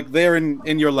it's just, like, there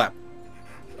in your lap.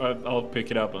 I'll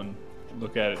pick it up and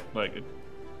look at it, like,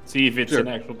 see if it's Sure. an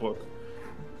actual book.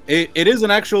 It is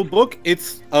an actual book.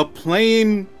 It's a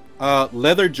plain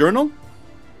leather journal.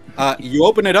 You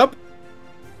open it up.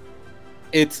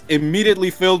 It's immediately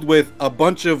filled with a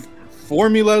bunch of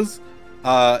formulas.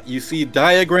 You see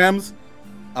diagrams.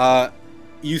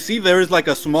 You see there is like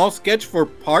a small sketch for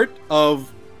part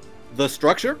of the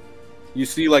structure. You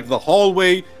see like the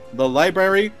hallway, the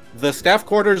library. The staff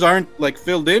quarters aren't like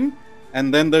filled in.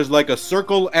 And then there's like a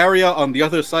circle area on the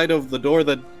other side of the door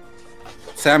that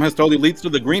Sam has told you leads to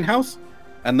the greenhouse.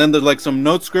 And then there's like some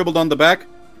notes scribbled on the back.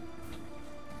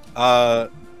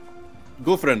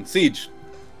 Ghufran, Siege,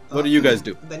 what do you guys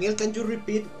do? Daniel, can you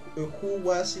repeat who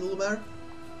was Ilmar?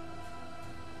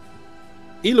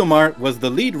 Ilumar was the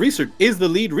lead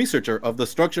researcher of the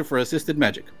structure for assisted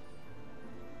magic.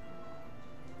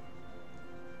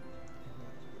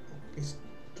 It's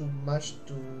too much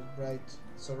to write.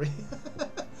 Sorry.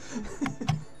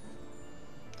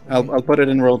 I'll put it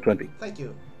in roll 20. Thank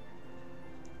you.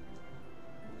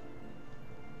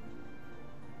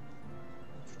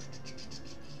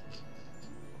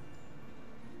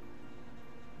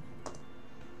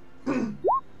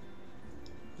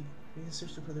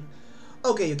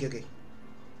 Okay.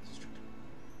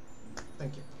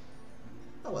 Thank you.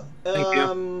 Oh well. Thank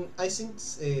you. I think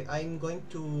I'm going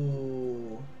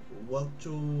to walk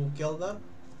to Keldav.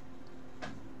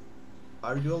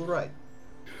 Are you all right?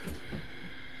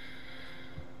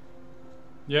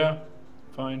 Yeah,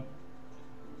 fine.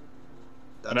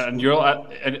 That's And good. you're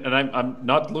and I'm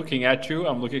not looking at you.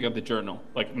 I'm looking at the journal.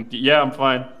 Like, yeah, I'm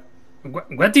fine.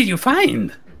 What did you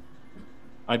find?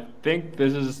 I think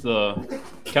this is the.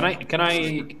 Can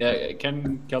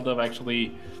Keldav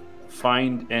actually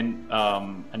find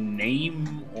a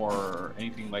name or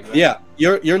anything like that? Yeah,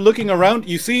 you're looking around.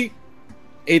 You see,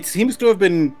 it seems to have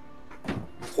been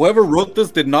whoever wrote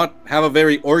this did not have a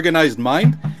very organized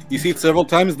mind. You see it several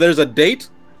times. There's a date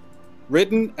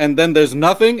written, and then there's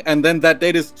nothing, and then that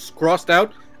date is crossed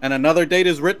out, and another date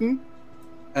is written,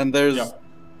 and there's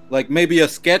like maybe a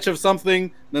sketch of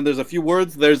something. Then there's a few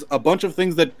words. There's a bunch of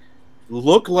things that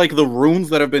look like the runes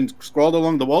that have been scrawled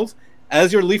along the walls.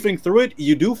 As you're leafing through it,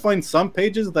 you do find some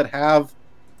pages that have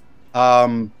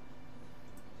You're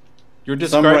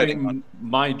some writing describing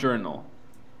my journal.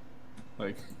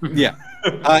 Like, yeah.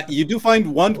 You do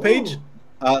find one page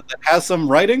that has some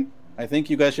writing. I think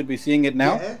you guys should be seeing it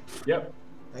now. Yeah, yep.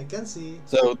 I can see.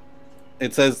 So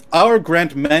it says, our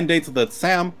grant mandates that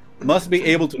Sam must be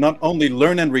able to not only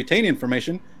learn and retain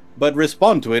information, but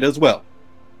respond to it as well.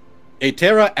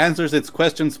 Aetera answers its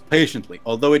questions patiently,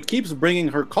 although it keeps bringing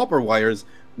her copper wires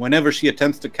whenever she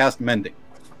attempts to cast mending.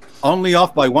 Only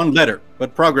off by one letter,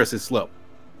 but progress is slow.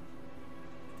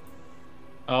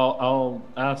 I'll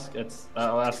ask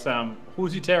Sam.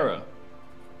 Who's Aetera?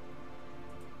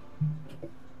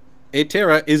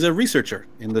 Aetera is a researcher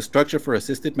in the structure for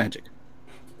assisted magic.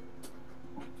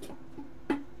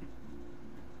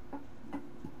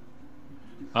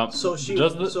 So she,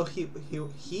 does the- so he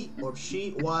or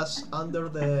she was under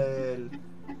the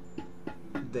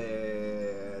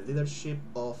leadership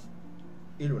of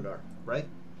Ilunar, right?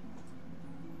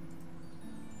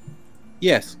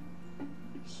 Yes.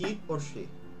 He or she?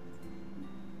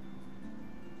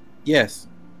 Yes.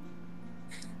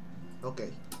 Okay.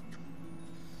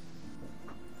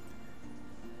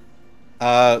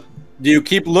 Do you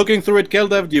keep looking through it,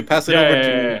 Keldav? Do you pass it over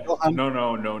to Johan?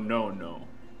 No.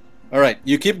 All right,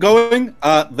 you keep going.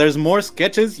 There's more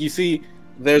sketches. You see,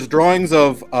 there's drawings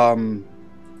of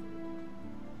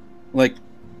like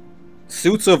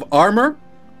suits of armor,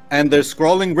 and there's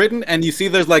scrawling written. And you see,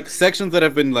 there's like sections that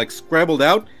have been like scrabbled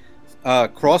out,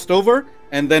 crossed over,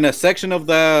 and then a section of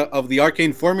the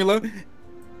arcane formula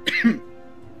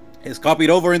is copied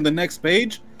over in the next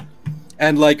page,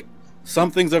 and like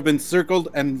some things have been circled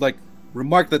and like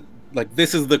remark that like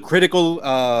this is the critical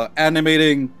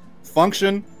animating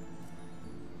function,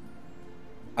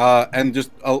 and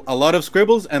just a lot of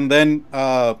scribbles, and then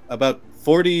about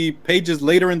 40 pages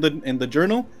later in the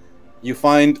journal, you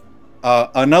find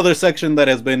another section that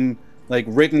has been like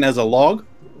written as a log,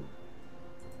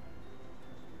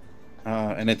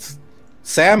 and it's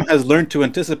Sam has learned to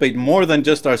anticipate more than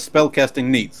just our spellcasting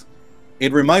needs.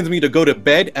 It reminds me to go to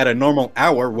bed at a normal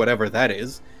hour, whatever that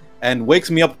is, and wakes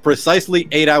me up precisely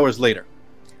 8 hours later.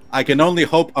 I can only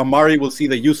hope Amari will see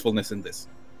the usefulness in this.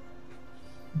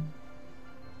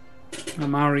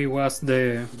 Amari was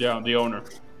the owner.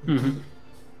 Mhm.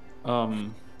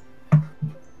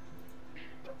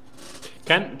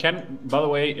 Can by the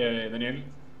way, Daniel,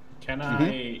 can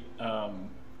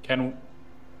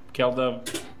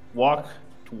Keldav walk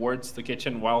towards the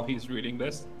kitchen while he's reading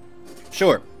this?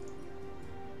 Sure.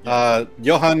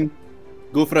 Johan,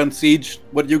 Ghufran, Siege,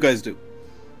 what do you guys do?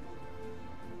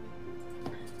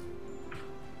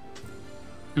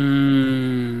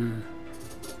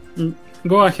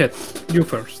 Go ahead. You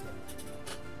first.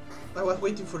 I was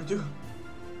waiting for you.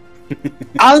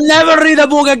 I'll never read a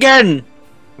book again.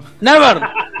 Never.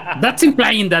 That's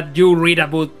implying that you read a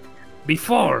book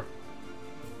before.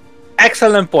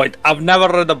 Excellent point. I've never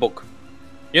read a book.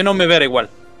 You know me very well.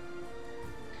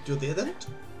 You didn't?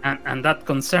 And that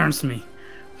concerns me.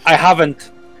 I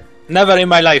haven't. Never in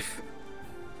my life.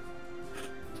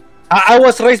 I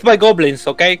was raised by goblins,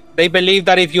 okay? They believe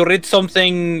that if you read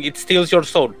something, it steals your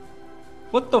soul.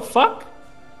 What the fuck?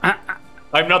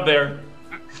 I'm not there.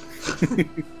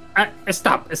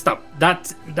 Stop. That's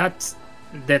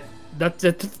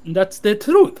the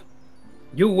truth.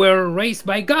 You were raised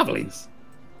by goblins.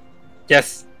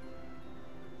 Yes.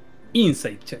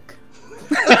 Insight check.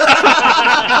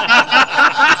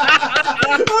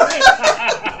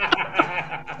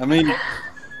 I mean,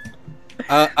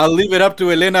 I'll leave it up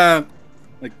to Elena,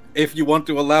 like if you want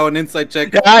to allow an insight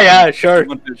check. Yeah, sure,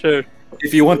 sure.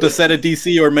 If you want to set a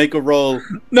DC or make a roll.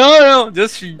 No,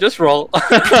 just roll.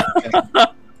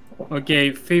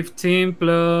 Okay, 15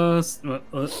 plus 2.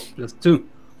 17.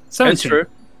 That's true.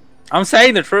 I'm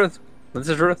saying the truth. That's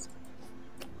the truth.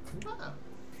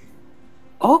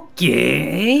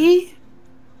 Okay.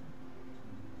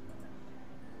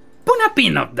 Put a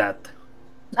pin of that.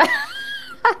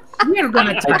 We're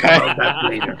gonna talk about that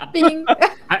later. Bing.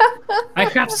 I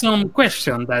have some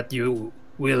questions that you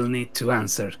will need to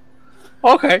answer.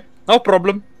 Okay, no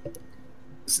problem.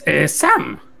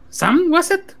 Sam, was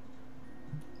it?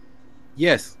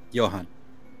 Yes, Johan.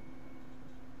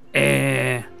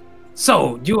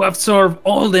 So you absorb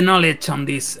all the knowledge on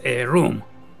this room.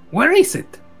 Where is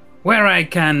it? Where I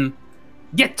can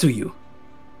get to you?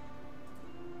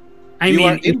 You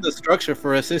are in the structure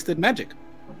for assisted magic.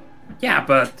 Yeah,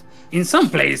 but in some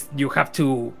place you have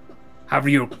to have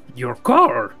your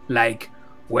core. Like,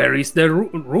 where is the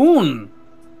room?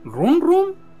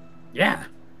 Room? Yeah,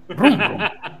 room.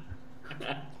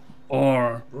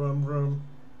 Or Room.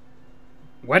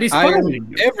 what is I am following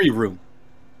in you? every room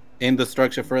in the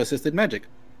structure for assisted magic.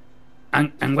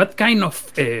 And what kind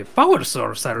of power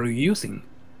source are you using?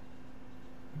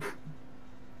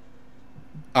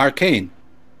 Arcane.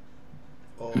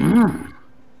 Oh.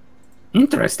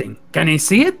 Interesting. Can I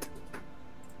see it?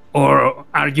 Or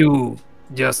are you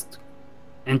just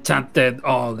enchanted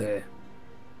all the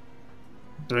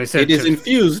researchers? It is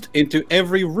infused into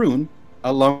every rune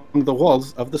along the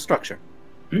walls of the structure.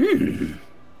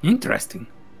 Interesting.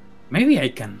 Maybe I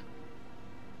can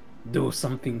do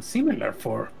something similar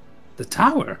for the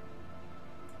tower.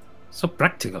 So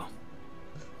practical.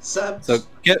 Sam. So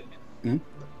get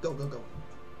Go.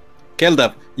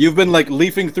 Keldav, you've been like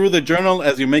leafing through the journal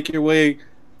as you make your way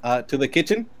to the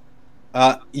kitchen.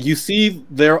 You see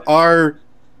there are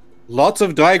lots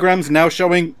of diagrams now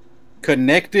showing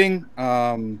connecting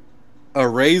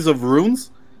arrays of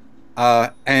runes,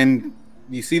 and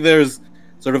you see there's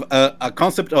sort of a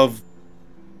concept of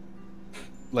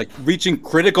like reaching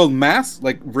critical mass,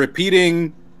 like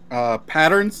repeating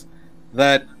patterns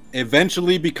that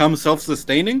eventually become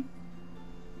self-sustaining,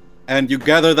 and you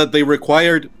gather that they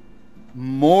required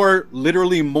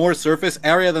literally more surface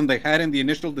area than they had in the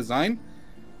initial design.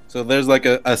 So there's like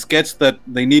a sketch that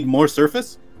they need more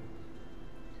surface.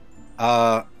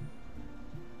 And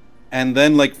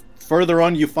then like further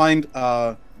on you find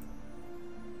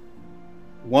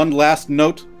one last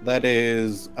note that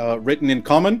is written in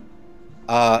common,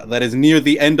 that is near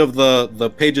the end of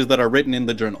the pages that are written in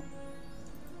the journal.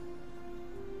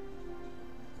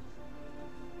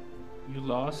 You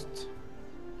lost?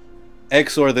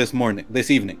 Exor this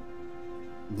evening.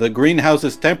 The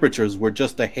greenhouse's temperatures were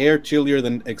just a hair chillier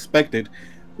than expected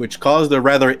which caused a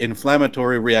rather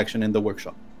inflammatory reaction in the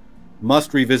workshop.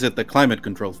 Must revisit the climate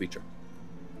control feature.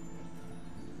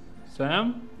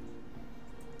 Sam?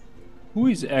 Who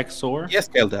is Exor? Yes,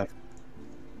 Keldav.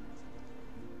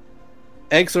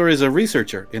 Exor is a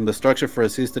researcher in the structure for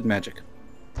assisted magic.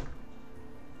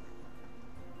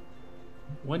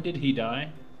 When did he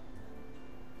die?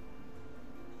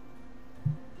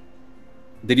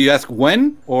 Did you ask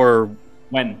when or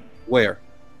When? where?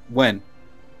 When?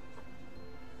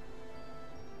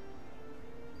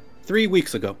 3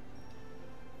 weeks ago.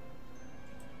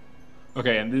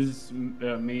 Okay, and this is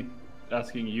me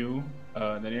asking you,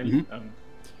 Daniel. Mhm.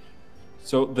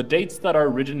 So the dates that are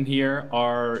written here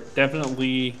are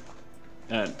definitely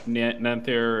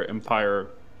Nanther Empire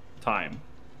time.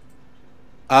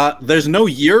 There's no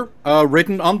year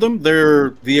written on them.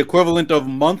 They're the equivalent of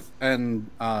month and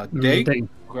day.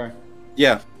 Okay.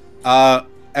 Yeah.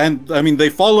 And I mean, they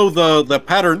follow the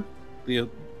pattern,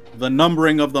 the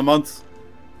numbering of the months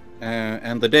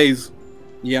and the days.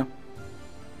 Yeah.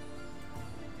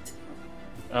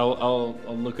 I'll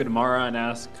look at Mara and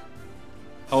ask,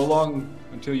 how long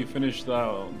until you finish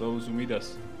those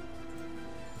humitas?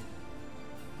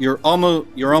 You're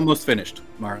almost finished,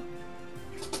 Mara.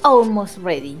 Almost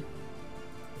ready.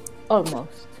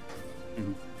 Almost.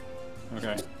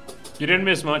 Okay. You didn't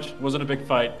miss much. It wasn't a big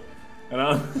fight. You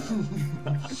know?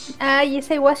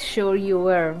 Yes, I was sure you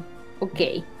were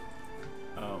okay.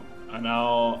 And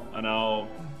I'll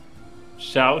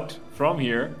shout from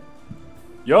here,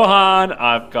 Johan,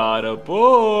 I've got a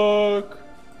book.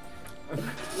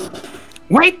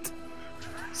 Wait!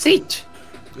 Siege!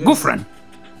 Ghufran,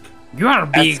 you are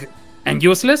big and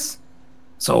useless,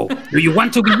 so do you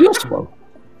want to be useful?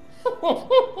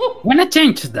 Wanna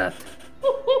change that?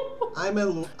 I'm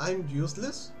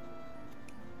useless.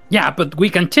 Yeah, but we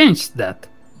can change that.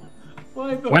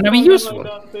 Why the Wanna be fuck am I useful?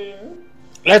 not there?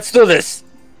 Let's do this.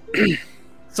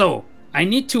 So, I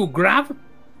need to grab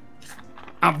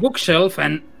a bookshelf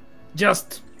and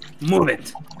just move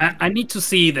it. I need to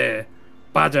see the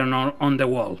pattern on the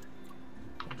wall.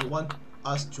 You want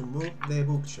us to move the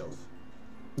bookshelf?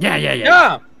 Yeah.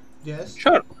 Yeah, Yes.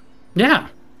 sure. Yeah.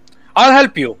 I'll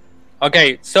help you.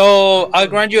 Okay, so I'll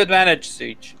grant you advantage,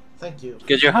 Siege, Thank you.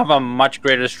 because you have a much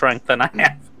greater strength than I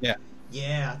have.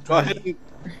 Yeah. Go ahead and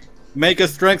make a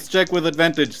strength check with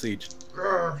advantage, Siege.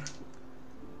 Grr.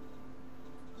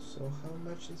 So how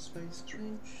much is my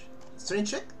strength? Strength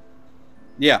check?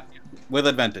 Yeah, with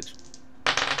advantage.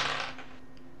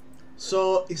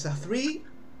 So it's a 3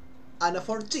 and a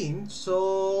 14,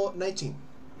 so 19.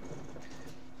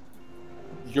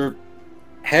 Your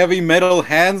heavy metal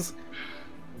hands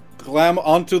climb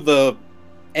onto the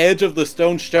edge of the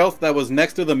stone shelf that was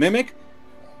next to the mimic,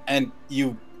 and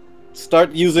you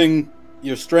start using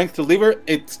your strength to lever.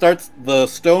 The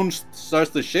stone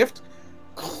starts to shift,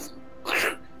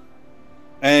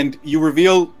 and you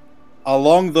reveal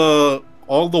along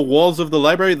all the walls of the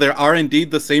library there are indeed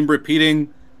the same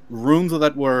repeating runes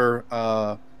that were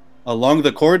along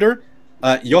the corridor.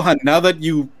 Johan, now that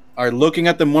you are looking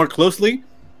at them more closely,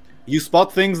 you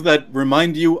spot things that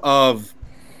remind you of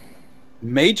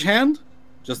Mage Hand,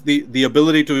 just the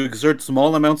ability to exert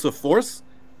small amounts of force.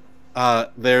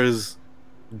 There's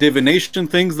divination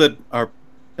things that are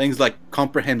things like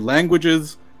comprehend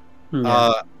languages,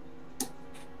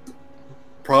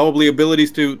 probably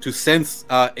abilities to sense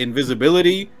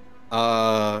invisibility,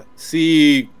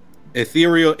 see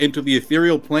ethereal into the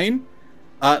ethereal plane.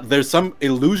 There's some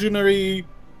illusionary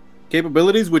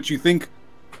capabilities which you think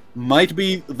might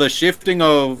be the shifting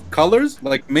of colors,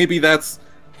 like maybe that's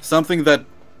something that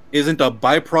isn't a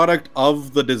byproduct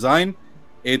of the design.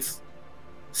 It's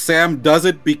Sam does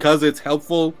it because it's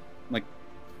helpful, like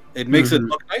it makes it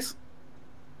look nice.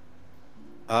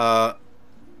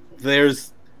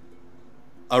 There's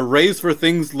arrays for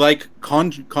things like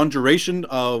conjuration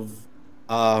of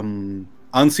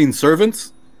unseen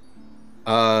servants.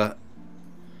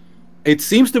 It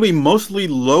seems to be mostly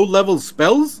low-level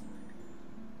spells,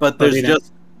 but there's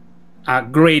just a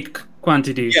great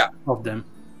quantity of them.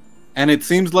 And it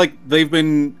seems like they've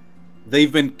been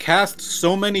cast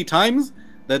so many times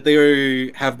that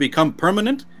they have become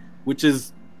permanent, which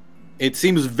is, it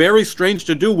seems very strange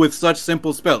to do with such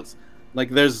simple spells. Like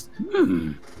there's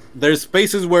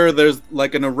spaces where there's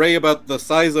like an array about the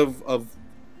size of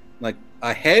like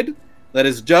a head that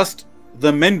is just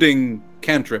the mending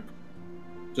cantrip,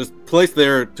 just placed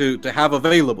there to have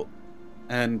available,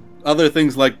 and other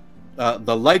things like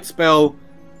the light spell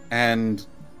and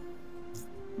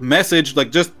message,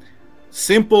 like just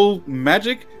simple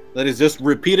magic that is just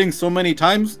repeating so many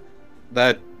times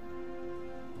that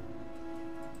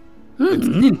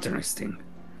Interesting.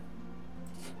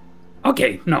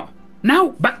 Okay, no. Now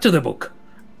back to the book.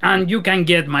 And you can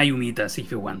get my humitas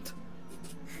if you want.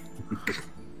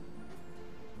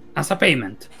 As a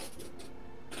payment.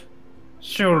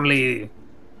 Surely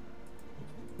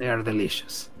they are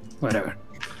delicious. Whatever.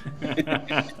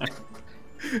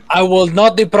 I will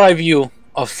not deprive you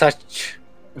of such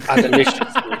a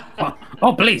delicious meal.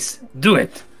 Oh, please, do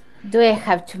it. Do I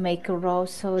have to make a roll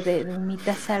so the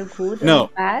humitas are good No. or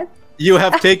bad? You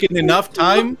have taken enough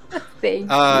time Thank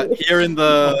you. here in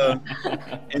the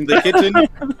kitchen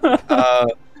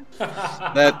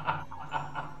that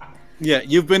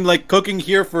you've been like cooking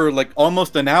here for like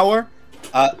almost an hour.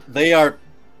 They are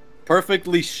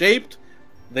perfectly shaped.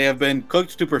 They have been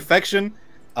cooked to perfection.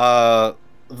 The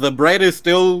bread is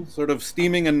still sort of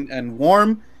steaming and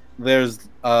warm. There's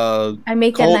I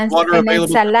make cold an water available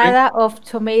to drink. ensalada of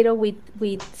tomato with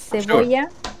cebolla.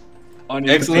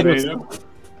 Onion Excellent. tomato.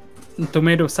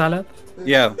 Tomato salad.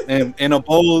 Yeah, in a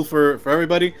bowl for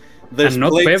everybody. There's And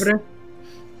not plates. pebre.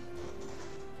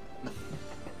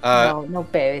 No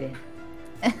pebre.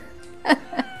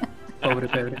 Pobre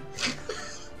pebre.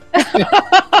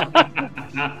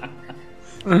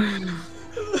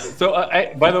 So,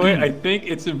 by the way, I think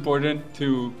it's important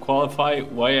to qualify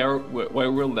why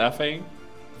we're laughing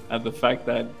at the fact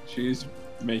that she's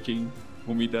making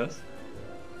humitas.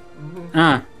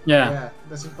 Ah, yeah. Yeah,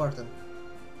 that's important.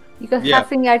 Because Yeah.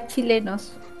 halfling are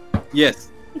Chilenos. Yes.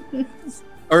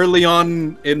 Early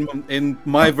on in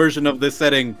my version of this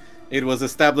setting, it was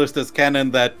established as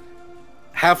canon that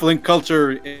halfling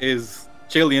culture is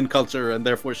Chilean culture and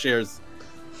therefore shares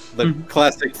the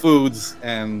classic foods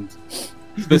and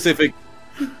specific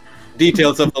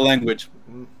details of the language.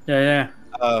 Yeah.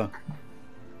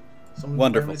 Some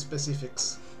Wonderful. very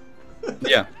specifics.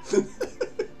 Yeah.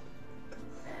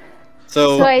 So,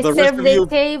 So I the rest serve of the you,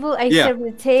 table. I Yeah. serve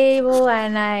the table,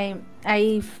 and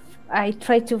I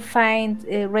try to find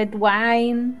red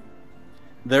wine.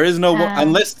 there is no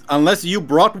unless you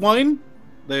brought wine,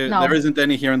 No. there isn't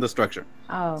any here in the structure.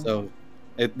 Oh, So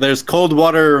there's cold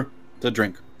water to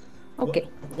drink. okay.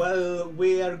 While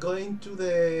we are going to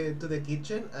the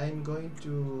kitchen, I'm going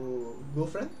to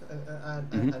Ghufran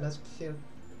and ask her.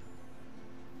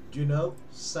 Do you know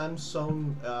some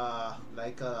song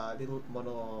like a little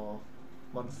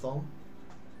monothone?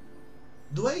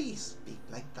 Do I speak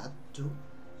like that too?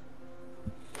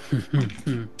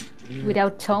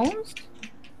 Without tones?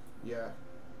 Yeah,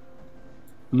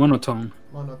 Monotone.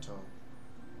 monotone.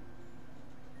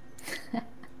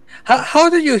 How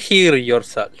do you hear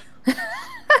yourself?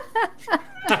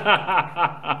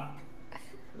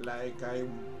 Like I'm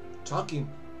talking.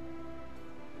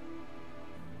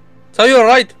 So you're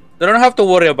right. You don't have to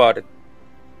worry about it.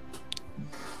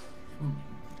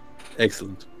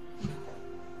 Excellent.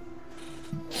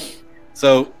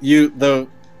 So the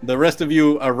rest of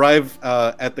you arrive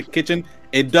at the kitchen.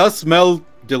 It does smell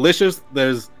delicious.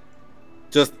 There's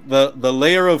just the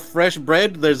layer of fresh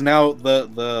bread. There's now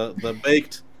the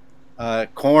baked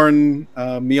corn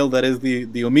meal that is the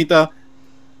humita,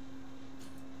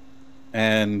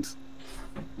 and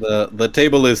the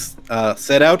table is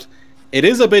set out. It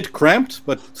is a bit cramped,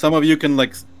 but some of you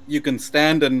can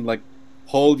stand and like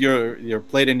hold your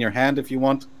plate in your hand if you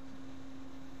want.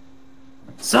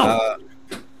 So,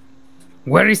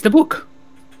 where is the book?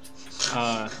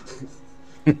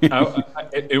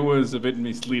 It was a bit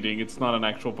misleading. It's not an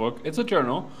actual book. It's a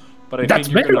journal, but I That's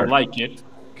think you're better. gonna like it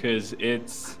because it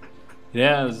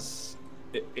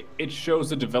shows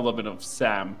the development of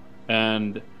Sam,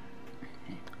 and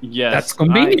yes, That's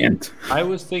convenient. I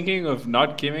was thinking of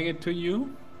not giving it to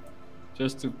you,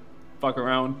 just to fuck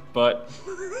around,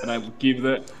 and I'll give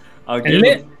the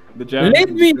Let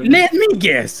me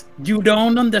guess. You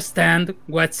don't understand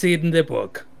what's in the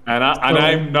book.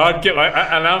 I'm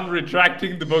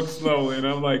retracting the book slowly, and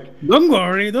I'm like, Don't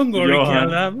worry,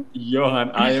 Keldav.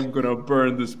 Johan, I am gonna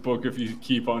burn this book if you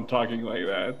keep on talking like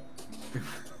that.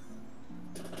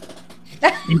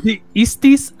 Is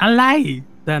this a lie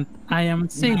that I am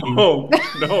saying? No,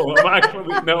 I'm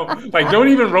actually no. Like, don't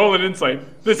even roll an insight.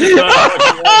 This is not.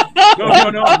 No.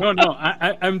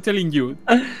 I'm telling you.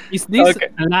 Is this a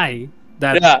lie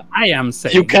that I am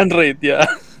saying? You can read, yeah.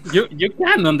 You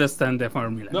can understand the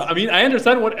formula. No, I mean I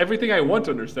understand everything I want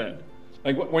to understand.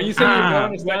 Like when you say you don't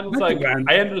understand, it's like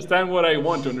I understand what I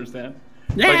want to understand.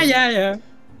 Yeah.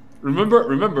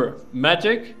 Remember,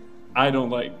 magic, I don't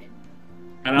like.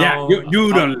 And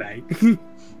you don't like.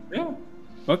 Yeah.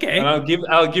 Okay. And I'll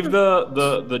give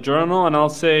the journal, and I'll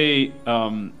say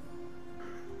the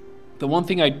one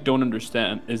thing I don't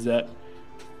understand is that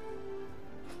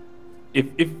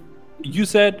if you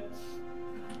said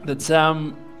that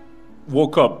Sam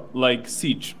woke up like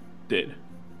Siege did,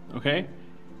 Okay?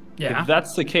 Yeah. If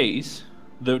that's the case,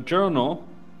 the journal,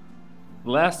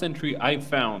 last entry I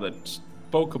found that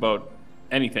spoke about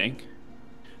anything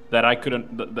that I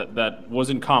couldn't, that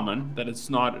wasn't common, that it's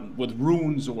not with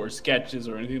runes or sketches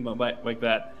or anything like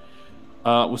that,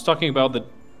 was talking about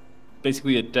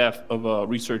basically a death of a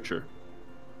researcher,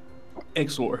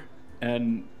 Exor,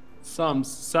 and some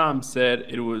said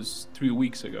it was 3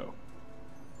 weeks ago.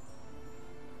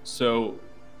 So,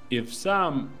 if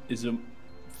Sam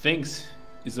thinks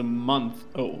is a month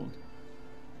old,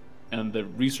 and the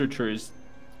researcher is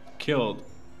killed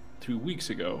 3 weeks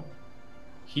ago,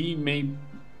 he may,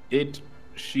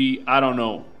 she, I don't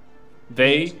know.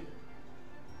 They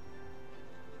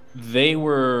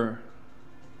were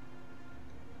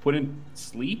put in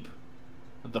sleep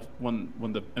when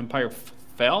the empire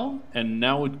fell, and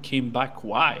now it came back.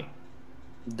 Why?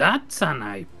 That's an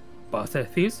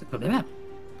hypothesis.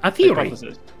 A theory.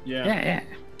 Hypothesis. Yeah.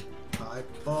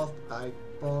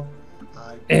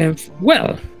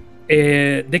 Well,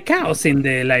 the chaos in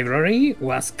the library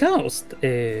was caused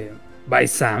by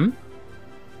Sam.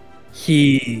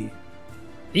 It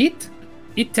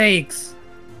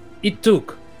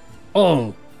took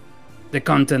all the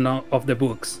content of the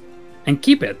books and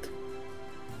keep it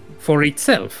for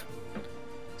itself.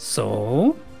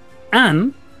 So,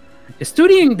 and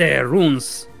studying the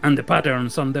runes and the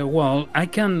patterns on the wall, I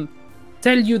can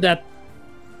tell you that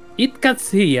it can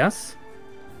see us,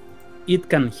 it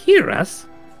can hear us,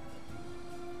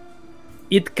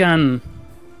 it can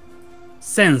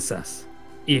sense us,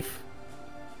 if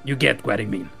you get what I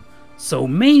mean. So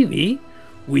maybe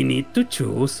we need to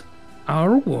choose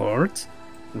our words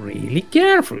really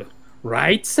carefully.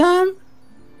 Right, Sam?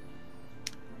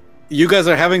 You guys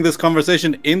are having this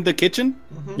conversation in the kitchen?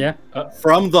 Mm-hmm. Yeah.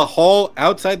 From the hall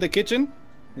outside the kitchen?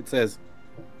 It says,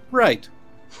 right.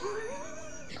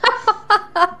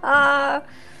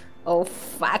 Oh,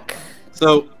 fuck.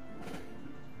 So,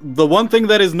 the one thing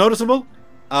that is noticeable,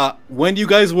 when you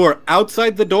guys were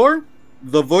outside the door,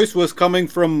 the voice was coming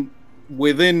from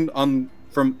within,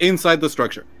 from inside the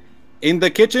structure. In the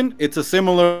kitchen, it's a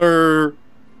similar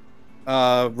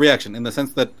reaction, in the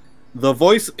sense that the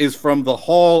voice is from the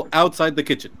hall outside the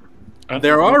kitchen.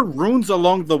 There are runes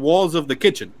along the walls of the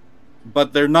kitchen,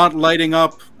 but they're not lighting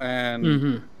up,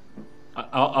 and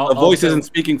the voice isn't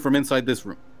speaking from inside this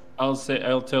room. I'll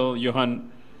tell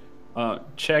Johan,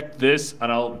 check this, and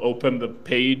I'll open the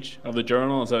page of the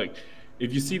journal. It's like,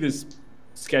 if you see this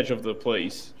sketch of the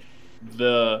place,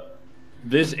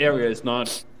 this area is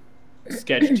not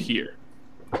sketched here.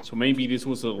 So maybe this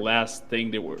was the last thing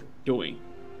they were doing.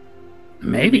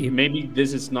 Maybe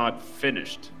this is not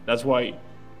finished. That's why,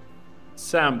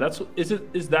 Sam.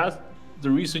 Is that the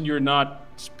reason you're not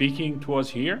speaking to us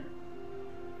here?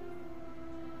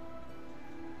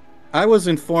 I was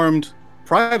informed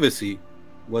privacy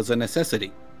was a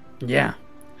necessity. Yeah,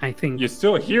 I think You're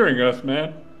still hearing us,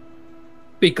 man.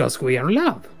 because we are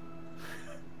loud.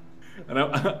 And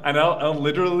I'll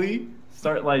literally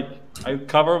start, like, I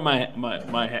cover my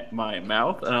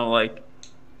mouth, and I'm like,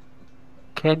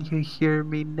 Can you hear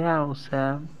me now,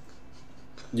 Sam?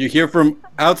 You hear from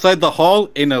outside the hall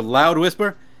in a loud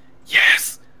whisper,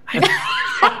 yes.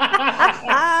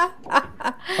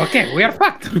 Okay, we are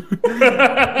fucked.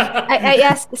 I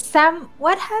asked Sam,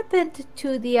 what happened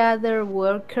to the other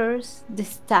workers, the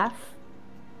staff?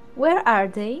 Where are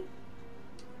they?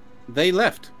 They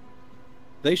left.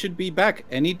 They should be back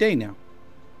any day now.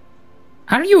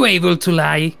 Are you able to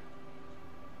lie?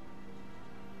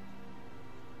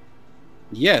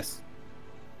 Yes.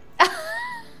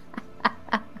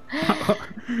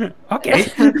 Okay.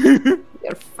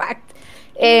 You're fucked.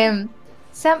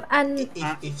 Sam, and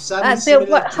If Sam is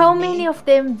similar to how me, many of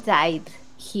them died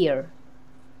here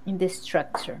in the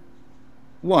structure?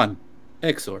 One.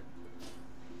 Exor.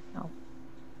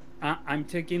 I'm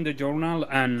taking the journal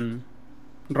and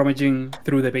rummaging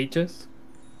through the pages.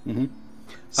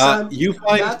 Sam, You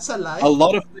find that's a lie. a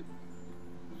lot of...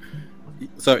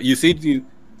 So, you see...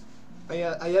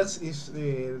 I asked if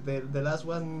the last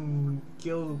one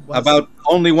killed was About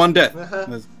only one death.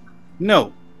 Uh-huh.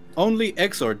 No, only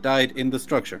Exor died in the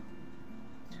structure.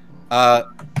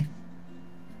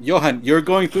 Johan, you're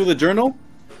going through the journal.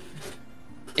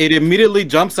 It immediately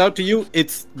jumps out to you.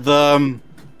 It's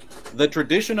the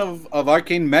tradition of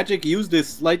arcane magic used is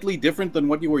slightly different than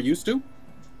what you were used to.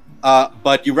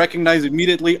 But you recognize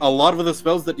immediately a lot of the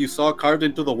spells that you saw carved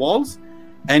into the walls,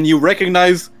 and you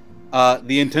recognize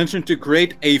the intention to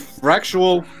create a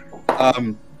fractional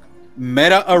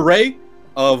meta array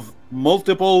of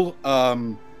multiple,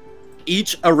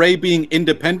 each array being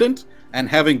independent and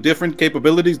having different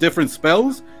capabilities, different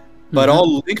spells, but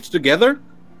all linked together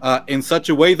in such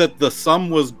a way that the sum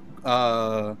was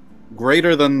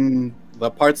greater than the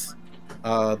parts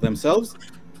themselves.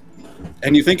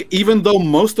 And you think even though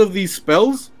most of these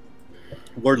spells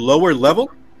were lower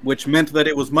level, which meant that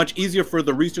it was much easier for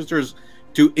the researchers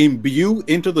to imbue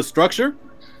into the structure,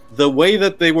 the way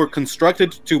that they were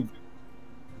constructed to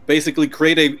basically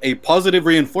create a positive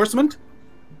reinforcement,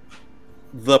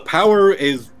 the power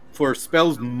is for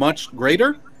spells much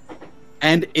greater.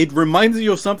 And it reminds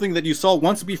you of something that you saw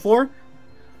once before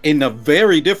in a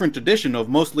very different edition of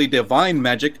mostly divine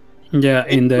magic. Yeah,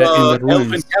 in the Elfin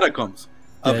ruins. Catacombs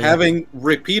of having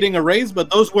repeating arrays,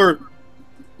 but those were,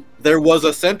 there was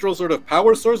a central sort of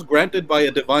power source granted by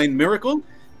a divine miracle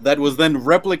that was then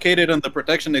replicated and the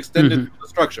protection extended to the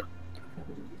structure.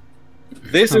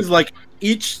 This is like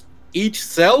each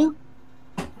cell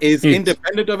is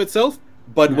independent of itself,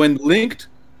 but when linked,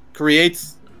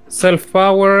 creates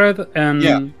self-powered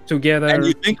and together. And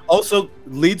you think also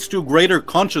leads to greater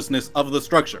consciousness of the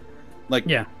structure. Like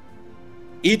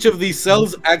each of these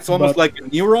cells acts almost like a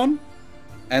neuron,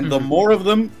 and the more of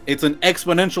them, it's an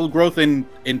exponential growth in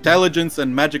intelligence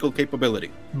and magical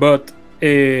capability. But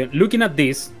looking at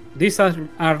this, these are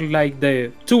like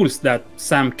the tools that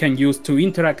Sam can use to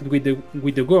interact with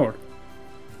the world.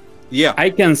 Yeah, I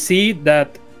can see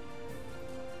that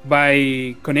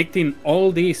by connecting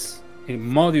all these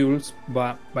modules,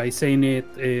 by saying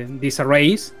it, these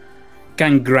arrays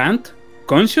can grant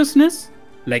consciousness,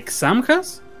 like Sam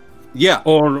has. Yeah,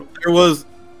 or there was,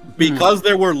 because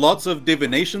there were lots of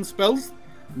divination spells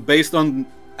based on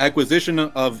acquisition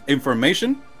of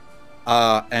information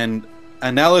and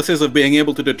analysis of being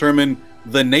able to determine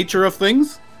the nature of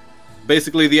things.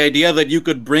 Basically, the idea that you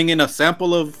could bring in a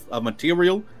sample of a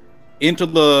material into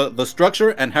the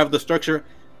structure and have the structure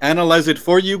analyze it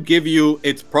for you, give you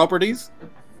its properties.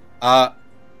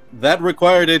 That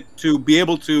required it to be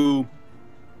able to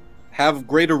have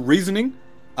greater reasoning,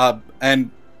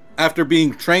 and after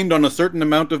being trained on a certain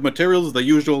amount of materials, the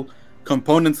usual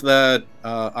components that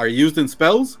are used in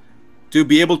spells, to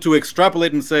be able to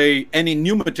extrapolate and say any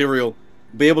new material,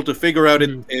 be able to figure out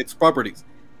its properties.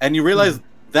 And you realize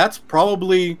that's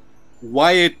probably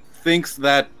why it thinks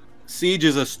that Siege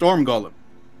is a storm golem.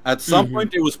 At some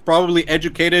point, it was probably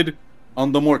educated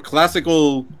on the more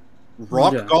classical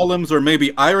rock golems or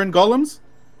maybe iron golems,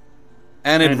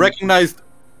 and it recognized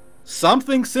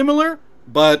something similar,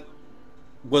 but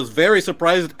was very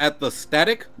surprised at the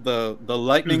static, the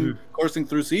lightning coursing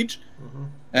through Siege,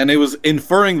 and it was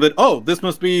inferring that, oh, this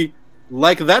must be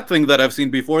like that thing that I've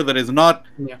seen before that is not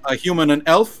a human and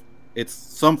elf, it's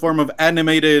some form of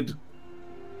animated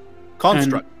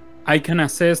construct. And I can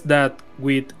assess that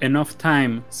with enough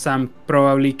time, Sam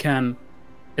probably can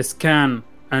scan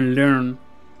and learn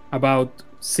about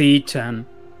Siege and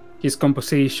his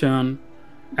composition.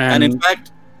 And in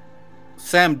fact,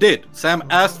 Sam did. Sam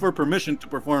asked for permission to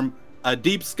perform a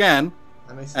deep scan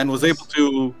and was able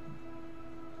to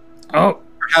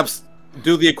perhaps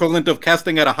do the equivalent of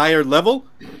casting at a higher level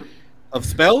of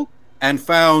spell, and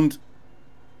found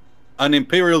an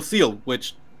Imperial Seal,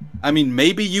 which, I mean,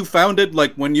 maybe you found it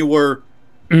like when you were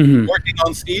working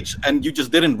on Siege and you just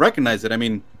didn't recognize it. I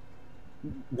mean,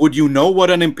 would you know what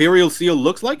an Imperial Seal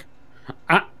looks like?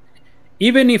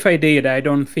 Even if I did, I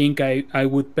don't think I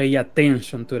would pay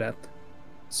attention to that.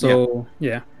 So,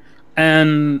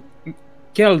 And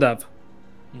Keldav,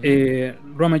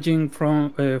 rummaging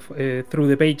from through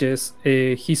the pages,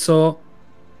 he saw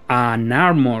an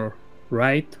armor,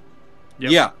 right?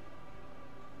 Yeah.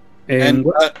 And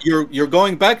you're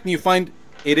going back and you find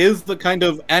it is the kind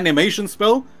of animation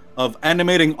spell of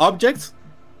animating objects,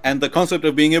 and the concept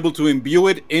of being able to imbue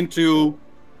it into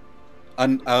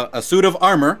a suit of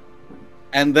armor,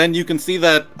 and then you can see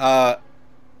that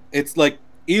it's like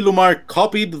Ilumar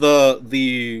copied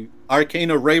the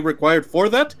arcane array required for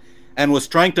that, and was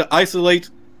trying to isolate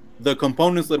the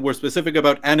components that were specific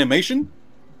about animation,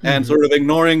 and sort of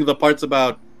ignoring the parts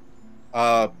about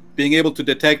being able to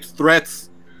detect threats,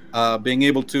 being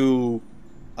able to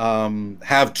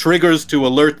have triggers to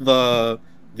alert the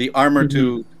armor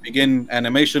to begin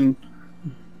animation.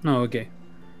 Oh, okay.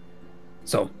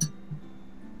 So,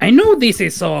 I know this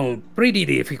is all pretty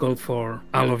difficult for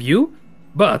all of you,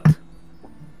 but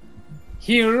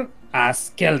here,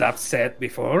 as Keldav said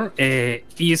before,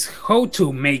 is how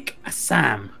to make a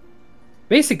SAM.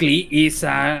 Basically, it's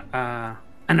an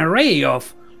array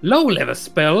of low-level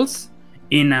spells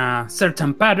in a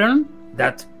certain pattern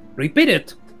that,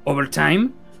 repeated over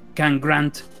time, can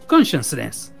grant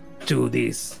consciousness to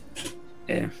this,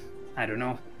 I don't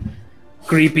know,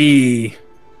 creepy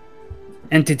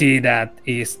entity that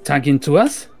is talking to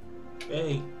us.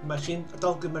 Hey,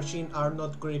 talking machine are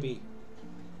not creepy.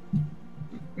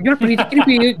 You're pretty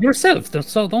creepy yourself,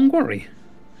 so don't worry.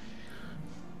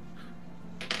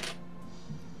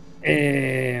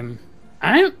 I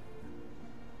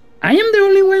am the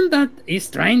only one that is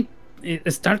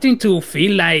starting to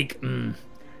feel like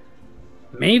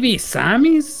maybe Sam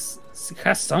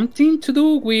has something to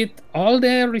do with all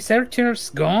the researchers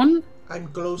gone. I'm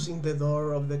closing the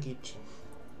door of the kitchen.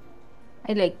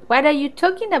 I like, what are you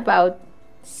talking about?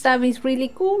 Sam is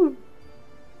really cool.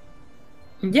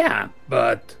 Yeah,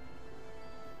 but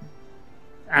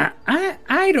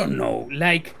I don't know,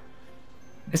 like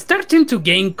starting to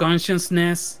gain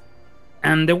consciousness,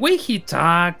 and the way he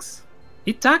talks,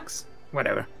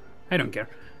 whatever, I don't care.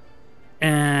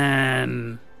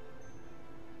 And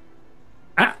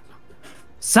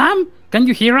Sam, can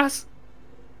you hear us?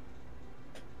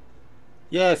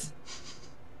 Yes.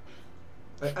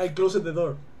 I closed the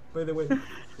door, by the way.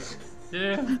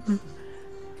 Yeah.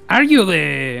 Are you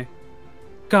the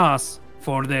cause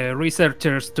for the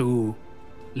researchers to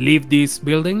leave this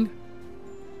building?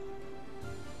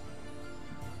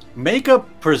 Make a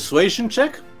persuasion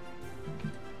check.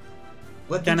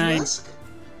 What Can did you I- ask?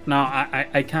 No,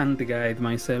 I can't guide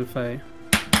myself.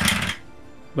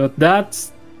 But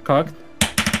that's cocked.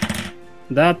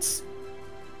 That's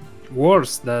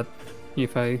worse. That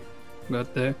if I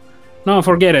got the. No,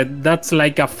 forget it. That's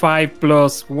like a 5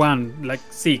 + 1, like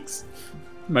 6.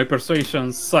 My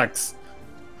persuasion sucks.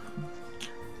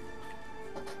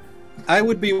 I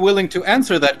would be willing to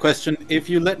answer that question if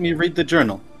you let me read the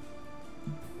journal.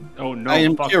 Oh no! I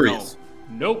am fuck curious.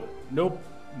 No. Nope.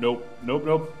 Nope. Nope.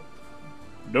 Nope.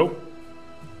 Nope.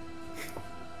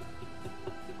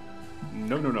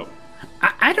 No.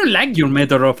 I don't like your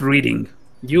method of reading.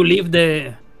 You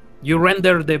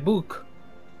render the book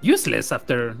useless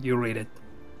after you read it.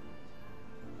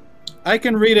 I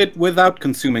can read it without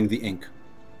consuming the ink.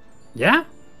 Yeah?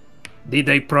 Did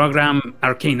they program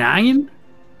Arcane Eye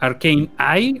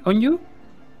on you?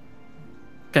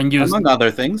 Can you... Among other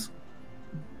things.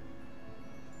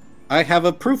 I have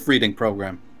a proofreading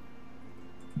program.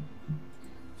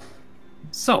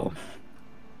 So,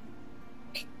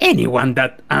 anyone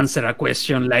that answer a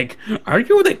question like, are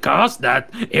you the cause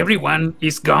that everyone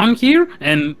is gone here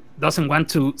and doesn't want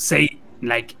to say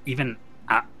like even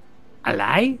a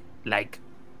lie? Like,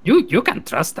 you can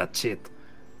trust that shit.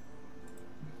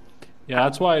 Yeah,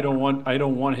 that's why I don't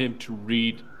want him to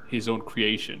read his own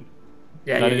creation.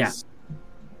 Yeah, That yeah. is-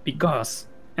 Because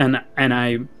and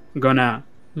I'm gonna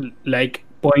like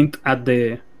point at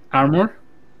the armor.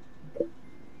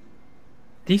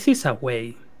 This is a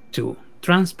way to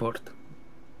transport.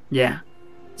 Yeah.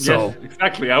 So Yes,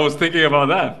 exactly. I was thinking about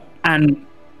that. and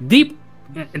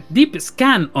deep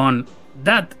scan on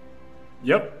that.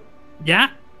 Yep. Yeah.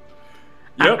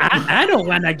 Yep. I don't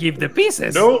wanna give the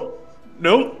pieces.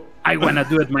 No. I wanna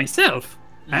do it myself.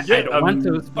 I don't want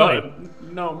to spoil.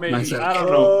 No, maybe. myself. I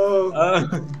don't know.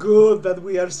 Oh, good that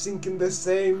we are thinking the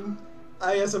same.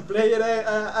 I, as a player,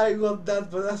 I got that,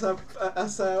 but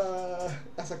as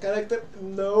a character,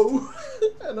 no.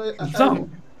 And So,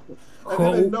 I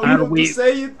how didn't know are how we? to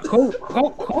say it. How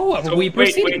are So, we wait,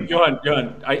 proceeding?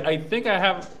 Johan. I think I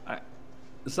have.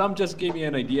 Sam just gave me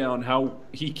an idea on how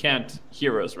he can't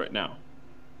hear us right now.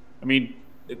 I mean,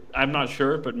 I'm not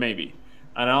sure, but maybe.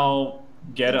 And I'll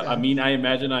get it. I mean, I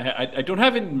imagine I don't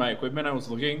have it in my equipment. I was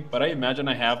looking, but I imagine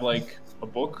I have like a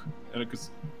book, because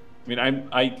I mean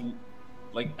I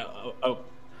like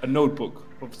a notebook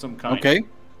of some kind. Okay.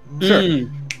 Sure.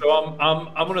 So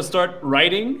I'm gonna start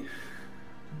writing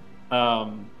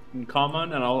in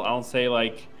common, and I'll say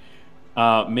like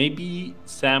maybe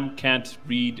Sam can't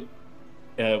read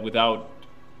without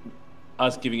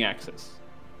us giving access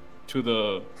to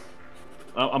the.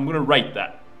 I'm gonna write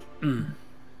that.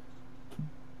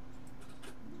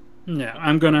 Yeah,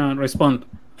 I'm gonna respond.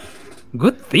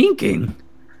 Good thinking.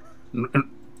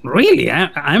 Really,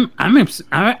 I'm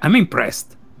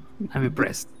impressed. I'm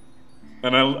impressed.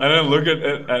 And I look at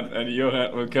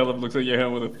Johan. When Keldav looks at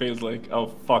Johan with a face like, "Oh,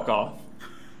 fuck off."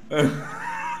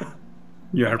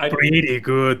 You are pretty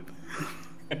good.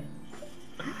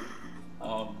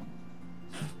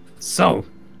 So,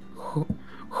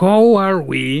 how are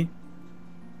we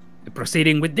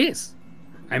proceeding with this?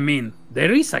 I mean,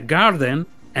 there is a garden,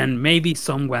 and maybe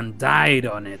someone died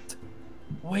on it.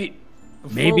 Wait.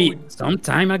 Maybe some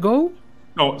time ago?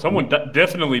 No, someone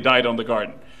definitely died on the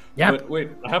garden. Yep. But wait,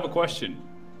 I have a question.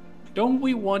 Don't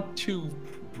we want to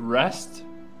rest?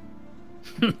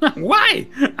 Why?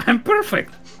 I'm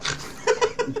perfect.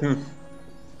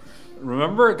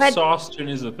 Remember, But- exhaustion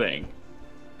is a thing.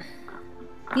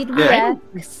 Did we Yeah.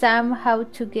 ask Sam how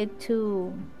to get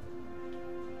to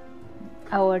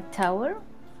our tower?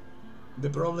 The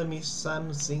problem is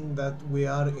Sam saying that we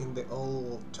are in the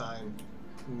old time.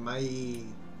 My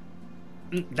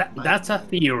That's a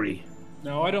theory.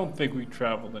 No, I don't think we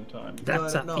traveled in time.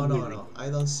 That's a no. theory. I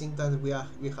don't think that we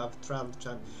have traveled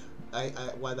time.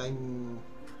 What I'm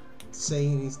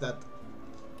saying is that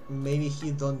maybe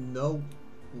he don't know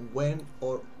when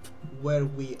or where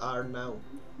we are now.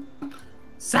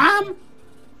 Sam,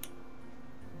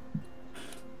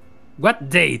 what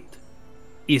date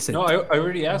is it? No, I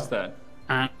already asked that.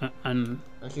 And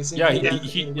And he's Yeah,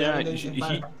 thinking that we are in the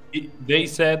empire. they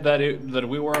said that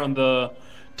we were on the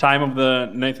time of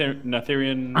the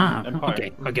Natharian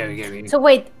Empire. Okay. So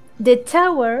wait, the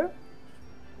tower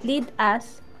lead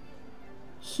us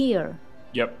here.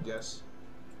 Yep. Yes.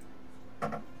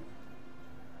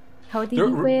 How did There-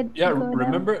 you wait? yeah, go down?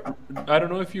 remember? I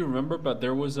don't know if you remember, but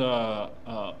there was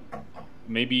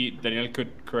maybe Daniel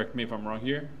could correct me if I'm wrong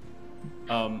here.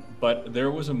 But there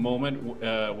was a moment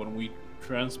when we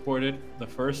transported the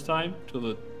first time to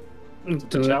the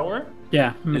tower.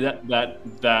 Yeah.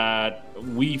 That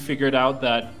we figured out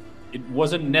that it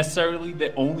wasn't necessarily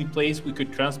the only place we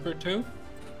could transport to.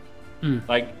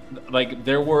 Like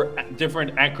there were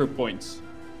different anchor points.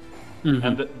 Mhm.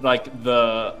 And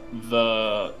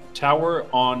the tower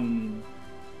on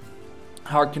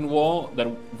Harkenwold,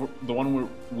 the one where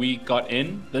we got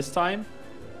in this time,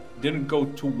 didn't go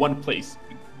to one place.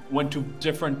 It went to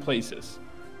different places.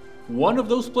 One of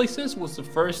those places was the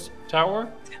first tower,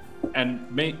 and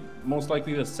most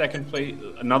likely the second place.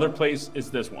 Another place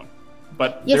is this one.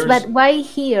 But Yes, there's- but why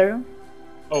here?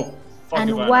 oh, fuck And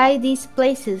if I know. why these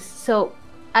places? So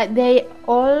they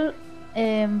all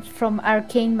from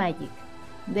arcane magic.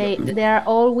 They are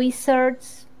all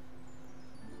wizards.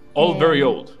 All very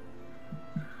old.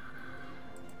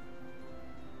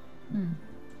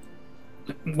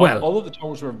 Well, All of the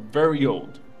towers were very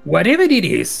old. whatever it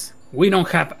is, we don't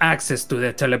have access to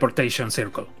the teleportation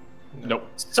circle. Nope.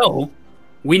 So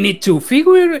we need to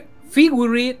figure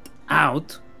it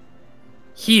out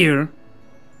here.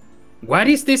 What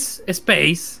is this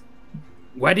space?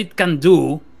 What it can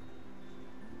do?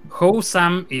 How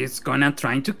Sam is gonna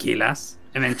try to kill us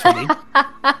eventually,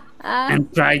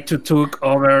 and try to take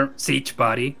over Siege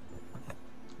Body.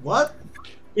 What?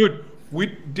 Dude, we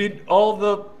did all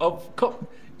the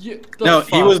No,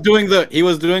 he was doing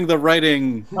the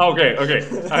writing. Okay. Yeah.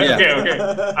 Okay.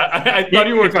 I thought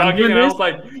you were talking, and I was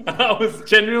like, I was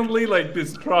genuinely like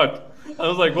distraught. I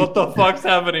was like, what the fuck's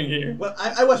happening here? Well,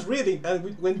 I was reading, and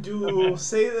when you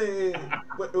say the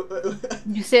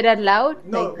You said out loud?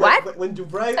 no, Like, what? when you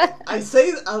write, I say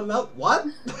it out loud. What?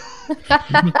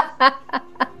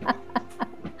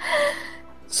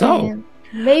 So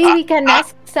Maybe we can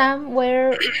ask Sam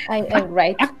where I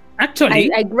write.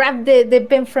 actually, I grab the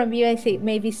pen from you and say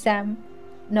maybe Sam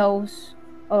knows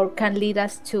or can lead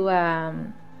us to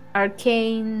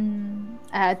arcane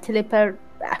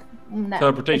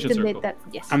Teleportation circle.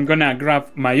 Yes. I'm gonna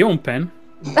grab my own pen.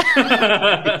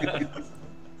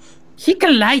 He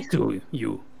can lie to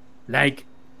you. Like,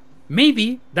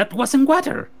 maybe that wasn't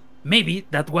water. Maybe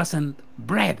that wasn't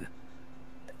bread.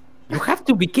 You have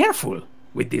to be careful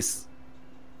with this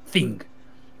thing.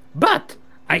 But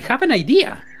I have an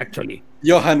idea, actually.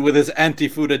 Johan with his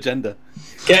anti-food agenda.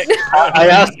 Okay, I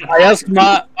asked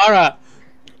Mara.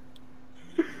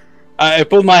 I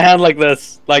put my hand like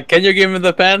this. Like, can you give me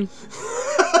the pen?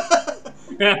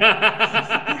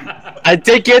 I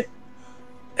take it,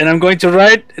 and I'm going to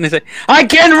write, and I say, I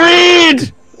can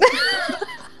read!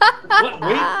 What?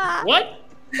 Wait, what?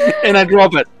 And I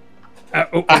drop it. I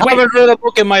Wait, haven't read a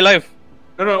book in my life.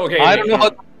 No, okay. I don't know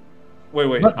how.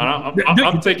 Wait. But-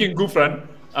 I'm taking Ghufran.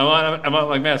 I'm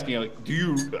like asking, like,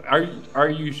 are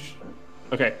you?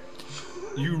 Okay,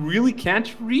 you really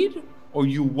can't read, or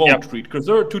you won't read, because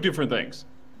there are two different things.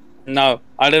 No,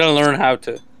 I didn't learn how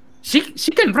to. she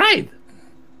can ride.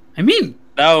 I mean,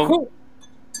 No. who-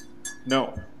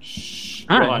 No. Shh.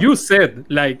 Johan. you said,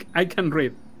 like, I can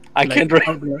read. I Like, can't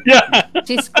read. Yeah.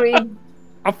 She screamed.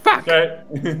 Oh, fuck. Okay.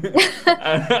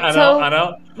 So,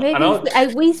 I'll, Maybe and I'll, if I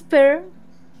whisper.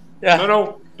 Yeah.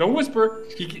 no, don't whisper.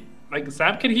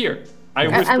 Sam can hear. I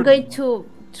whisper. I'm going to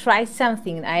try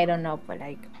something. I don't know, but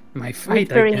like My fight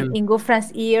whisper again. in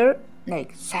Ghufran's ear.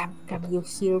 Like, Sam, can you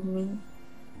hear me?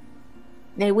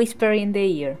 They whisper in the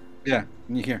ear. Yeah,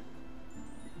 you hear.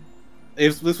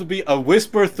 This would be a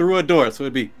whisper through a door, so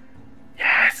it'd be,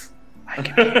 yes.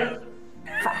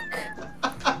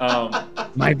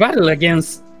 My battle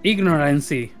against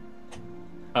ignorancy.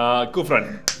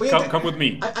 Ghufran, Wait, come with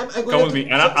me. I'm Come going with me,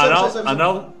 to-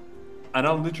 and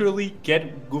I'll literally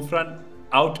get Ghufran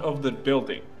out of the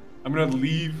building. I'm gonna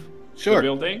leave Sure. the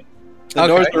building. The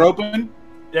doors are open.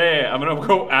 Yeah. I'm gonna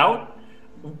go out,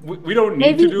 we don't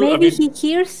need to do. Maybe he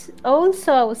hears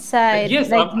also outside, yes,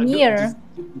 like near. Just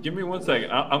give me 1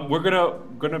 second. We're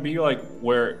gonna be like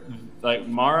where like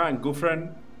Mara and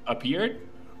Ghufran appeared.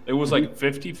 It was like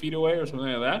 50 feet away or something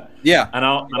like that. Yeah. And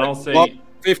I'll say Walk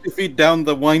 50 feet down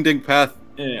the winding path.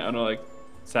 yeah. And I'm like,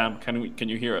 Sam, can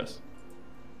you hear us?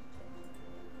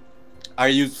 Are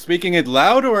you speaking it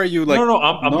loud or are you like? No,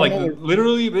 I'm like normal?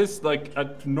 literally this like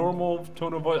a normal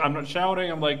tone of voice. I'm not shouting.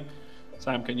 I'm like,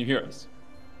 Sam, can you hear us?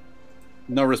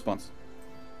 No response.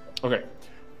 Okay.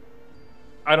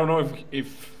 I don't know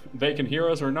if they can hear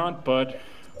us or not, but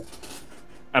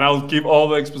and I'll give all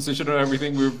the exposition of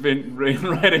everything we've been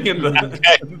writing in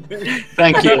the.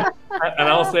 Thank you. And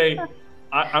I'll say,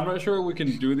 I'm not sure we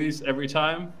can do these every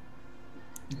time,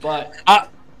 but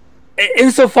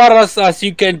Insofar as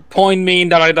you can point me in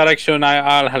the right direction,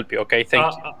 I'll help you. Okay,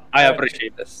 thank you. I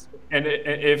appreciate this. And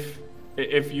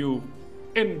if you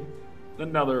in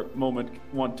another moment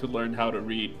want to learn how to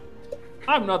read,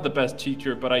 I'm not the best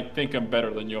teacher, but I think I'm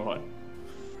better than Johan.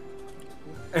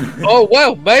 Oh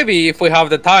well, maybe if we have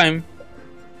the time.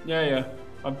 Yeah.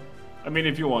 I mean,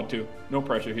 if you want to, no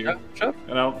pressure here. Sure.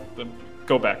 And I'll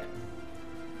go back.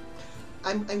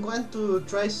 I'm going to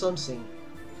try something.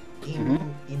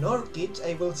 In Orchid,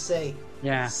 I will say,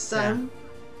 Yeah. Sam,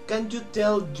 can you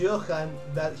tell Johan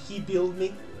that he built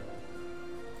me?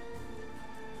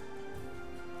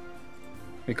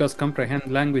 Because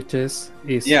comprehend languages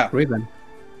is Yeah. written.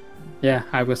 Yeah,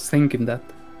 I was thinking that.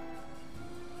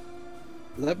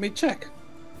 Let me check.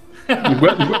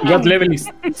 what level is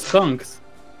songs?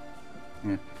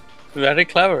 Very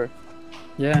clever.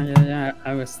 Yeah.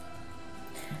 I was.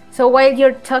 So while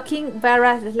you're talking,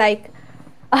 Vara's like,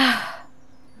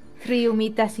 3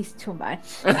 humitas is too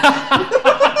much.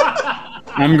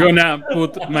 I'm gonna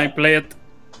put my plate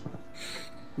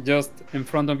just in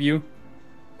front of you.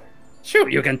 Sure,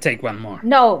 you can take one more.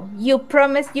 No, you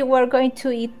promised you were going to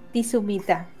eat this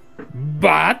humita.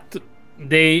 But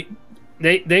they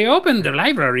opened the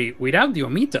library without the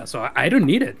humita, so I don't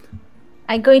need it.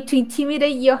 I'm going to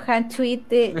intimidate Johan to eat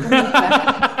the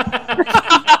humita.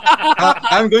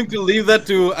 I'm going to leave that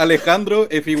to Alejandro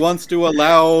if he wants to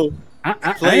allow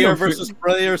I player don't versus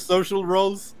player social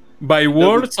roles. By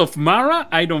words of Mara,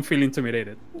 I don't feel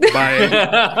intimidated.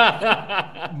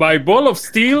 By ball of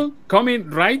steel coming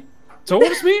right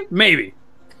towards me, maybe.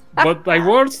 But by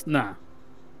words, nah.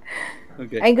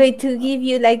 Okay. I'm going to give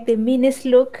you like the meanest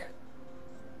look.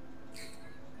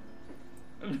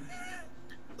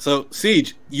 So,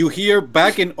 Siege, you hear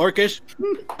back in Orcish,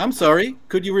 I'm sorry,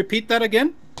 could you repeat that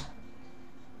again?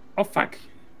 Oh, fuck.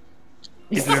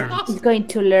 It learns. He's going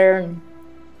to learn.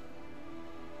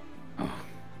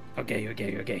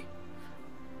 Okay.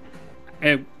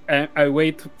 I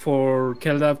wait for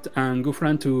Keldav and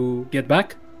Ghufran to get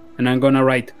back, and I'm gonna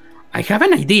write. I have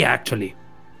an idea, actually.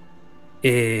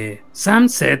 Sam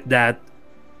said that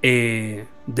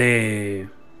the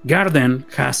garden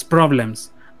has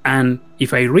problems, and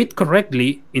if I read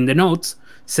correctly in the notes,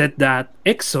 said that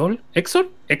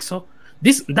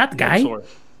that guy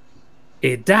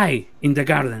died in the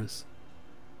gardens.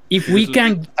 If we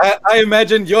can, I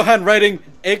imagine Johan writing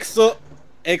Exo,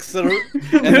 and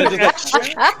then just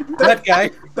like, that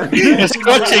guy.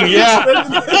 Scratching, yeah.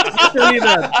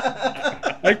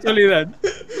 Actually that.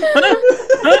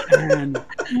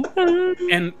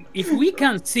 And if we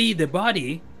can see the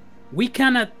body, we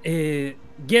cannot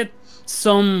get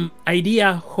some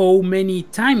idea how many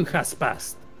time has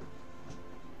passed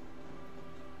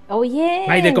Oh yeah.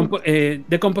 by the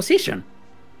composition.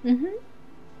 Mhm.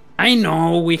 I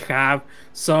know we have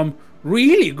some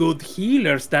really good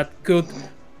healers that could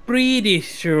pretty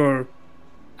sure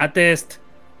attest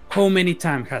how many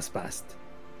time has passed.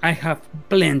 I have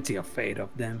plenty of faith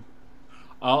of them.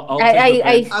 I'll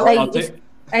take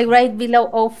I write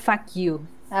below. Oh fuck you.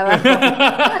 I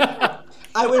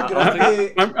will grab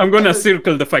the. I'm gonna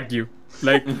circle the fuck you,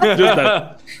 like just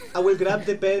that. I will grab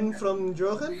the pen from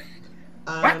Johan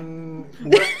and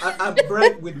I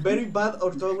write with very bad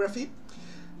orthography.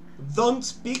 Don't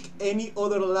speak any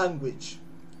other language.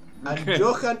 And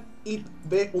Johan eat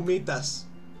the humitas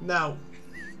now.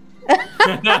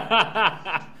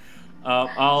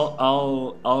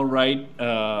 I'll write.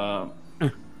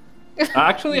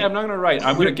 Actually, I'm not gonna write.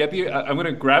 I'm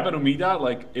gonna grab an humita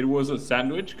like it was a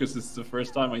sandwich because it's the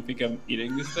first time I think I'm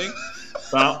eating this thing.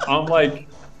 So I'm like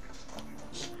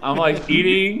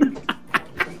eating.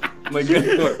 Like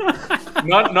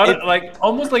not like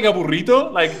almost like a burrito.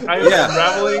 Like I'm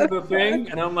unraveling the thing,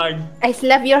 and I'm like, I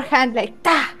slap your hand like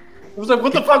ta. I was like,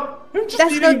 what the fuck? I'm just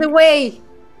That's eating. not the way.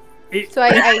 So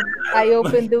I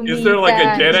opened the Is there like a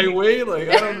humita. Jedi way? Like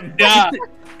I don't. Yeah,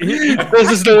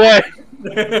 this is the way.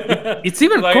 It's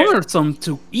even Like- cumbersome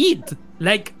to eat.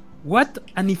 Like, what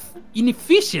an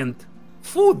inefficient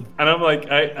food. And I'm like,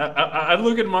 I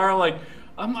look at Mara like,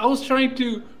 I was trying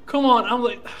to, come on. I'm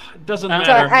like, it doesn't So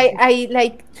matter. I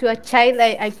like to a child,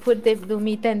 I put the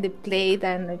humita in the plate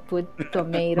and I put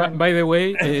tomato. By the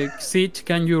way, Siege,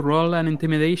 can you roll an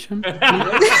intimidation? Of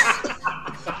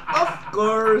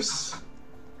course.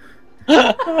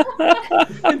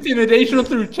 Intimidation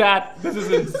through chat. This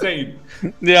is insane.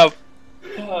 Yep.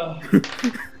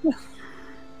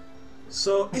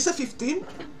 So it's a 15.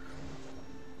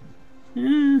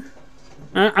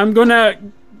 I'm gonna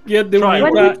get the Try.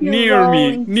 What Wicca did you near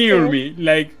roll near instead? me.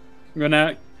 Like,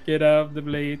 gonna get off the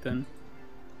blade and.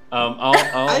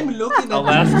 I'm looking at I'll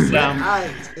ask my Sam.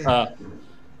 eyes.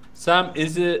 Sam,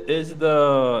 is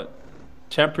the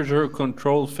temperature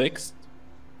control fixed?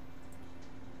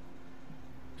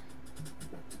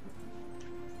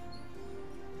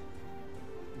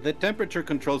 The temperature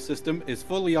control system is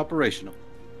fully operational.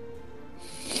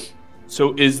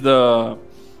 So is the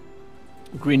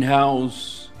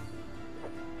greenhouse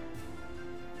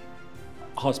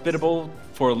hospitable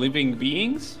for living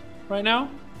beings right now?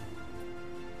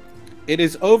 It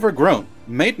is overgrown.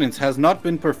 Maintenance has not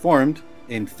been performed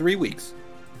in 3 weeks.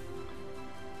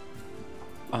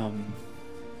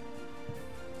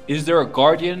 Is there a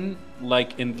guardian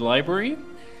like in the library?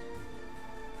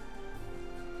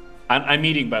 I'm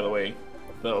eating, by the way,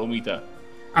 the omita.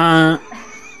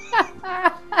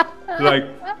 Like,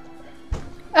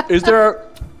 is there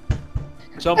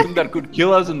something that could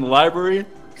kill us in the library?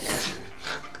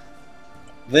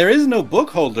 There is no book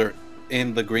holder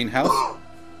in the greenhouse.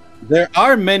 There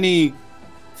are many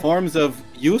forms of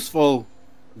useful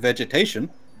vegetation.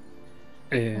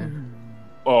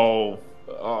 Oh,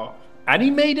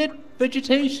 animated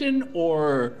vegetation,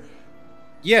 or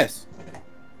Yes,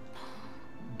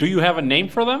 do you have a name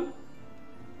for them?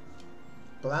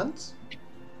 Plants?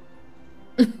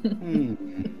 Hmm.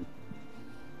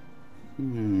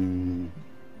 Hmm.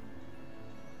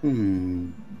 Hmm.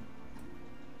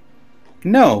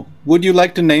 No. Would you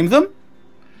like to name them?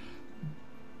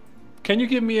 Can you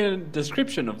give me a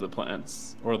description of the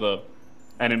plants or the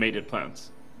animated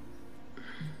plants?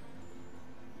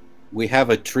 We have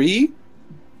a tree.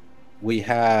 We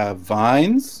have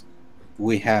vines.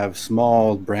 We have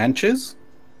small branches.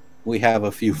 We have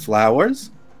a few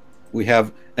flowers. We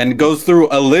have, and it goes through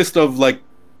a list of like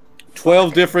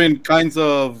 12 different kinds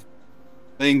of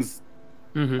things.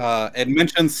 It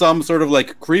mentions some sort of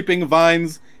like creeping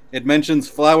vines. It mentions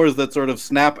flowers that sort of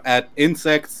snap at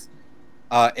insects.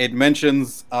 It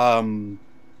mentions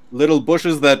little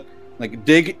bushes that like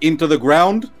dig into the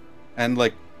ground and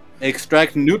like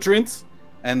extract nutrients,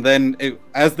 and then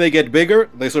as they get bigger,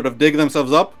 they sort of dig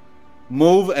themselves up,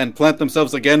 move, and plant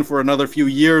themselves again for another few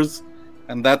years,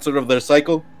 and that's sort of their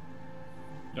cycle.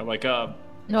 You know, like a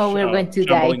No, we're going to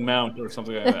shambling die. mount or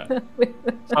something like that.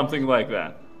 Something like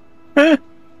that.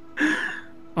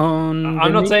 I'm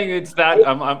not saying it's that.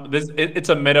 It's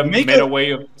a meta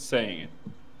way of saying it.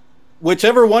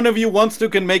 Whichever one of you wants to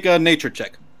can make a nature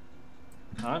check.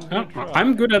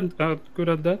 I'm good at that.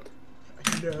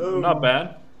 No. Not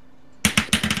bad.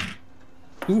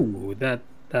 Ooh, that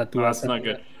No, was that's not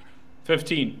good.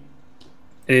 15.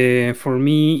 For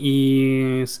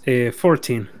me is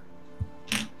 14.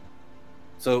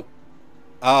 So,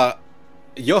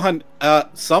 Johan,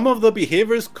 some of the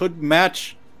behaviors could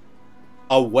match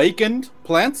awakened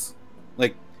plants,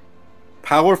 like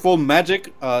powerful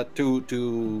magic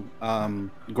to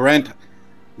grant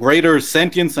greater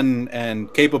sentience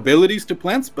and capabilities to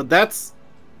plants, but that's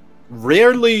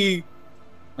rarely,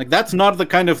 like, that's not the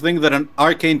kind of thing that an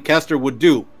arcane caster would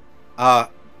do.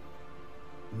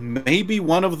 Maybe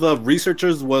one of the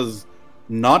researchers was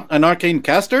not an arcane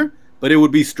caster, but it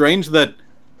would be strange that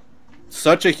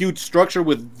such a huge structure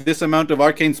with this amount of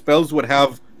arcane spells would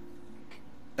have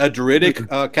a druidic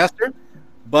caster.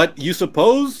 But you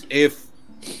suppose if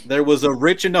there was a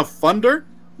rich enough funder,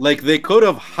 like, they could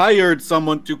have hired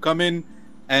someone to come in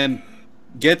and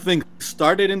get things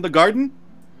started in the garden,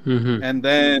 and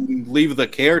then leave the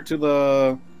care to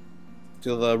the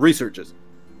researchers.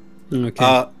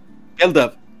 Okay.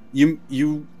 Keldav,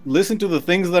 you listen to the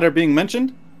things that are being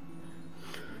mentioned?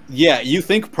 Yeah, you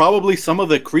think probably some of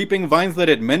the creeping vines that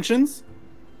it mentions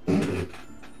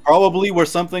probably were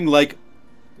something like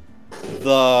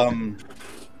the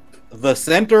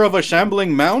center of a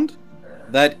shambling mound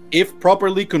that, if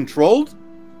properly controlled,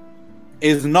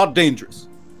 is not dangerous.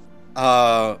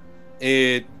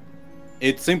 It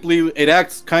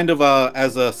acts kind of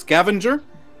as a scavenger.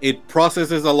 It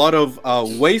processes a lot of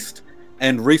waste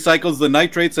and recycles the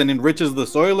nitrates and enriches the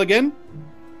soil again.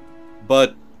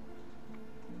 But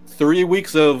 3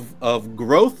 weeks of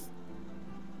growth,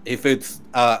 if it's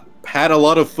had a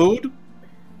lot of food,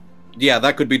 yeah,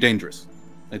 that could be dangerous.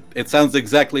 It sounds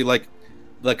exactly like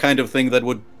the kind of thing that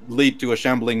would lead to a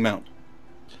shambling mount.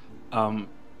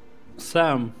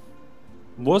 Sam,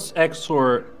 was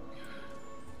Exor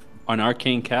an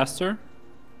arcane caster?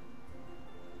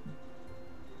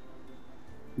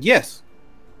 Yes,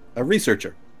 a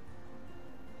researcher.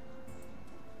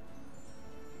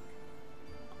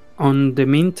 On the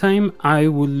meantime, I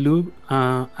would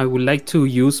like to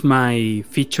use my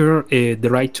feature, the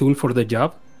right tool for the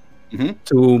job,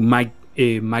 to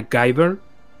MacGyver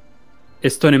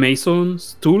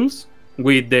stonemason's tools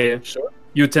with the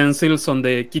utensils on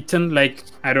the kitchen. Like,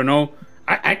 I don't know,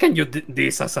 I can use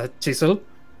this as a chisel,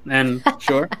 and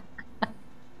Sure.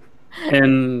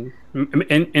 and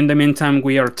in the meantime,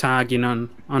 we are tagging on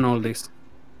all this.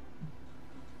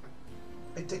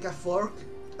 I take a fork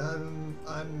and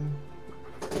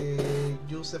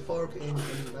use the fork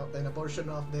in a portion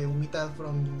of the humitas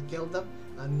from Keldav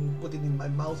and put it in my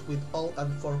mouth with all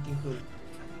and fork included.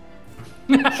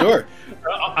 Sure.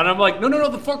 And I'm like, no,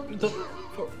 the fork.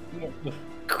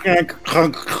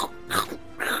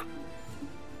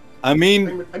 I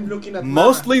mean, I'm looking at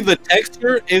mostly the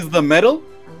texture is the metal,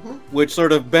 which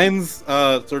sort of bends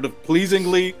sort of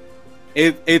pleasingly.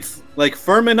 It's like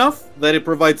firm enough that it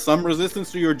provides some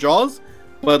resistance to your jaws,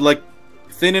 but like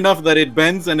thin enough that it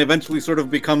bends and eventually sort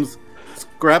of becomes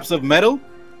scraps of metal.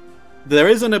 There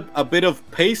isn't a bit of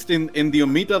paste in the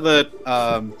humita that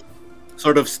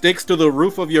sort of sticks to the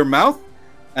roof of your mouth,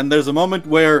 and there's a moment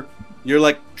where you're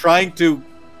like trying to,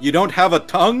 you don't have a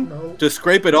tongue to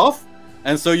scrape it off,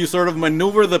 and so you sort of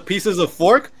maneuver the pieces of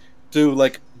fork to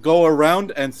like go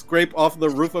around and scrape off the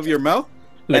roof of your mouth,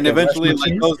 Like and a eventually it brush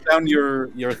like machine? goes down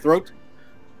your throat.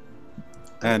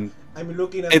 And I'm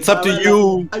looking at it's up to Mara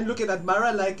you. I'm looking at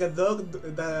Mara like a dog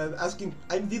that asking,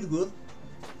 I did good.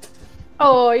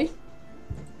 Oi.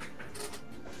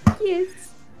 Yes.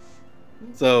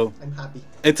 So I'm happy.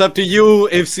 it's up to you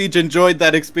if Siege enjoyed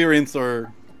that experience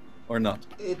or not.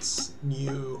 It's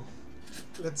new.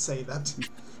 Let's say that.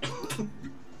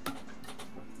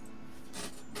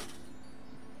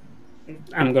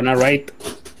 I'm gonna write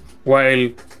while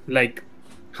like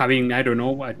having, I don't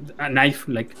know, a knife.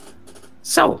 Like,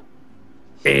 so,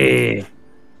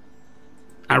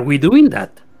 are we doing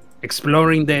that?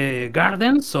 Exploring the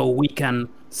garden so we can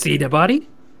see the body?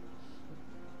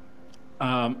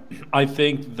 I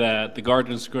think that the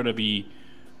garden's going to be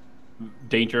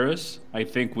dangerous. I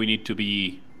think we need to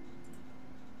be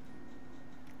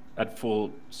at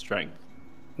full strength.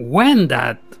 When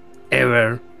that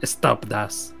ever stopped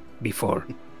us before?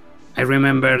 I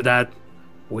remember that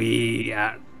we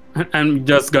are. I'm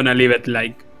just gonna leave it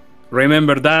like,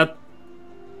 remember that. ...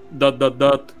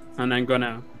 And I'm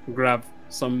gonna grab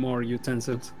some more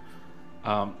utensils.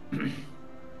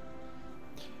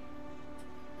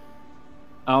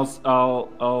 I'll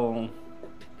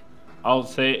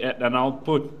say it, and I'll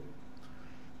put.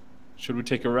 Should we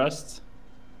take a rest?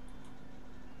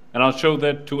 And I'll show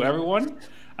that to everyone,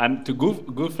 and to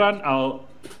Ghufran, I'll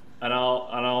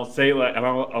say like, and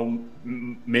I'll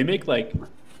mimic like.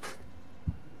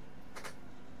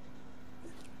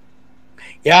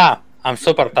 Yeah, I'm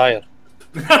super tired.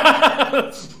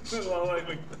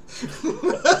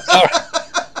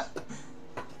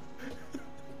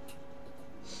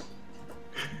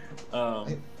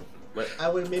 I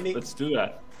will mimic. Let's do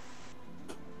that.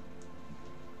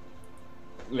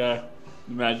 Yeah,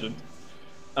 imagine.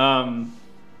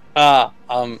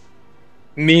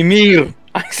 Mimir,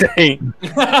 I say.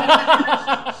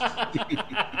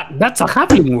 That's a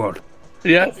happening word.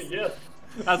 Yes. Yes.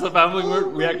 As a family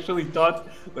word, we actually taught,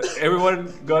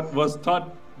 everyone was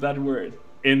taught that word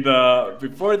in the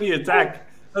before the attack.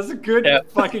 That's a good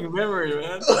fucking memory,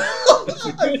 man.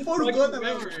 I forgot about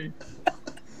memory.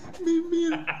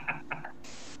 Mimir.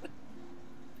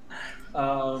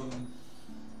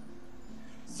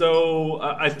 So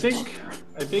I think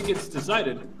it's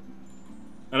decided,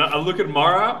 and I look at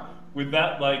Mara with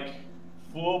that like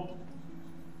full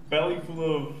belly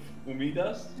full of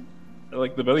humitas,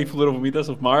 like the belly full of humitas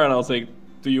of Mara, and I'll say,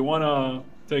 "Do you want to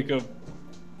take a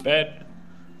bet?"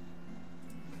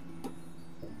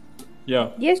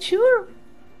 Yeah. Yes, sure.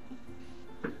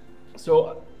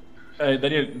 So,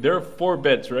 Daniel, there are 4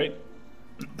 beds, right?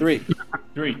 3.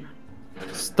 3.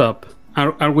 Stop.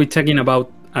 Are we talking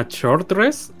about a short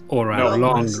rest or a No,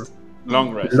 long rest.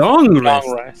 Long rest. long rest?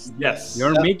 Long rest. Yes.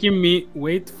 You're making me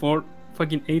wait for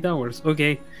fucking 8 hours.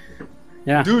 Okay.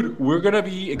 Yeah. Dude, we're gonna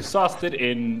be exhausted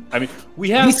in. I mean, we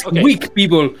have These weak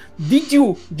people. Did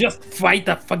you just fight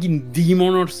a fucking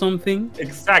demon or something?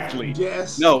 Exactly.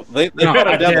 Yes. No, they No, fought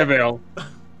a a devil. devil.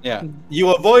 Yeah, you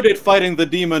avoided fighting the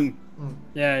demon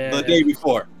Yeah. the day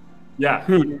before. Yeah,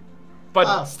 Hmm. but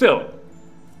Ah. still,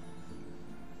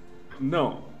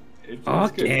 no. It's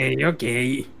good.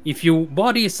 Okay. If your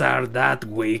bodies are that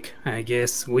weak, I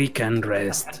guess we can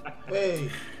rest. Hey.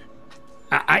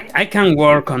 I can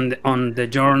work on the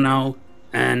journal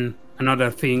and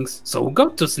other things. So go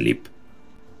to sleep.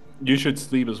 You should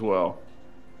sleep as well.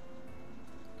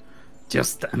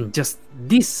 I'm just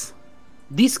this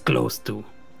close to.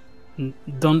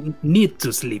 Don't need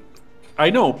to sleep. I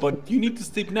know, but you need to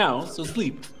sleep now, so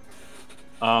sleep.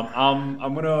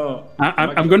 I'm gonna.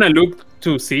 I'm gonna look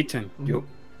to Satan. You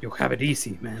have it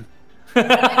easy, man.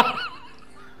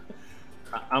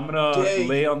 I'm gonna Okay.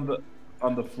 lay on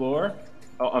the floor,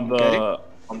 Okay.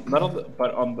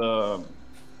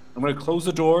 I'm gonna close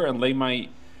the door and lay my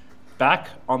back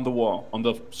on the wall,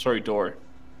 door.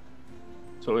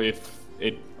 So if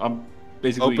I'm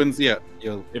basically Opens, yeah.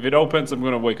 You'll if it opens, I'm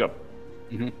gonna wake up.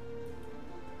 Mhm.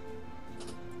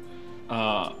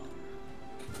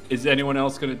 Is anyone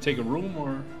else gonna take a room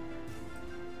or?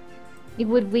 It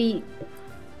would be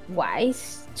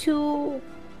wise to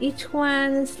each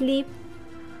one sleep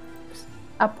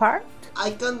apart.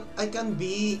 I can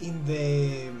be in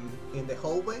the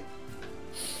hallway.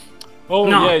 Oh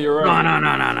No, yeah, you're right.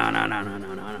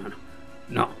 No.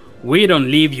 No, we don't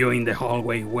leave you in the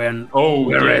hallway when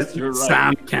Yes, you're right.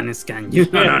 Sam can scan you.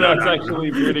 No, That's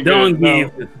actually pretty Don't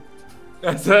good. give.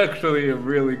 That's actually a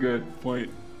really good point.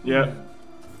 Yeah,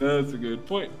 that's a good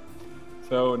point.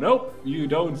 So nope, you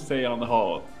don't stay on the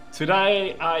hall.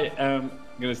 Today I am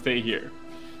gonna stay here.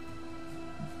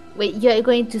 Wait, you're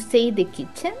going to stay in the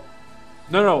kitchen?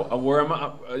 No, where am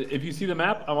I? If you see the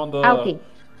map, I'm on the. Okay.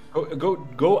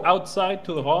 Go outside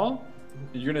to the hall.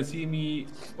 You're gonna see me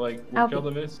like where Okay.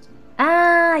 Keldav is.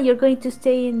 Ah, you're going to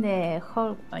stay in the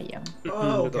hall. Oh, yeah.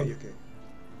 Oh, okay.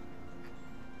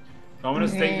 So I'm gonna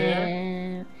stay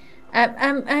there.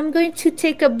 I'm going to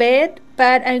take a bed,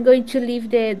 but I'm going to leave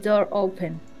the door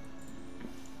open.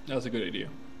 That's a good idea.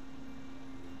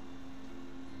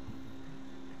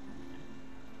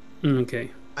 Okay.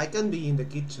 I can be in the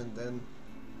kitchen then.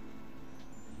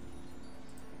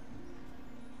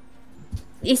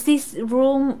 Is this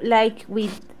room like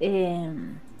with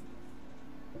the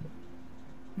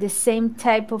same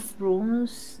type of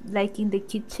rooms like in the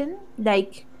kitchen?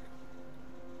 Like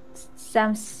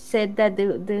Sam said that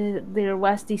there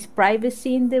was this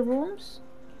privacy in the rooms?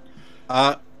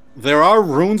 there are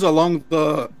runes along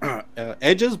the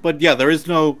edges, but yeah, there is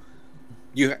no.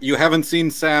 You haven't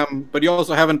seen Sam, but you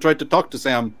also haven't tried to talk to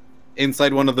Sam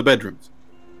inside one of the bedrooms.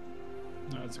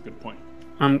 That's a good point.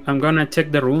 I'm gonna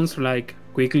check the runes like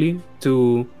quickly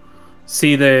to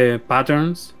see the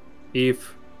patterns.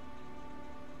 If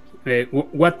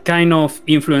what kind of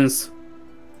influence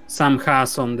Sam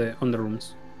has on the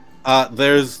runes.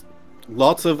 There's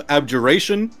lots of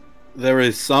abjuration. There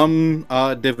is some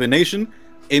divination.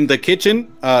 In the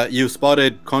kitchen, you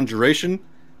spotted conjuration.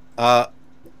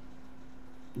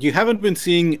 You haven't been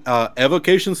seeing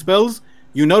evocation spells.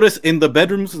 You notice in the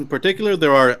bedrooms in particular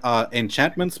there are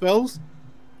enchantment spells.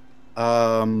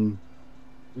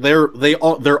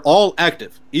 They're all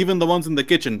active. Even the ones in the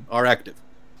kitchen are active.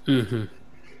 Mm-hmm.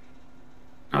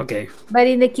 Okay. But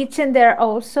in the kitchen there are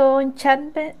also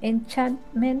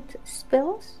enchantment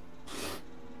spells?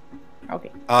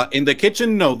 Okay. In the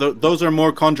kitchen, no, those are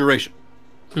more conjuration.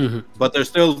 Mm-hmm. But there's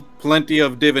still plenty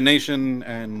of divination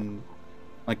and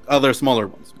like other smaller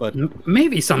ones. But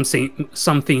Maybe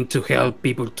something to help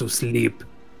people to sleep.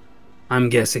 I'm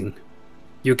guessing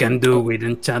you can do with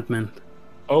enchantment.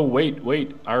 Oh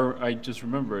wait! I just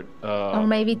remembered. Or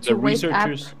maybe to the wake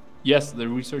researchers. up. Yes, the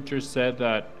researchers said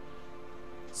that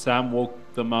Sam woke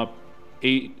them up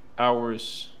 8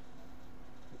 hours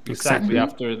exactly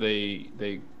after they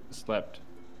slept.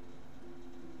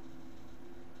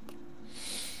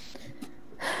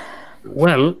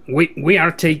 Well, we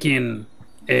are taking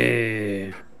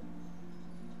a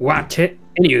watch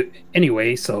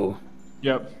anyway, so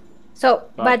Yep. So,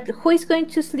 but who is going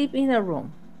to sleep in a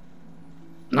room?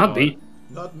 not me.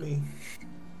 Not me.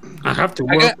 I have to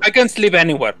work. I can sleep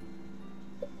anywhere.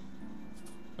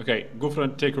 Okay,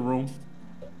 Ghufran, take a room.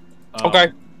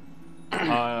 Okay.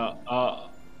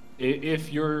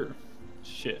 If you're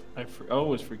shit, I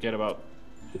always forget about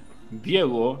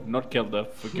Diego, not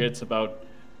Keldav, forgets about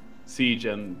Siege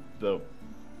and the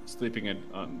sleeping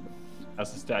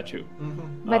as a statue.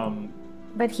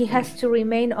 But he has to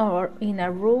remain or in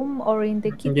a room or in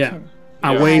the kitchen.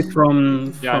 Away Yeah.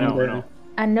 from Yeah, I know, the. I know.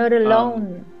 And not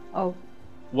alone. Oh,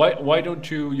 Why don't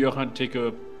you, Johan, take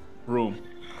a room?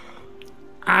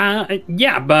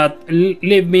 Yeah, but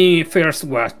leave me first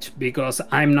watch because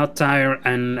I'm not tired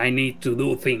and I need to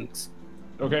do things.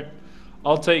 Okay,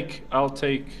 I'll take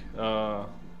the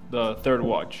third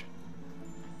watch.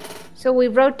 so we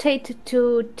rotate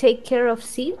to take care of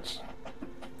siege.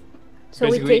 So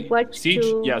we Basically, take watch siege.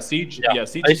 to. Yeah, siege. Yeah, Yeah,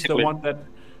 siege is the basically. one that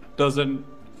doesn't.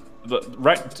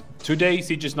 Right today,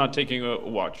 siege is not taking a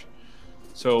watch.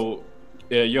 So,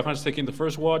 Johan's taking the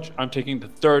first watch. I'm taking the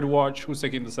third watch. Who's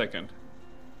taking the second?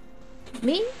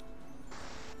 Me?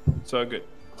 So good,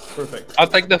 perfect. I'll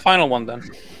take the final one then.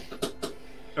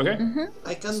 Okay.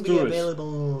 I can Let's be do it.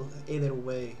 available either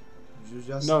way. You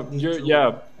just No, need you're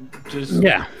to... just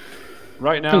Yeah.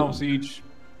 right now, siege.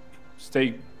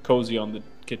 Stay cozy on the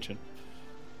kitchen.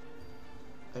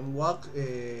 And walk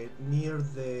near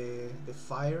the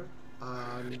fire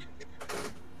and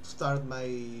start my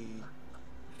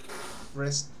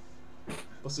rest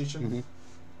position.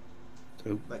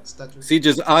 So Like statue.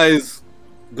 Siege's eyes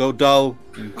go dull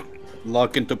and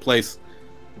lock into place.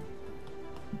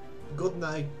 Good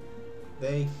night.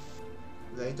 Day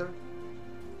later.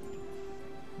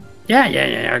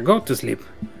 Yeah. Go to sleep.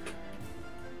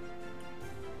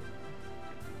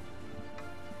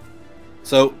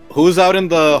 So who's out in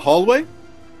the hallway?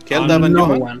 Keldav and no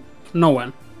Johan? one. No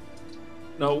one.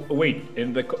 No, wait.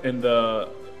 In the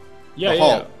The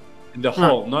hall. In the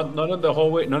hall, not in the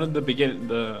hallway, not in the beginning.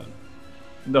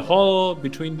 In the hall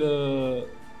between the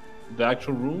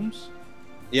actual rooms.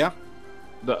 Yeah.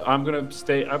 I'm gonna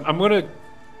stay. I'm gonna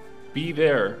be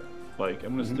there. Like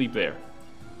I'm gonna sleep there.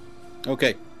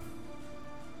 Okay.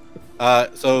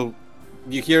 So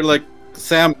you hear like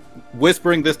Sam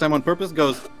whispering this time on purpose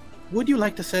goes, "Would you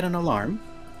like to set an alarm?"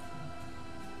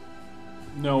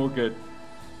 No, we're good.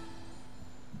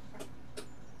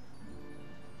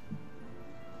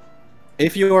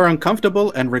 If you are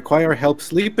uncomfortable and require help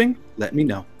sleeping, let me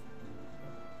know.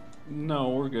 No,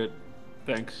 we're good.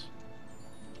 Thanks.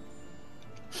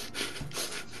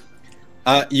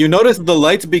 You notice the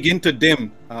lights begin to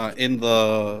dim in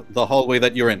the hallway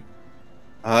that you're in.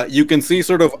 You can see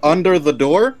sort of under the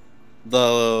door,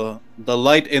 the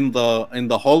light in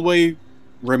the hallway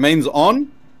remains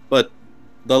on, but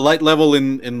the light level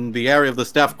in the area of the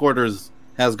staff quarters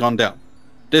has gone down,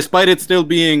 despite it still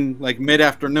being like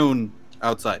mid-afternoon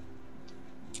outside.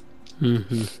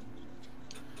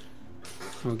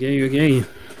 Okay.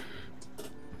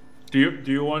 Do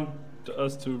you want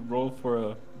us to roll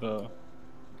for the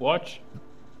watch?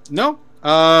 No,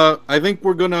 I think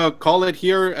we're gonna call it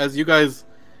here as you guys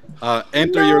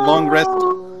enter your long rest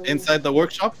inside the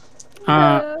workshop.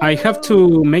 I have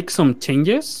to make some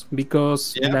changes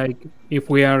because, Yeah. like, if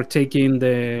we are taking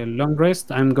the long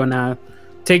rest, I'm gonna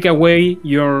take away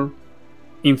your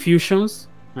infusions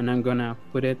and I'm gonna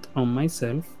put it on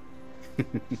myself.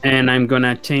 And I'm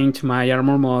gonna change my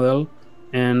armor model,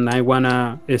 and I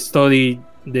wanna study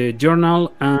the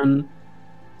journal and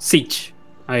siege.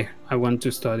 I want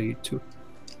to study it too.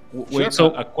 Wait,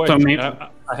 So- a question. so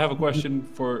I have a question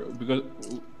for because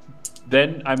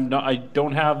then I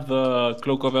don't have the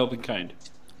cloak of elvenkind.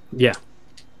 Yeah.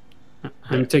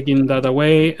 I'm taking that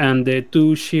away, and the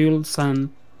 2 shields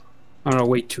are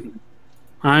away too.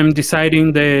 I'm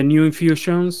deciding the new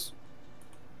infusions,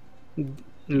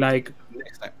 like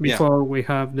Next time. before we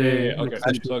have the. Yeah. Okay, next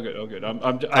it's session. all good. All good.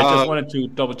 I just wanted to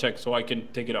double check so I can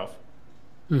take it off.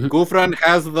 Ghufran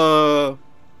has the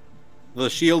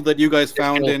shield that you guys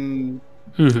found shield. in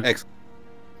Mhm. X.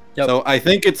 Yep. So I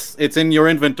think it's in your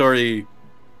inventory,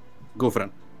 Ghufran.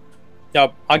 Yeah,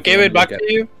 I gave you it back look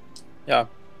to you. Yeah.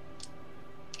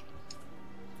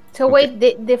 So wait,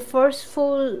 the first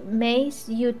full mace,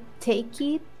 you take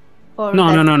it? Or No,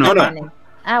 that's no. permanent?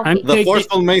 Ah, okay. I'm The taking-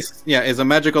 forceful mace, is a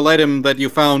magical item that you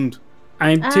found.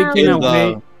 I'm Ah, taking In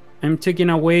away. the I'm taking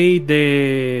away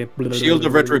the Shield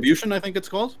of Retribution, I think it's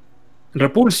called.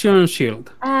 repulsion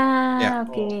shield Ah, Yeah.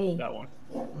 okay. Oh, that one.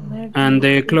 Where do and you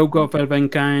the put cloak it? of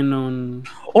Elvenkind on.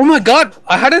 Oh my god,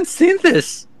 I hadn't seen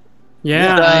this.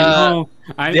 Yeah, The- I know.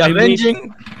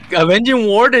 The avenging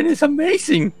warden is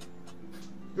amazing.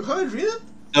 You haven't read it?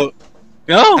 So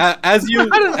No. as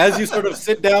you sort of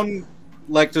sit down,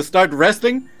 like to start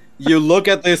resting, you look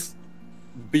at this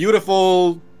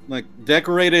beautiful, like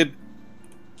decorated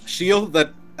shield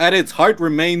that, at its heart,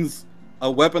 remains a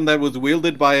weapon that was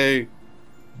wielded by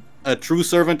a true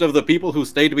servant of the people who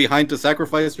stayed behind to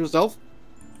sacrifice yourself,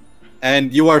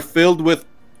 and you are filled with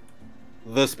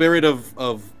the spirit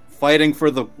of fighting for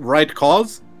the right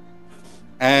cause,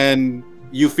 and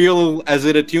you feel as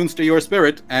it attunes to your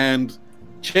spirit and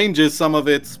changes some of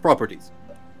its properties.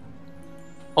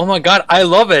 Oh my god, I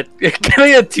love it. Can I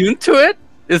attune to it?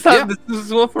 Is that Yeah. this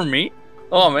is one for me?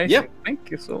 Oh, amazing. Yep.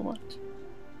 Thank you so much.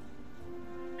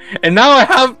 And now I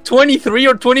have 23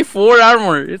 or 24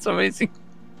 armor. It's amazing.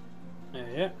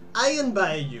 Yeah. I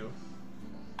invite you.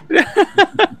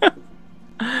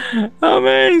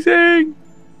 Amazing.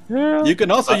 Yeah. You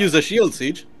can also use a shield,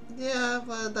 Siege. Yeah,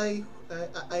 but I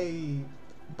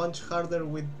punch harder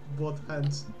with both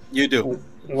hands. You do.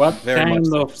 What Very much kind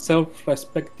so. of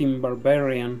self-respecting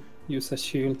barbarian uses a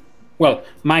shield? Well,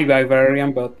 my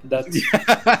barbarian, but that's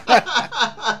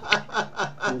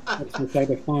beside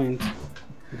the point.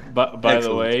 But by the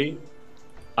Excellent. way,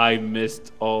 I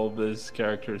missed all these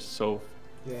characters so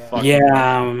Yeah. fucking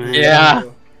Yeah, man. Yeah.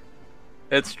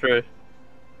 It's true.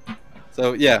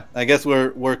 So yeah, I guess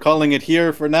we're calling it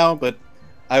here for now. But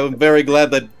I'm very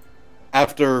glad that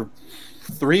after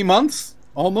 3 months,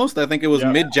 almost, I think it was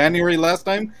Yeah. mid-January last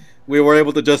time, we were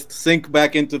able to just sink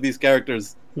back into these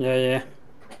characters. Yeah.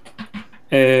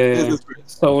 This is great.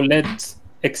 So let's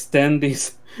extend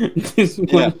this this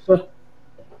Yeah. one.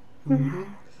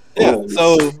 Yeah.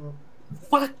 So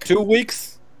Fuck. 2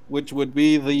 weeks, which would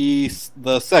be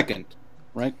the second,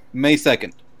 right? May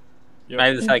 2nd. Yep.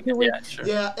 May the second, Wait. yeah, sure.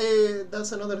 Yeah,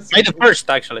 that's another thing. May the first,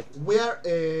 actually. We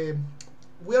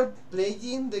are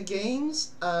playing the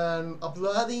games and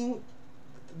uploading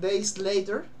days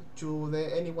later to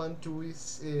anyone who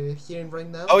is hearing right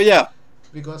now. Oh yeah.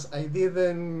 Because I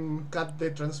didn't cut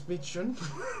the transmission.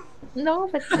 No,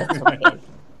 but that's okay.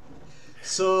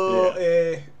 So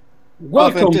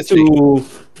Welcome Authenticity. to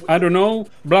I don't know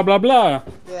blah blah blah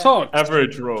Yeah. talk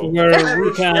Average roll. where we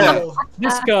can so,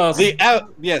 discuss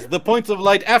The Points of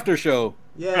Light after show.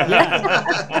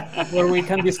 yeah. where we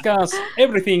can discuss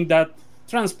everything that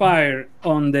transpired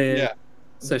on the Yeah.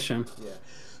 session. Yeah.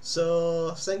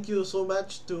 So thank you so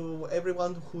much to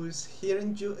everyone who is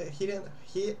hearing hearing.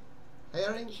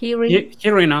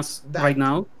 Hearing us That. right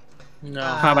now. No.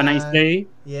 Have a nice day.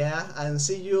 Yeah, and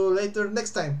see you later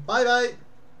next time. Bye bye.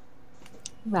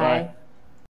 Bye. Bye.